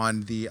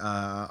onto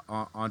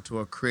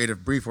a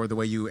creative brief or the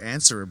way you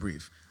answer a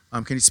brief.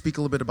 Can you speak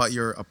a little bit about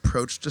your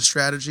approach to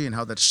strategy and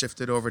how that's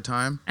shifted over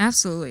time?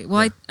 Absolutely.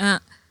 Well,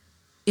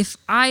 if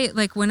I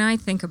like when I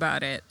think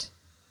about it,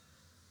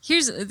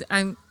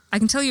 I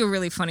can tell you a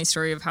really funny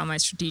story of how my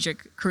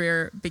strategic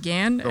career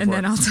began, and for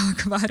then it. I'll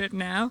talk about it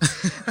now.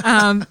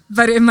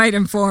 But it might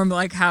inform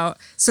like how.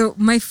 So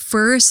my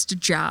first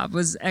job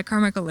was at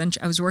Carmichael Lynch.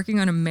 I was working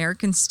on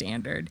American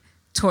Standard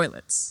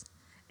toilets,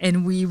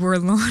 and we were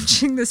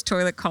launching this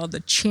toilet called the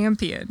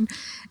Champion,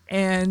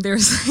 and there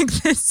was like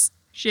this.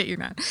 Shit, you're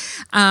not.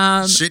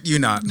 Shit, you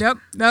not. Nope.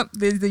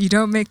 You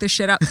don't make this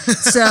shit up.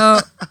 So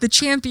the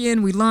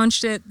Champion, we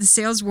launched it. The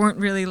sales weren't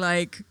really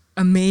like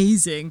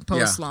amazing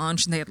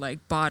post-launch, and they had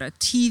like bought a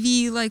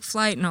TV like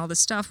flight and all this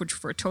stuff, which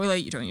for a toilet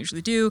you don't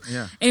usually do.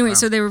 Yeah. Anyway, Wow.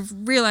 so they were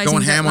realizing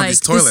Going that, ham on like, these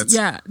toilets.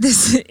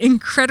 this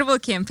incredible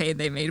campaign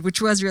they made, which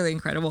was really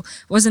incredible,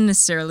 wasn't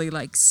necessarily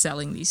like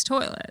selling these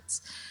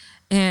toilets.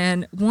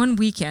 And one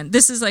weekend,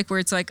 this is like where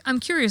it's like, I'm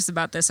curious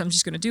about this, I'm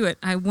just going to do it.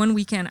 One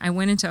weekend, I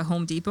went into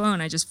Home Depot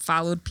and I just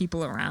followed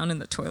people around in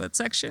the toilet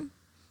section.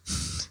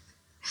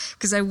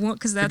 Because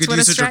that's good what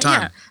usage of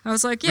time. Yeah, I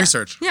was like,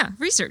 Research. Yeah,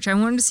 research. I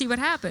wanted to see what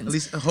happens. At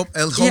least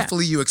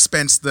hopefully you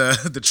expense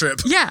the trip.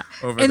 Yeah.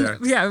 Over and there.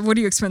 yeah, what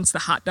do you expense? The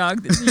hot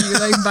dog that you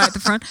like buy at the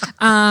front.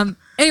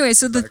 Anyway,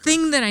 so the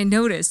thing that I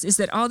noticed is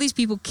that all these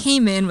people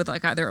came in with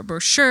like either a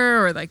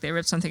brochure or like they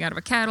ripped something out of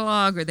a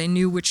catalog or they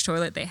knew which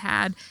toilet they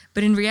had.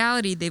 But in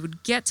reality, they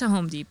would get to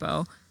Home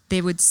Depot,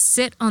 they would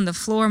sit on the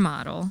floor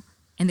model,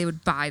 and they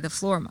would buy the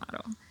floor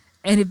model.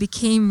 And it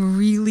became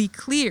really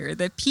clear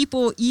that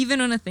people, even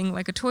on a thing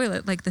like a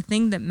toilet, like the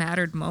thing that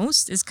mattered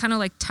most is kind of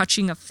like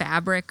touching a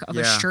fabric of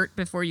a shirt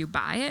before you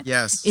buy it.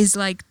 Yes. Is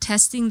like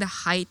testing the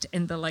height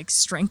and the like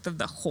strength of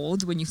the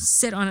hold when you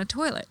sit on a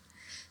toilet.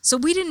 So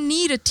we didn't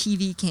need a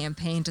TV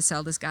campaign to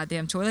sell this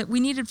goddamn toilet. We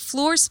needed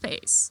floor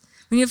space.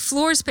 We needed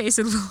floor space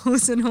at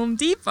Lowe's and Home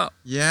Depot.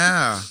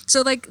 Yeah.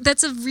 So, like,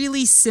 that's a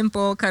really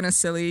simple, kind of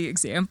silly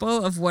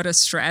example of what a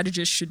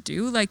strategist should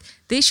do. Like,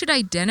 they should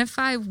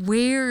identify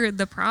where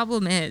the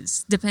problem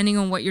is, depending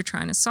on what you're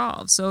trying to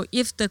solve. So,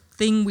 if the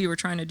thing we were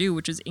trying to do,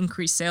 which is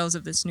increase sales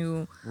of this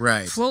new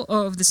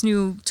of this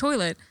new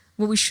toilet,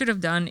 what we should have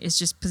done is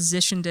just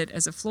positioned it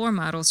as a floor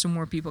model so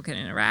more people can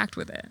interact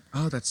with it.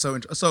 Oh, that's so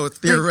interesting. So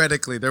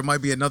theoretically, there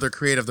might be another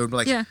creative that would be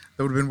like, that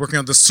would have been working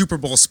on the Super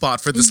Bowl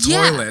spot for this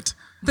toilet.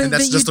 But and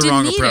that's just the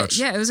wrong approach.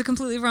 Yeah, it was a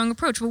completely wrong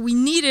approach. What we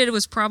needed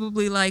was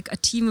probably like a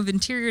team of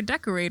interior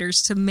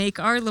decorators to make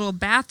our little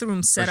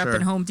bathroom setup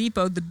in Home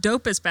Depot the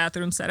dopest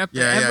bathroom setup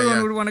that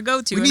everyone would want to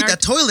go to. We need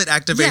that toilet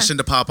activation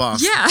to pop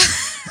off. Yeah.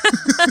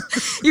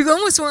 You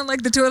almost want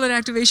like the toilet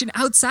activation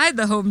outside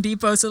the Home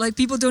Depot so like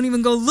people don't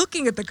even go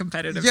looking at the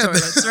competitive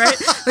toilets, right?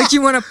 Like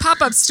you want a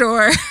pop-up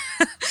store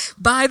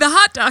by the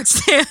hot dog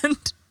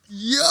stand.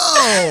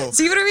 Yo!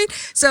 See what I mean?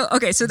 So,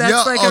 okay, so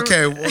that's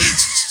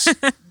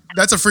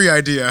that's a free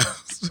idea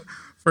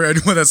for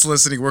anyone that's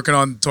listening, working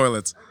on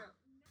toilets.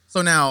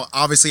 So now,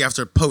 obviously,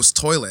 after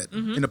post-toilet,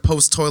 in a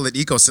post-toilet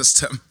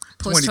ecosystem,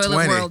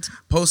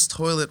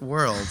 post-toilet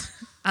world.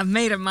 I've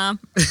made it, Mom.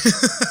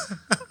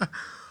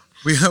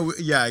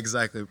 Yeah,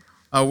 exactly.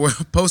 We're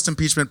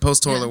post-impeachment,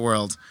 post-toilet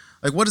world.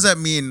 Like, what does that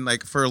mean,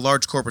 like, for a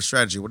large corporate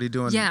strategy? What are you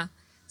doing? Yeah.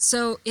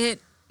 So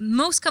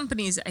most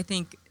companies, I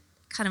think,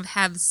 kind of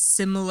have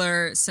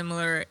similar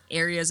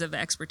areas of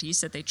expertise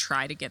that they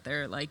try to get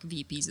their like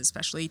VPs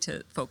especially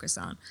to focus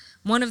on.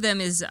 One of them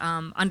is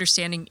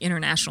understanding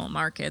international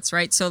markets,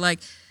 right? So like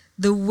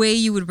the way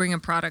you would bring a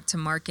product to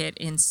market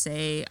in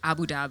say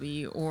Abu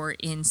Dhabi or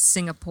in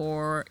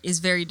Singapore is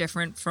very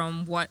different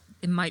from what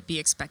it might be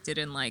expected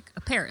in like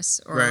a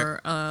Paris or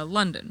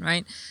London,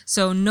 right?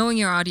 So knowing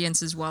your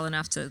audiences well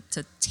enough to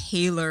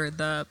tailor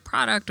the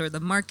product or the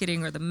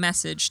marketing or the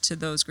message to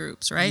those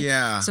groups, right?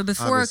 Yeah. So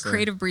before a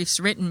creative brief's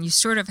written, you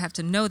sort of have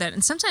to know that.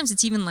 And sometimes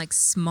it's even like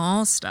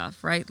small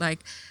stuff, right? Like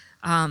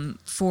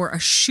for a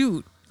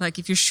shoot, like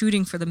if you're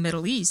shooting for the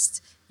Middle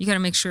East, you got to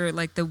make sure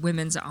like the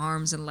women's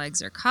arms and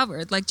legs are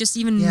covered. Like just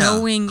even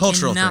knowing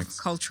enough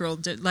cultural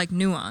like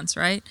nuance,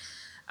 right?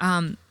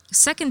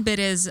 Second bit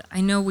is,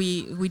 I know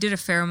we did a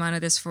fair amount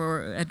of this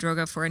at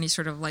Droga for any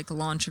sort of like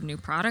launch of new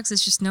products.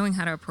 It's just knowing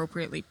how to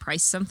appropriately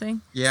price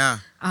something. Yeah.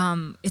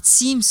 It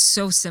seems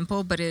so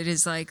simple, but it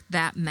is like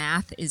that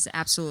math is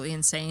absolutely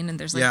insane. And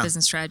there's like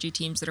business strategy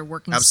teams that are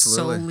working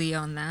solely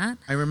on that.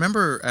 I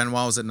remember, and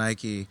while I was at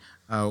Nike,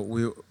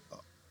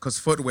 because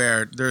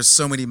footwear, there's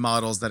so many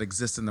models that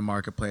exist in the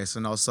marketplace.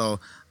 And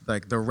also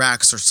like the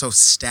racks are so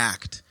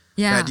stacked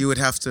that you would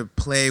have to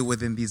play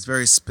within these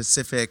very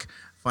specific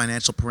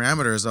financial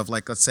parameters of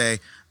like, let's say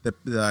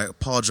the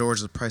Paul George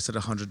is priced at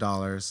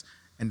 $100,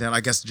 and then I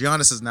guess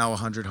Giannis is now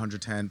 100,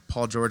 110.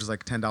 Paul George is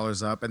like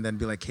 $10 up, and then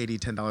be like KD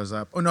 $10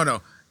 up. Oh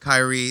no,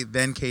 Kyrie,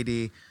 then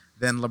KD,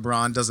 then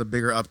LeBron does a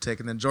bigger uptick,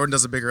 and then Jordan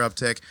does a bigger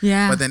uptick.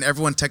 Yeah. But then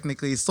everyone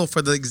technically is still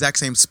for the exact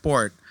same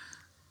sport.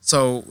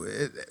 So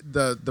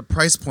the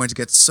price points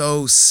get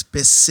so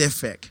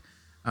specific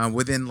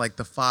within like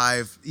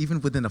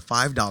even within a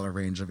 $5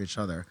 range of each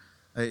other.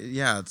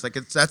 It's like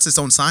that's its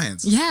own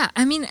science. Yeah,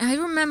 I mean, I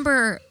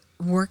remember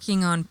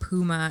working on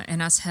Puma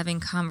and us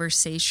having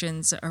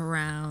conversations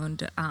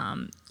around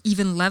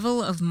even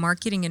level of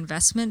marketing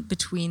investment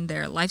between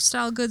their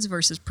lifestyle goods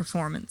versus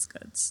performance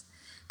goods.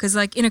 Because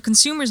like in a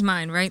consumer's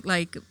mind, right,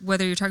 like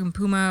whether you're talking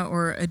Puma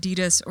or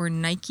Adidas or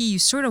Nike, you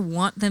sort of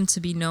want them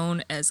to be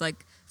known as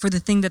like for the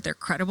thing that they're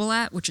credible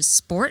at, which is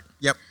sport.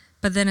 Yep.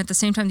 But then at the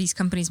same time, these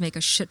companies make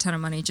a shit ton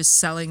of money just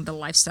selling the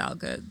lifestyle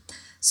good.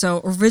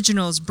 So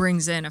Originals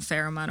brings in a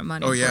fair amount of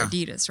money for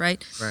Adidas,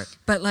 right? Right.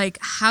 But like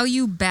how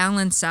you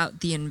balance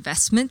out the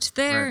investment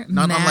there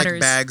Not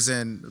matters.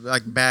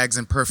 unlike bags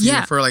and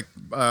perfume for like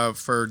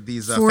for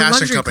these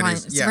fashion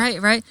companies.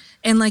 Clients, right.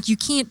 And like you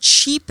can't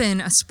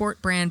cheapen a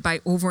sport brand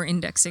by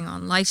over-indexing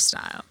on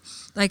lifestyle.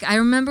 Like I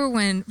remember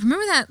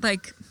that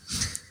like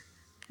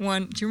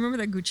do you remember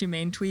that Gucci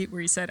Mane tweet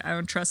where he said, "I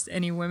don't trust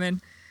any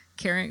women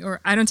carrying, or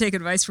I don't take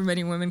advice from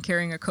any women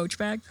carrying a Coach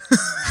bag"?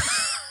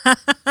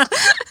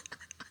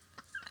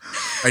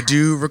 I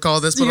do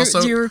recall this,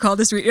 but do you recall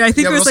this? I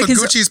think it was also like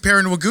Gucci's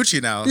pairing with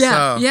Gucci now.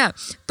 Yeah.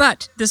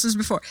 But this was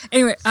before.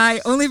 Anyway,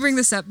 I only bring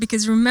this up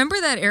because remember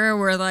that era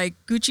where like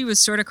Gucci was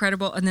sort of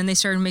credible, and then they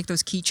started to make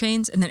those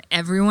keychains, and then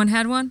everyone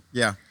had one.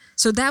 Yeah.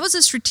 So that was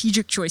a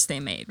strategic choice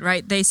they made,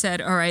 right? They said,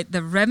 all right,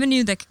 the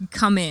revenue that can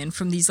come in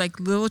from these like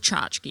little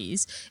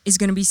tchotchkes is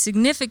going to be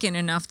significant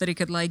enough that it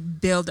could like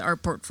build our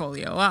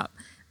portfolio up.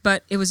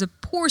 But it was a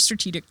poor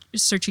strategic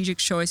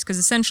choice because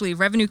essentially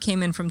revenue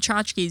came in from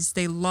tchotchkes.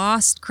 They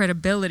lost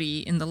credibility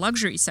in the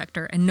luxury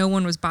sector and no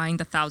one was buying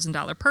the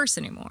 $1,000 purse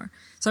anymore.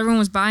 So everyone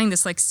was buying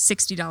this like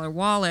 $60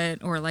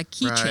 wallet or like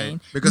keychain.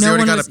 Right. Because they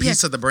already got a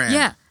piece of the brand.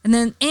 Yeah.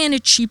 And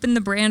it cheapened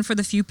the brand for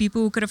the few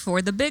people who could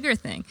afford the bigger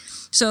thing.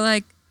 So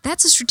like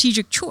that's a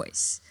strategic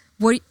choice.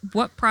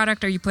 What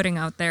product are you putting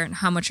out there and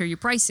how much are you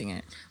pricing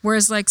it?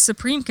 Whereas like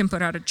Supreme can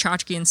put out a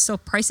tchotchke and still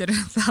price it at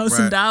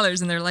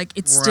 $1,000 and they're like,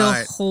 it still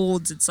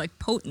holds its like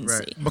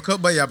potency.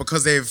 Right.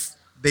 Because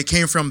they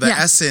came from the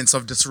essence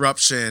of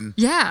disruption.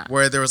 Yeah.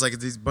 Where there was like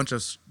these bunch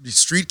of these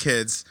street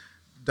kids,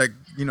 like,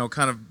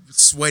 kind of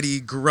sweaty,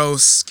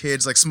 gross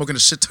kids, like smoking a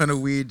shit ton of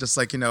weed, just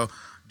like,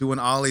 doing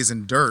ollies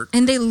in dirt.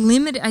 And they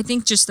limited, I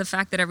think just the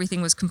fact that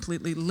everything was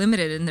completely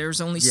limited and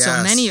there's only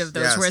so many of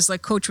those. Whereas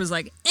like Coach was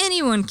like,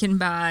 anyone can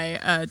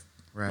buy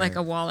like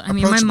a wallet. I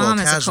mean, my mom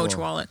has a Coach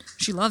wallet.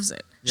 She loves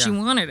it. Yeah. She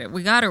wanted it.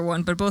 We got her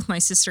one, but both my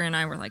sister and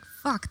I were like,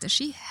 fuck, does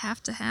she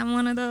have to have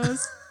one of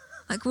those?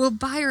 Like, we'll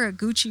buy her a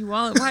Gucci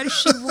wallet. Why does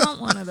she want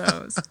one of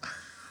those?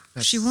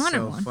 She wanted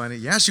so one. Funny.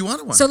 Yeah, she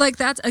wanted one. So like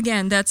that's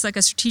like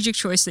a strategic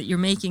choice that you're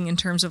making in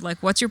terms of like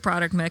what's your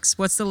product mix,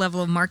 what's the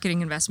level of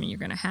marketing investment you're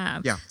going to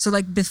have. Yeah. So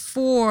like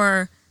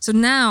so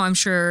now I'm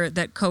sure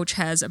that Coach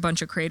has a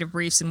bunch of creative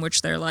briefs in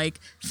which they're like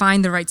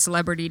find the right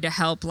celebrity to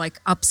help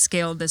like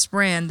upscale this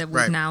brand that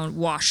we've now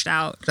washed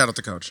out. Shout out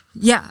to Coach.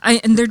 Yeah,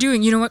 and they're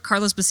doing, you know what,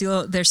 Carlos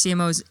Basile, their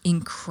CMO is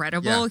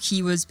incredible. Yeah.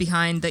 He was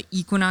behind the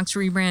Equinox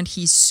rebrand.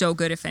 He's so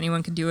good. If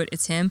anyone can do it,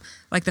 it's him.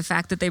 Like the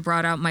fact that they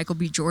brought out Michael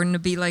B. Jordan to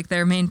be like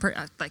their main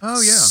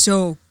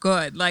so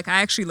good. Like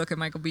I actually look at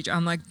Michael B.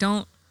 I'm like,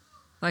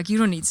 you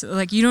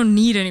don't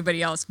need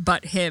anybody else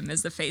but him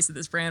as the face of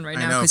this brand right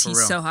now because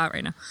he's so hot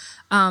right now.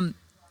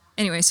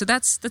 Anyway, so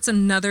that's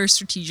another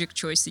strategic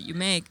choice that you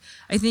make.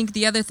 I think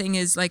the other thing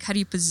is like how do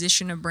you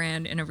position a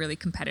brand in a really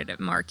competitive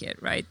market,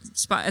 right?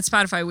 At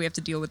Spotify we have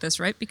to deal with this,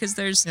 right? Because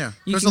there's a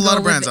lot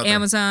of brands out there.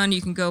 Amazon,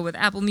 you can go with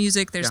Apple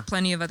Music. There's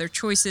plenty of other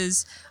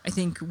choices. I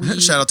think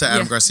shout out to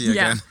Adam Garcia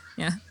again.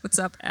 Yeah, what's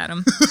up,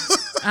 Adam?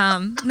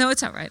 No,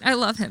 it's all right. I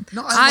love him.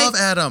 No, I love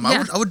Adam.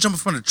 Yeah. I would jump in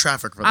front of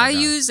traffic for that. I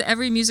use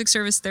every music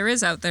service there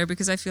is out there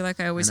because I feel like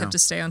I always have to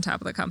stay on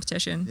top of the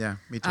competition. Yeah,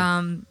 me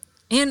too.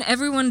 And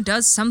everyone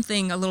does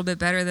something a little bit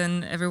better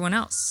than everyone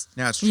else.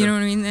 Yeah, it's true. You know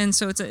what I mean? And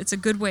so it's a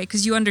good way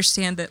because you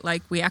understand that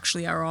like we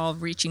actually are all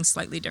reaching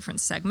slightly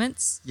different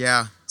segments.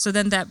 Yeah. So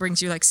then that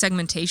brings you like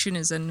segmentation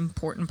is an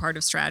important part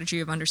of strategy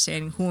of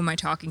understanding who am I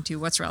talking to,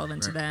 what's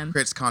relevant to them.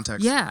 Creates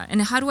context. Yeah,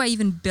 and how do I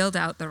even build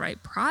out the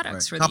right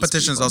products for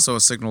competition these is also a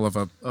signal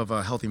of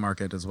a healthy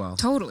market as well.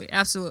 Totally,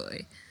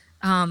 absolutely.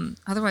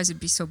 Otherwise,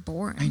 it'd be so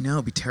boring. I know,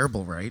 it'd be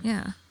terrible, right?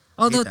 Yeah.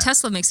 Although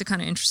Tesla makes it kind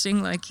of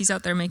interesting, like he's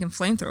out there making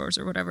flamethrowers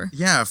or whatever.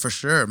 Yeah, for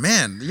sure,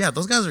 man. Yeah,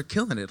 those guys are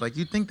killing it. Like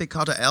you'd think they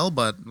caught an L,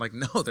 but like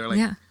no, they're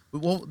like,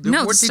 well,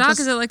 no, the stock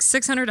is at like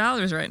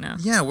 $600 right now.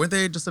 Yeah, weren't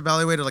they just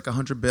evaluated like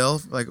 $100 billion?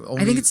 Like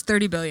only I think it's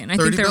 $30 billion. I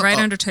think they're right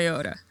under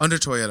Toyota. Under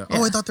Toyota. Yeah.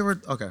 Oh, I thought they were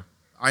okay.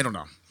 I don't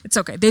know. It's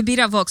okay. They beat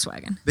out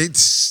Volkswagen,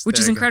 which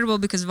is incredible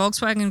go. because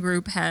Volkswagen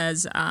Group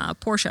has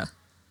Porsche.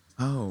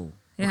 Oh,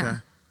 yeah. Okay.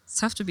 It's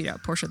tough to beat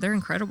out Porsche. They're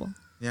incredible.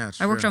 Yeah,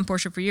 I worked on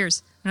Porsche for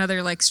years.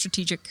 Another like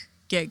strategic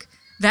gig.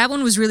 That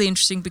one was really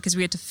interesting because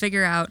we had to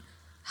figure out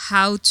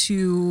how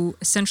to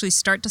essentially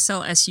start to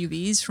sell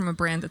SUVs from a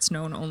brand that's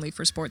known only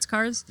for sports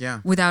cars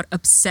without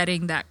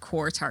upsetting that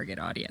core target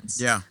audience.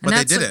 Yeah, but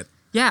they did it.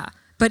 Yeah,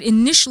 but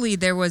initially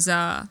there was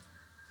and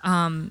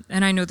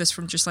I know this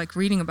from just like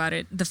reading about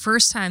it, the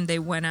first time they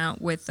went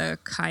out with the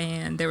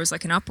Cayenne, there was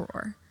like an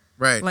uproar.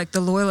 Right. Like the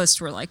loyalists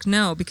were like,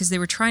 no, because they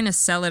were trying to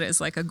sell it as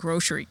like a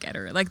grocery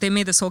getter. Like they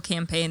made this whole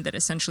campaign that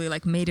essentially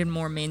like made it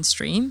more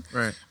mainstream.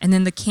 Right. And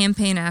then the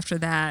campaign after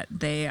that,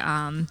 they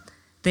I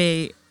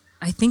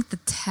think the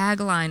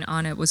tagline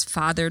on it was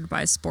fathered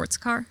by a sports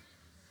car.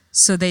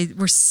 So they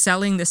were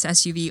selling this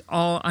SUV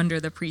all under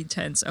the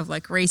pretense of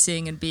like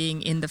racing and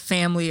being in the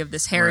family of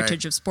this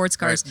heritage of sports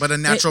cars. Right. But a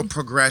natural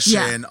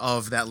progression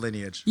of that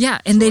lineage. Yeah,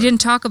 and they didn't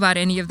talk about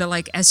any of the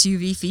like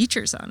SUV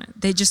features on it.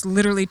 They just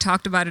literally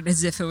talked about it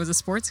as if it was a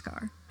sports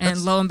car.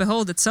 And lo and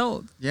behold, it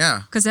sold.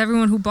 Yeah. Because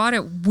everyone who bought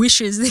it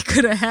wishes they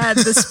could have had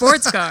the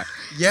sports car.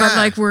 But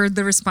like we're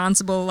the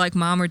responsible like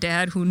mom or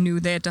dad who knew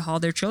they had to haul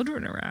their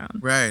children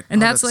around. Right.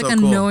 And that's like so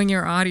knowing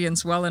your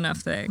audience well enough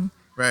thing.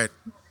 Right.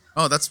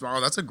 Oh, that's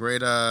a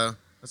great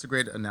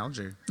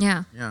analogy.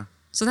 Yeah. Yeah.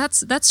 So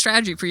that's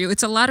strategy for you.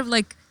 It's a lot of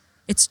like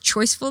it's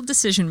choiceful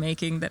decision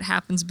making that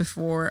happens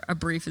before a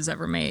brief is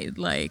ever made.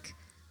 Like,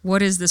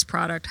 what is this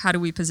product? How do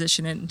we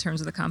position it in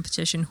terms of the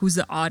competition? Who's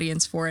the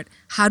audience for it?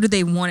 How do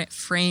they want it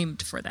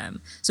framed for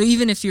them? So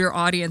even if your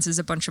audience is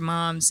a bunch of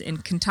moms in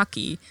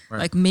Kentucky,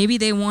 like maybe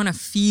they want to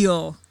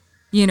feel,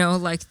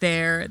 like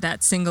they're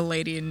that single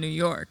lady in New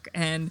York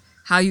and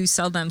how you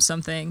sell them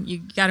something,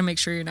 you got to make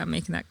sure you're not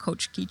making that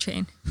Coach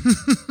keychain.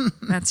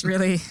 That's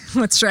really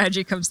what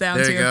strategy comes down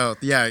to. There you go.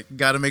 Yeah,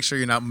 got to make sure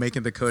you're not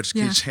making the Coach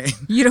keychain.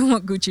 You don't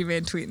want Gucci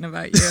Mane tweeting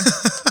about you.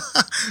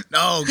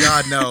 No,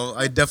 God, no.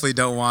 I definitely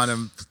don't want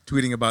him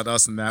tweeting about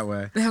us in that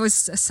way. That was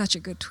such a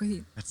good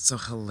tweet. That's so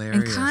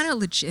hilarious. And kind of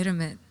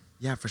legitimate.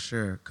 Yeah, for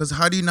sure. Because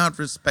how do you not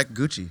respect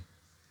Gucci?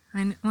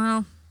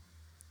 Well,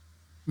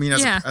 I mean,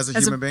 as a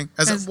human being,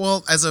 as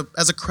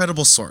a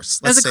credible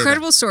source. As a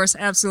credible source,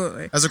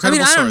 absolutely. As a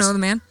credible source. I don't know the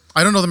man.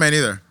 I don't know the man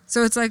either.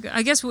 So it's like,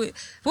 I guess,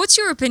 what's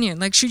your opinion?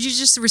 Like, should you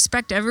just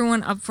respect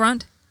everyone up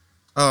front?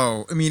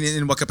 Oh, I mean,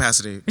 in what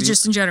capacity?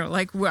 Just in general.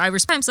 Like, I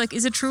respect. It's like,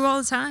 is it true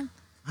all the time?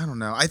 I don't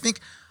know. I think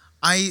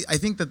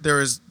that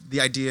there is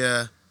the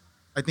idea.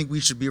 I think we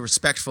should be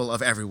respectful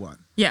of everyone.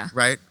 Yeah.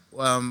 Right.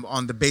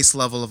 On the base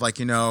level of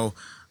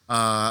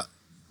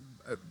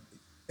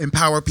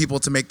empower people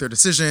to make their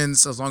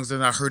decisions as long as they're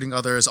not hurting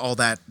others, all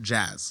that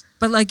jazz.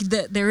 But like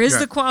there is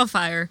the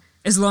qualifier,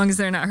 as long as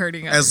they're not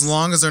hurting others. As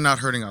long as they're not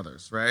hurting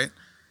others, right?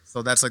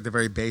 So that's like the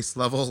very base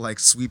level, like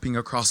sweeping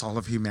across all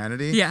of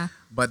humanity. Yeah.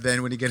 But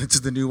then when you get into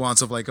the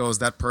nuance of like, oh, is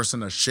that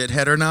person a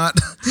shithead or not?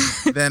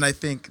 Then I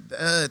think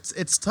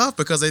it's tough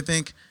because I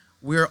think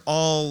we're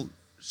all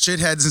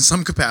shitheads in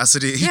some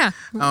capacity. Yeah.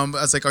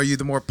 It's like, are you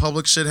the more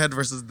public shithead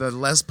versus the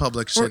less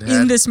public shithead?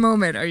 Or in this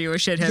moment, are you a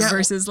shithead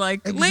versus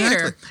like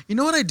later? You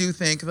know what I do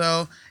think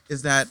though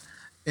is that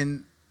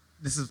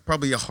this is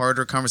probably a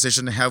harder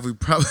conversation to have. We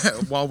probably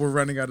while we're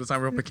running out of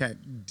time, we hope we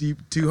can't deep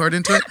too hard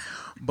into it.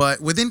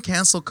 But within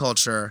cancel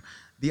culture,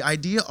 the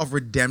idea of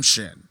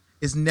redemption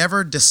is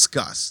never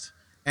discussed,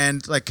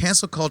 and like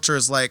cancel culture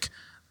is like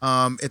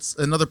it's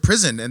another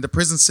prison, and the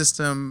prison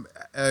system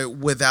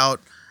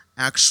without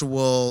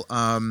actual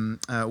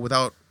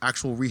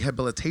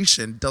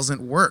rehabilitation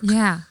doesn't work.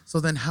 Yeah. So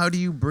then how do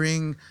you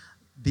bring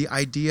the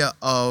idea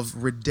of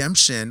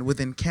redemption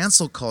within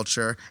cancel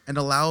culture and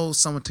allow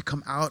someone to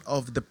come out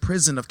of the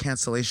prison of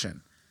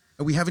cancellation?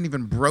 And we haven't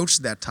even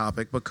broached that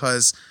topic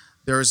because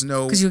there is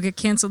no... Because you'll get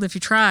canceled if you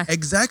try.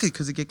 Exactly,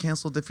 because you get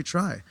canceled if you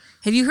try.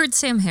 Have you heard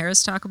Sam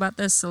Harris talk about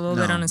this a little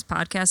bit on his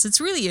podcast?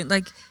 It's really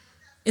like...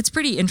 It's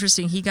pretty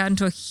interesting. He got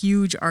into a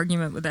huge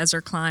argument with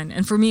Ezra Klein.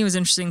 And for me, it was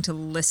interesting to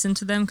listen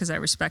to them because I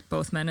respect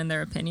both men and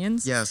their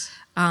opinions. Yes.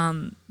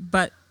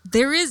 But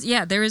there is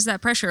that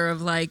pressure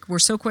of like, we're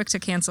so quick to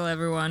cancel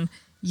everyone,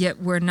 yet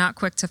we're not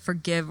quick to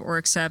forgive or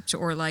accept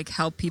or like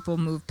help people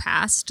move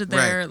past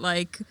their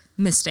like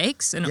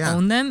mistakes and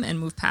own them and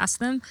move past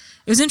them.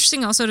 It was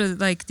interesting also to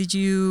like, did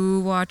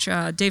you watch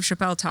Dave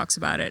Chappelle talks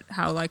about it,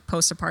 how like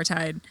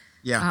post-apartheid.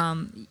 Yeah.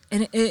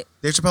 And Dave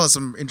Chappelle has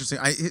some interesting.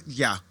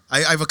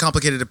 I have a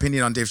complicated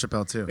opinion on Dave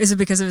Chappelle too. Is it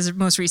because of his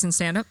most recent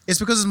stand-up? It's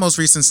because of his most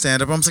recent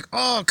stand-up. I'm just like,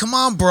 oh, come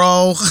on,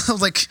 bro.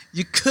 Like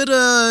you could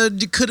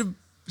have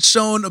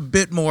shown a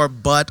bit more,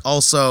 but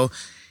also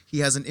he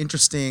has an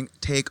interesting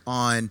take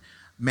on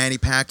Manny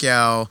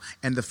Pacquiao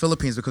and the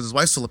Philippines because his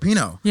wife's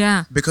Filipino.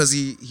 Yeah. Because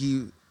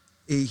he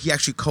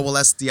actually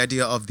coalesced the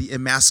idea of the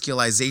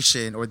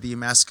emasculization or the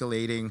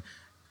emasculating,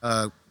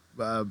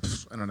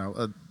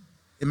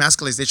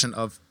 emasculization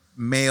of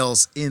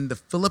males in the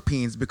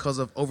Philippines because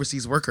of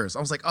overseas workers.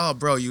 I was like, oh,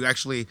 bro, you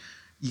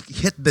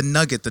hit the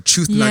nugget, the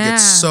truth nugget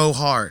so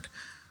hard.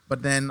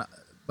 But then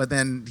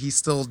he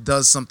still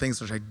does some things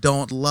which I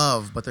don't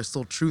love, but there's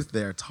still truth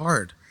there. It's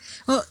hard.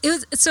 Well,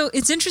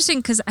 it's interesting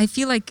because I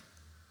feel like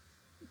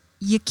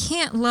you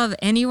can't love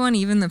anyone,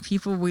 even the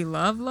people we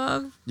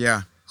love.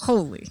 Yeah.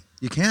 Wholly.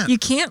 You can't. You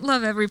can't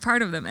love every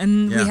part of them.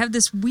 And we have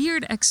this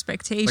weird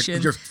expectation.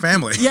 Like your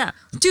family. Yeah.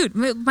 Dude,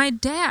 my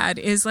dad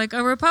is like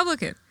a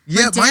Republican.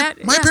 Yeah,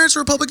 my parents are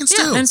Republicans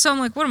too. And so I'm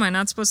like, what am I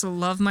not supposed to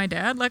love my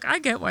dad? Like, I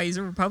get why he's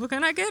a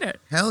Republican. I get it.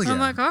 Hell yeah. I'm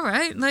like, all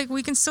right. Like,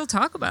 we can still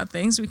talk about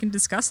things. We can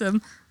discuss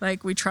them.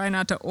 Like, we try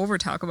not to over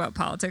talk about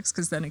politics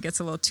because then it gets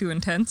a little too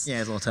intense.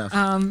 Yeah, it's a little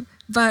tough.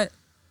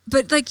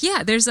 But like,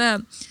 yeah,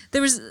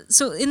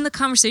 so in the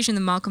conversation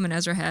that Malcolm and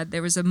Ezra had,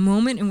 there was a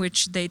moment in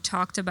which they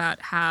talked about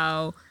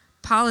how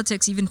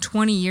politics, even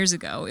 20 years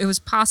ago, it was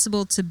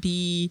possible to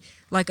be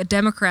like a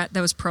Democrat that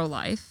was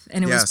pro-life,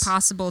 and it was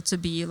possible to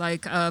be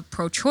like a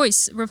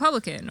pro-choice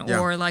Republican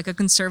or like a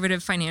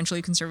conservative,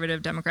 financially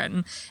conservative Democrat,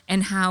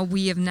 and how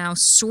we have now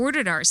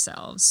sorted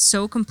ourselves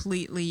so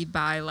completely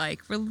by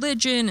like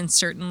religion and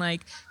certain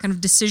like kind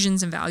of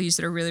decisions and values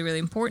that are really, really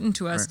important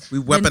to us. Right.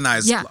 We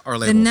weaponize our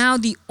labels. And now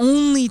the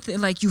only thing,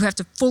 like, you have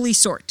to fully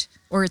sort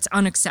or it's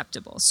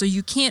unacceptable. So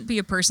you can't be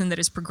a person that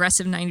is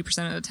progressive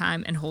 90% of the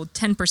time and hold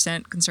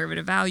 10%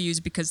 conservative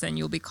values, because then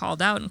you'll be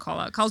called out and call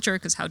out culture,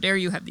 because how dare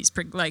you have these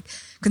like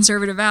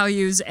conservative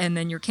values, and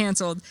then you're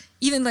canceled.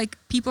 Even like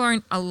people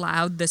aren't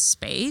allowed the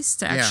space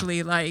to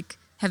actually like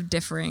have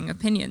differing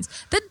opinions.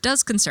 That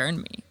does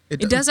concern me.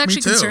 It does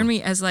actually concern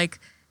me as I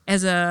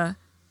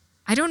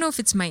don't know if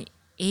it's my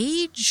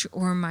age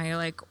or my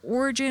like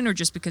origin, or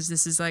just because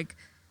this is like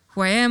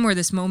who I am or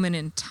this moment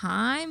in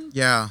time.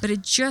 Yeah. But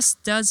it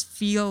just does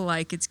feel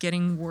like it's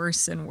getting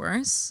worse and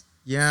worse.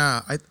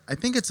 Yeah, I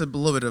think it's a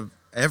little bit of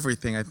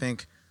everything. I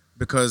think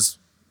because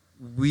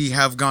we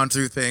have gone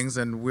through things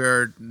and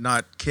we're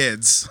not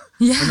kids.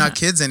 Yeah. We're not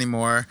kids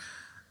anymore.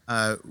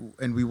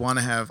 And we want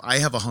to I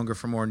have a hunger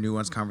for more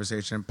nuanced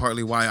conversation,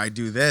 partly why I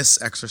do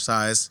this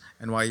exercise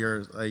and why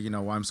you're,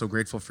 why I'm so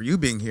grateful for you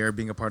being here,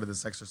 being a part of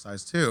this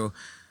exercise too.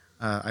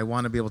 I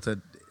want to be able to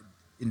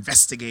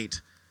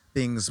investigate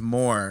things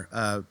more.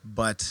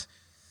 But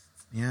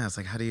yeah, it's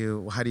like, how do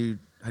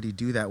you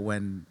do that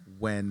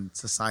when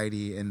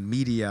society and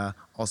media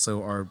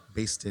also are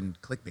based in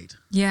clickbait?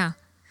 Yeah.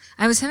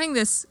 I was having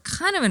this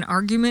kind of an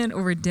argument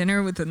over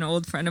dinner with an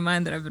old friend of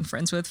mine that I've been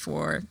friends with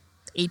for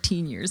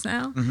 18 years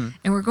now. Mm-hmm.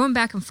 And we're going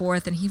back and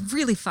forth, and he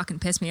really fucking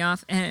pissed me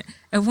off. And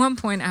at one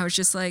point, I was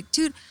just like,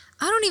 dude,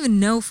 I don't even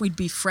know if we'd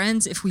be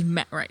friends if we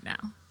met right now.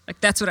 Like,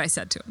 that's what I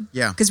said to him.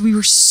 Yeah. Because we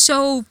were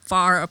so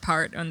far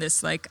apart on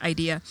this, like,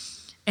 idea.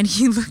 And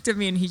he looked at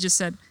me and he just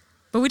said,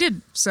 but we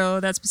did. So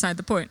that's beside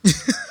the point.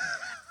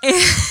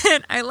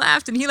 And I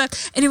laughed and he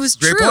laughed. And it was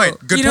Great true.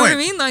 point. Good you know point.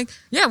 what I mean? Like,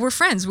 yeah, we're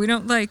friends. We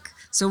don't, like...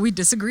 So we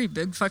disagree,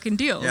 big fucking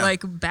deal. Yeah.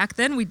 Like back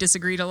then we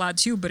disagreed a lot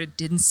too, but it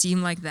didn't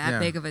seem like that Yeah.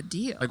 big of a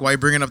deal. Like, why are you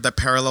bringing up that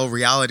parallel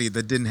reality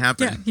that didn't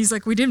happen? Yeah, he's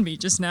like, we didn't meet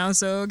just now,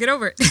 so get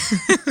over it.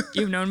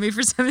 You've known me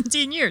for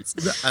 17 years.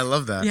 I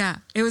love that. Yeah,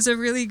 it was a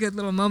really good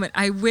little moment.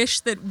 I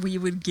wish that we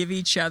would give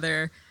each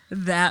other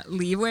that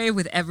leeway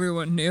with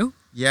everyone new.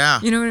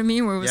 Yeah. You know what I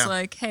mean? Where it was Yeah.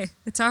 like, hey,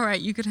 it's all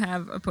right. You could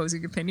have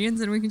opposing opinions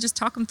and we can just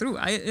talk them through.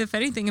 If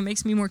anything, it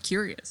makes me more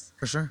curious.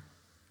 For sure.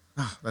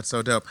 Oh, that's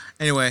so dope.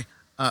 Anyway,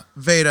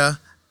 Veda,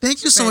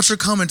 thank you so much for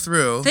coming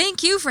through.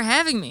 Thank you for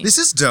having me. This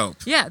is dope.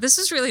 Yeah, this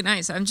is really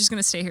nice. I'm just going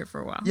to stay here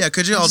for a while. Yeah,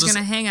 could you I'm all just just...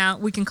 going to hang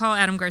out. We can call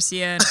Adam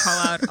Garcia and call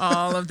out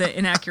all of the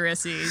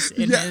inaccuracies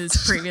in Yeah.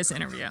 his previous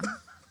interview.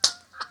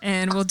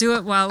 And we'll do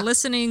it while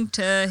listening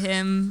to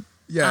him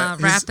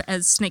rap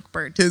as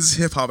Snakebird. His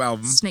hip-hop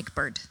album.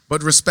 Snakebird.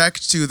 But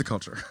respect to the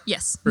culture.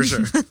 Yes. For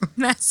sure.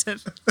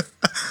 Massive.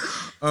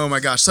 Oh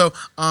my gosh. So,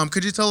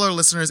 could you tell our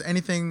listeners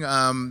anything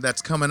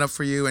that's coming up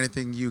for you?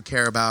 Anything you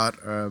care about?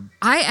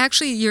 I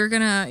actually, you're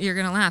gonna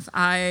laugh.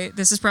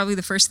 This is probably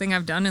the first thing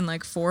I've done in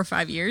like 4 or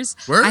 5 years.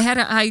 Word?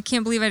 I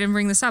can't believe I didn't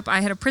bring this up.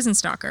 I had a prison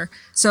stalker,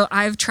 so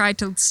I've tried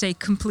to stay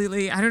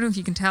completely. I don't know if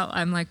you can tell.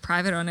 I'm like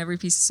private on every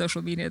piece of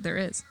social media there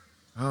is.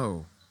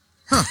 Oh,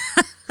 huh.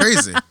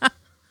 Crazy.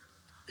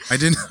 I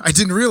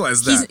didn't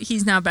realize that.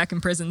 He's now back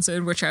in prison, so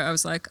in which I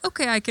was like,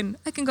 okay, I can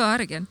go out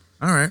again.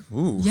 All right.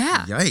 Ooh.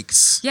 Yeah.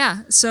 Yikes. Yeah.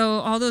 So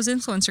all those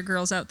influencer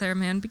girls out there,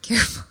 man, be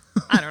careful.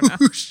 I don't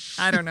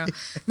know.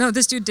 No,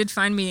 this dude did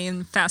find me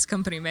in Fast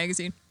Company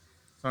magazine.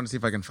 I want to see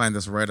if I can find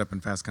this right up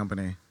in Fast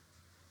Company.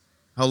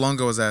 How long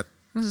ago was that?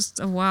 It was just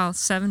a while,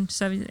 7,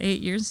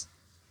 8 years.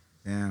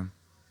 Yeah.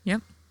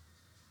 Yep.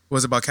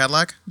 Was it about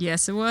Cadillac?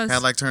 Yes, it was.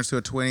 Cadillac turns to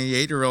a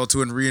 28-year-old to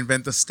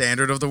reinvent the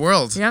standard of the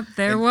world. Yep,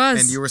 there and,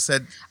 was. And you were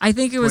said. I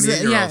think it was.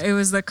 28-year-old. It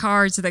was the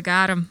cars that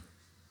got him.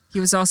 He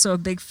was also a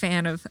big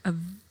fan of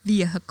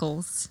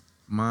vehicles.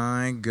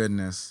 My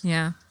goodness.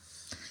 Yeah.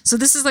 So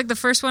this is like the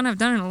first one I've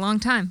done in a long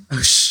time.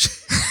 Oh shit.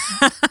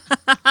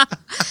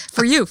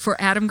 For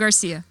Adam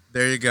Garcia.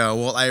 There you go.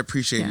 Well, I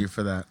appreciate you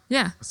for that.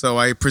 Yeah. So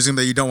I presume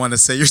that you don't want to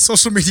say your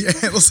social media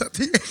handles at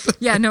the end.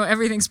 Yeah. No,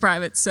 everything's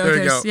private. So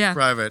There you go. yeah.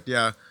 Private.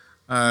 Yeah.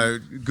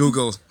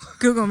 Google.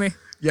 Google me.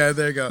 Yeah.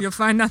 There you go. You'll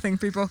find nothing,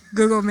 people.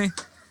 Google me.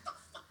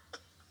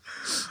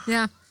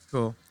 Yeah.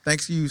 Cool.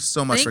 Thank you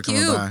so much for Thank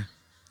coming you. by.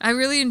 I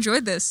really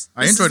enjoyed this.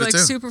 I enjoyed is, it like, too.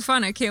 Super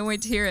fun. I can't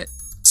wait to hear it.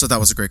 So that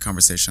was a great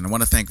conversation. I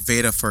want to thank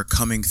Veda for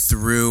coming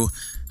through.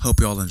 Hope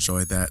you all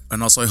enjoyed that.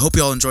 And also, I hope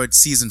you all enjoyed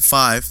season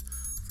 5,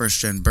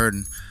 First Gen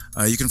Burden.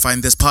 You can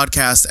find this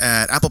podcast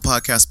at Apple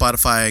Podcasts,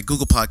 Spotify,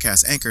 Google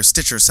Podcasts, Anchor,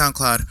 Stitcher,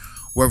 SoundCloud,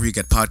 wherever you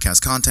get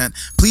podcast content.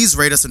 Please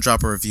rate us and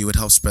drop a review. It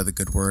helps spread the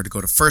good word.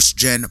 Go to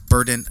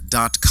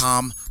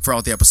firstgenburden.com for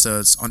all the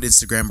episodes. On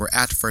Instagram, we're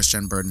at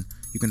firstgenburden.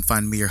 You can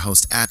find me, your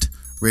host, at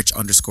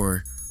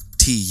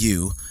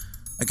rich_TU.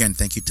 Again,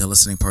 thank you to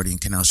Listening Party in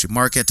Canal Street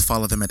Market.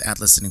 Follow them at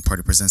Listening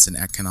Party Presents and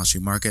at Canal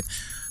Street Market.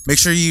 Make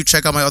sure you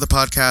check out my other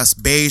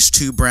podcast, Beige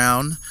to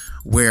Brown,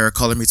 where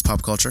color meets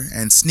pop culture,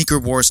 and Sneaker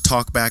Wars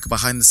Talk Back,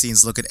 behind the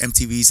scenes look at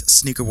MTV's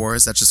Sneaker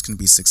Wars. That's just going to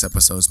be 6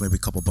 episodes, maybe a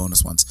couple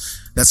bonus ones.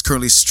 That's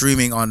currently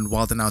streaming on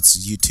Wild 'N Out's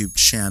YouTube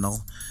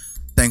channel.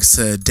 Thanks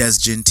to Des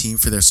Gin team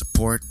for their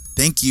support.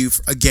 Thank you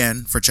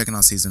again for checking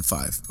out season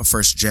 5 of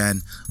First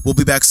Gen. We'll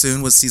be back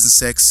soon with season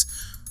 6.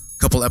 A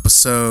couple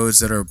episodes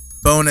that are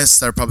bonus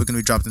that are probably going to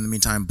be dropped in the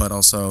meantime, but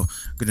also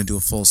going to do a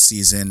full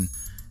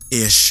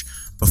season-ish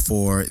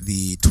before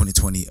the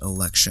 2020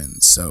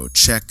 election. So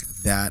check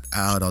that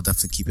out. I'll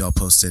definitely keep you all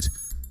posted.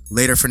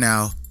 Later for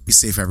now. Be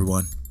safe,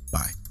 everyone.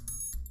 Bye.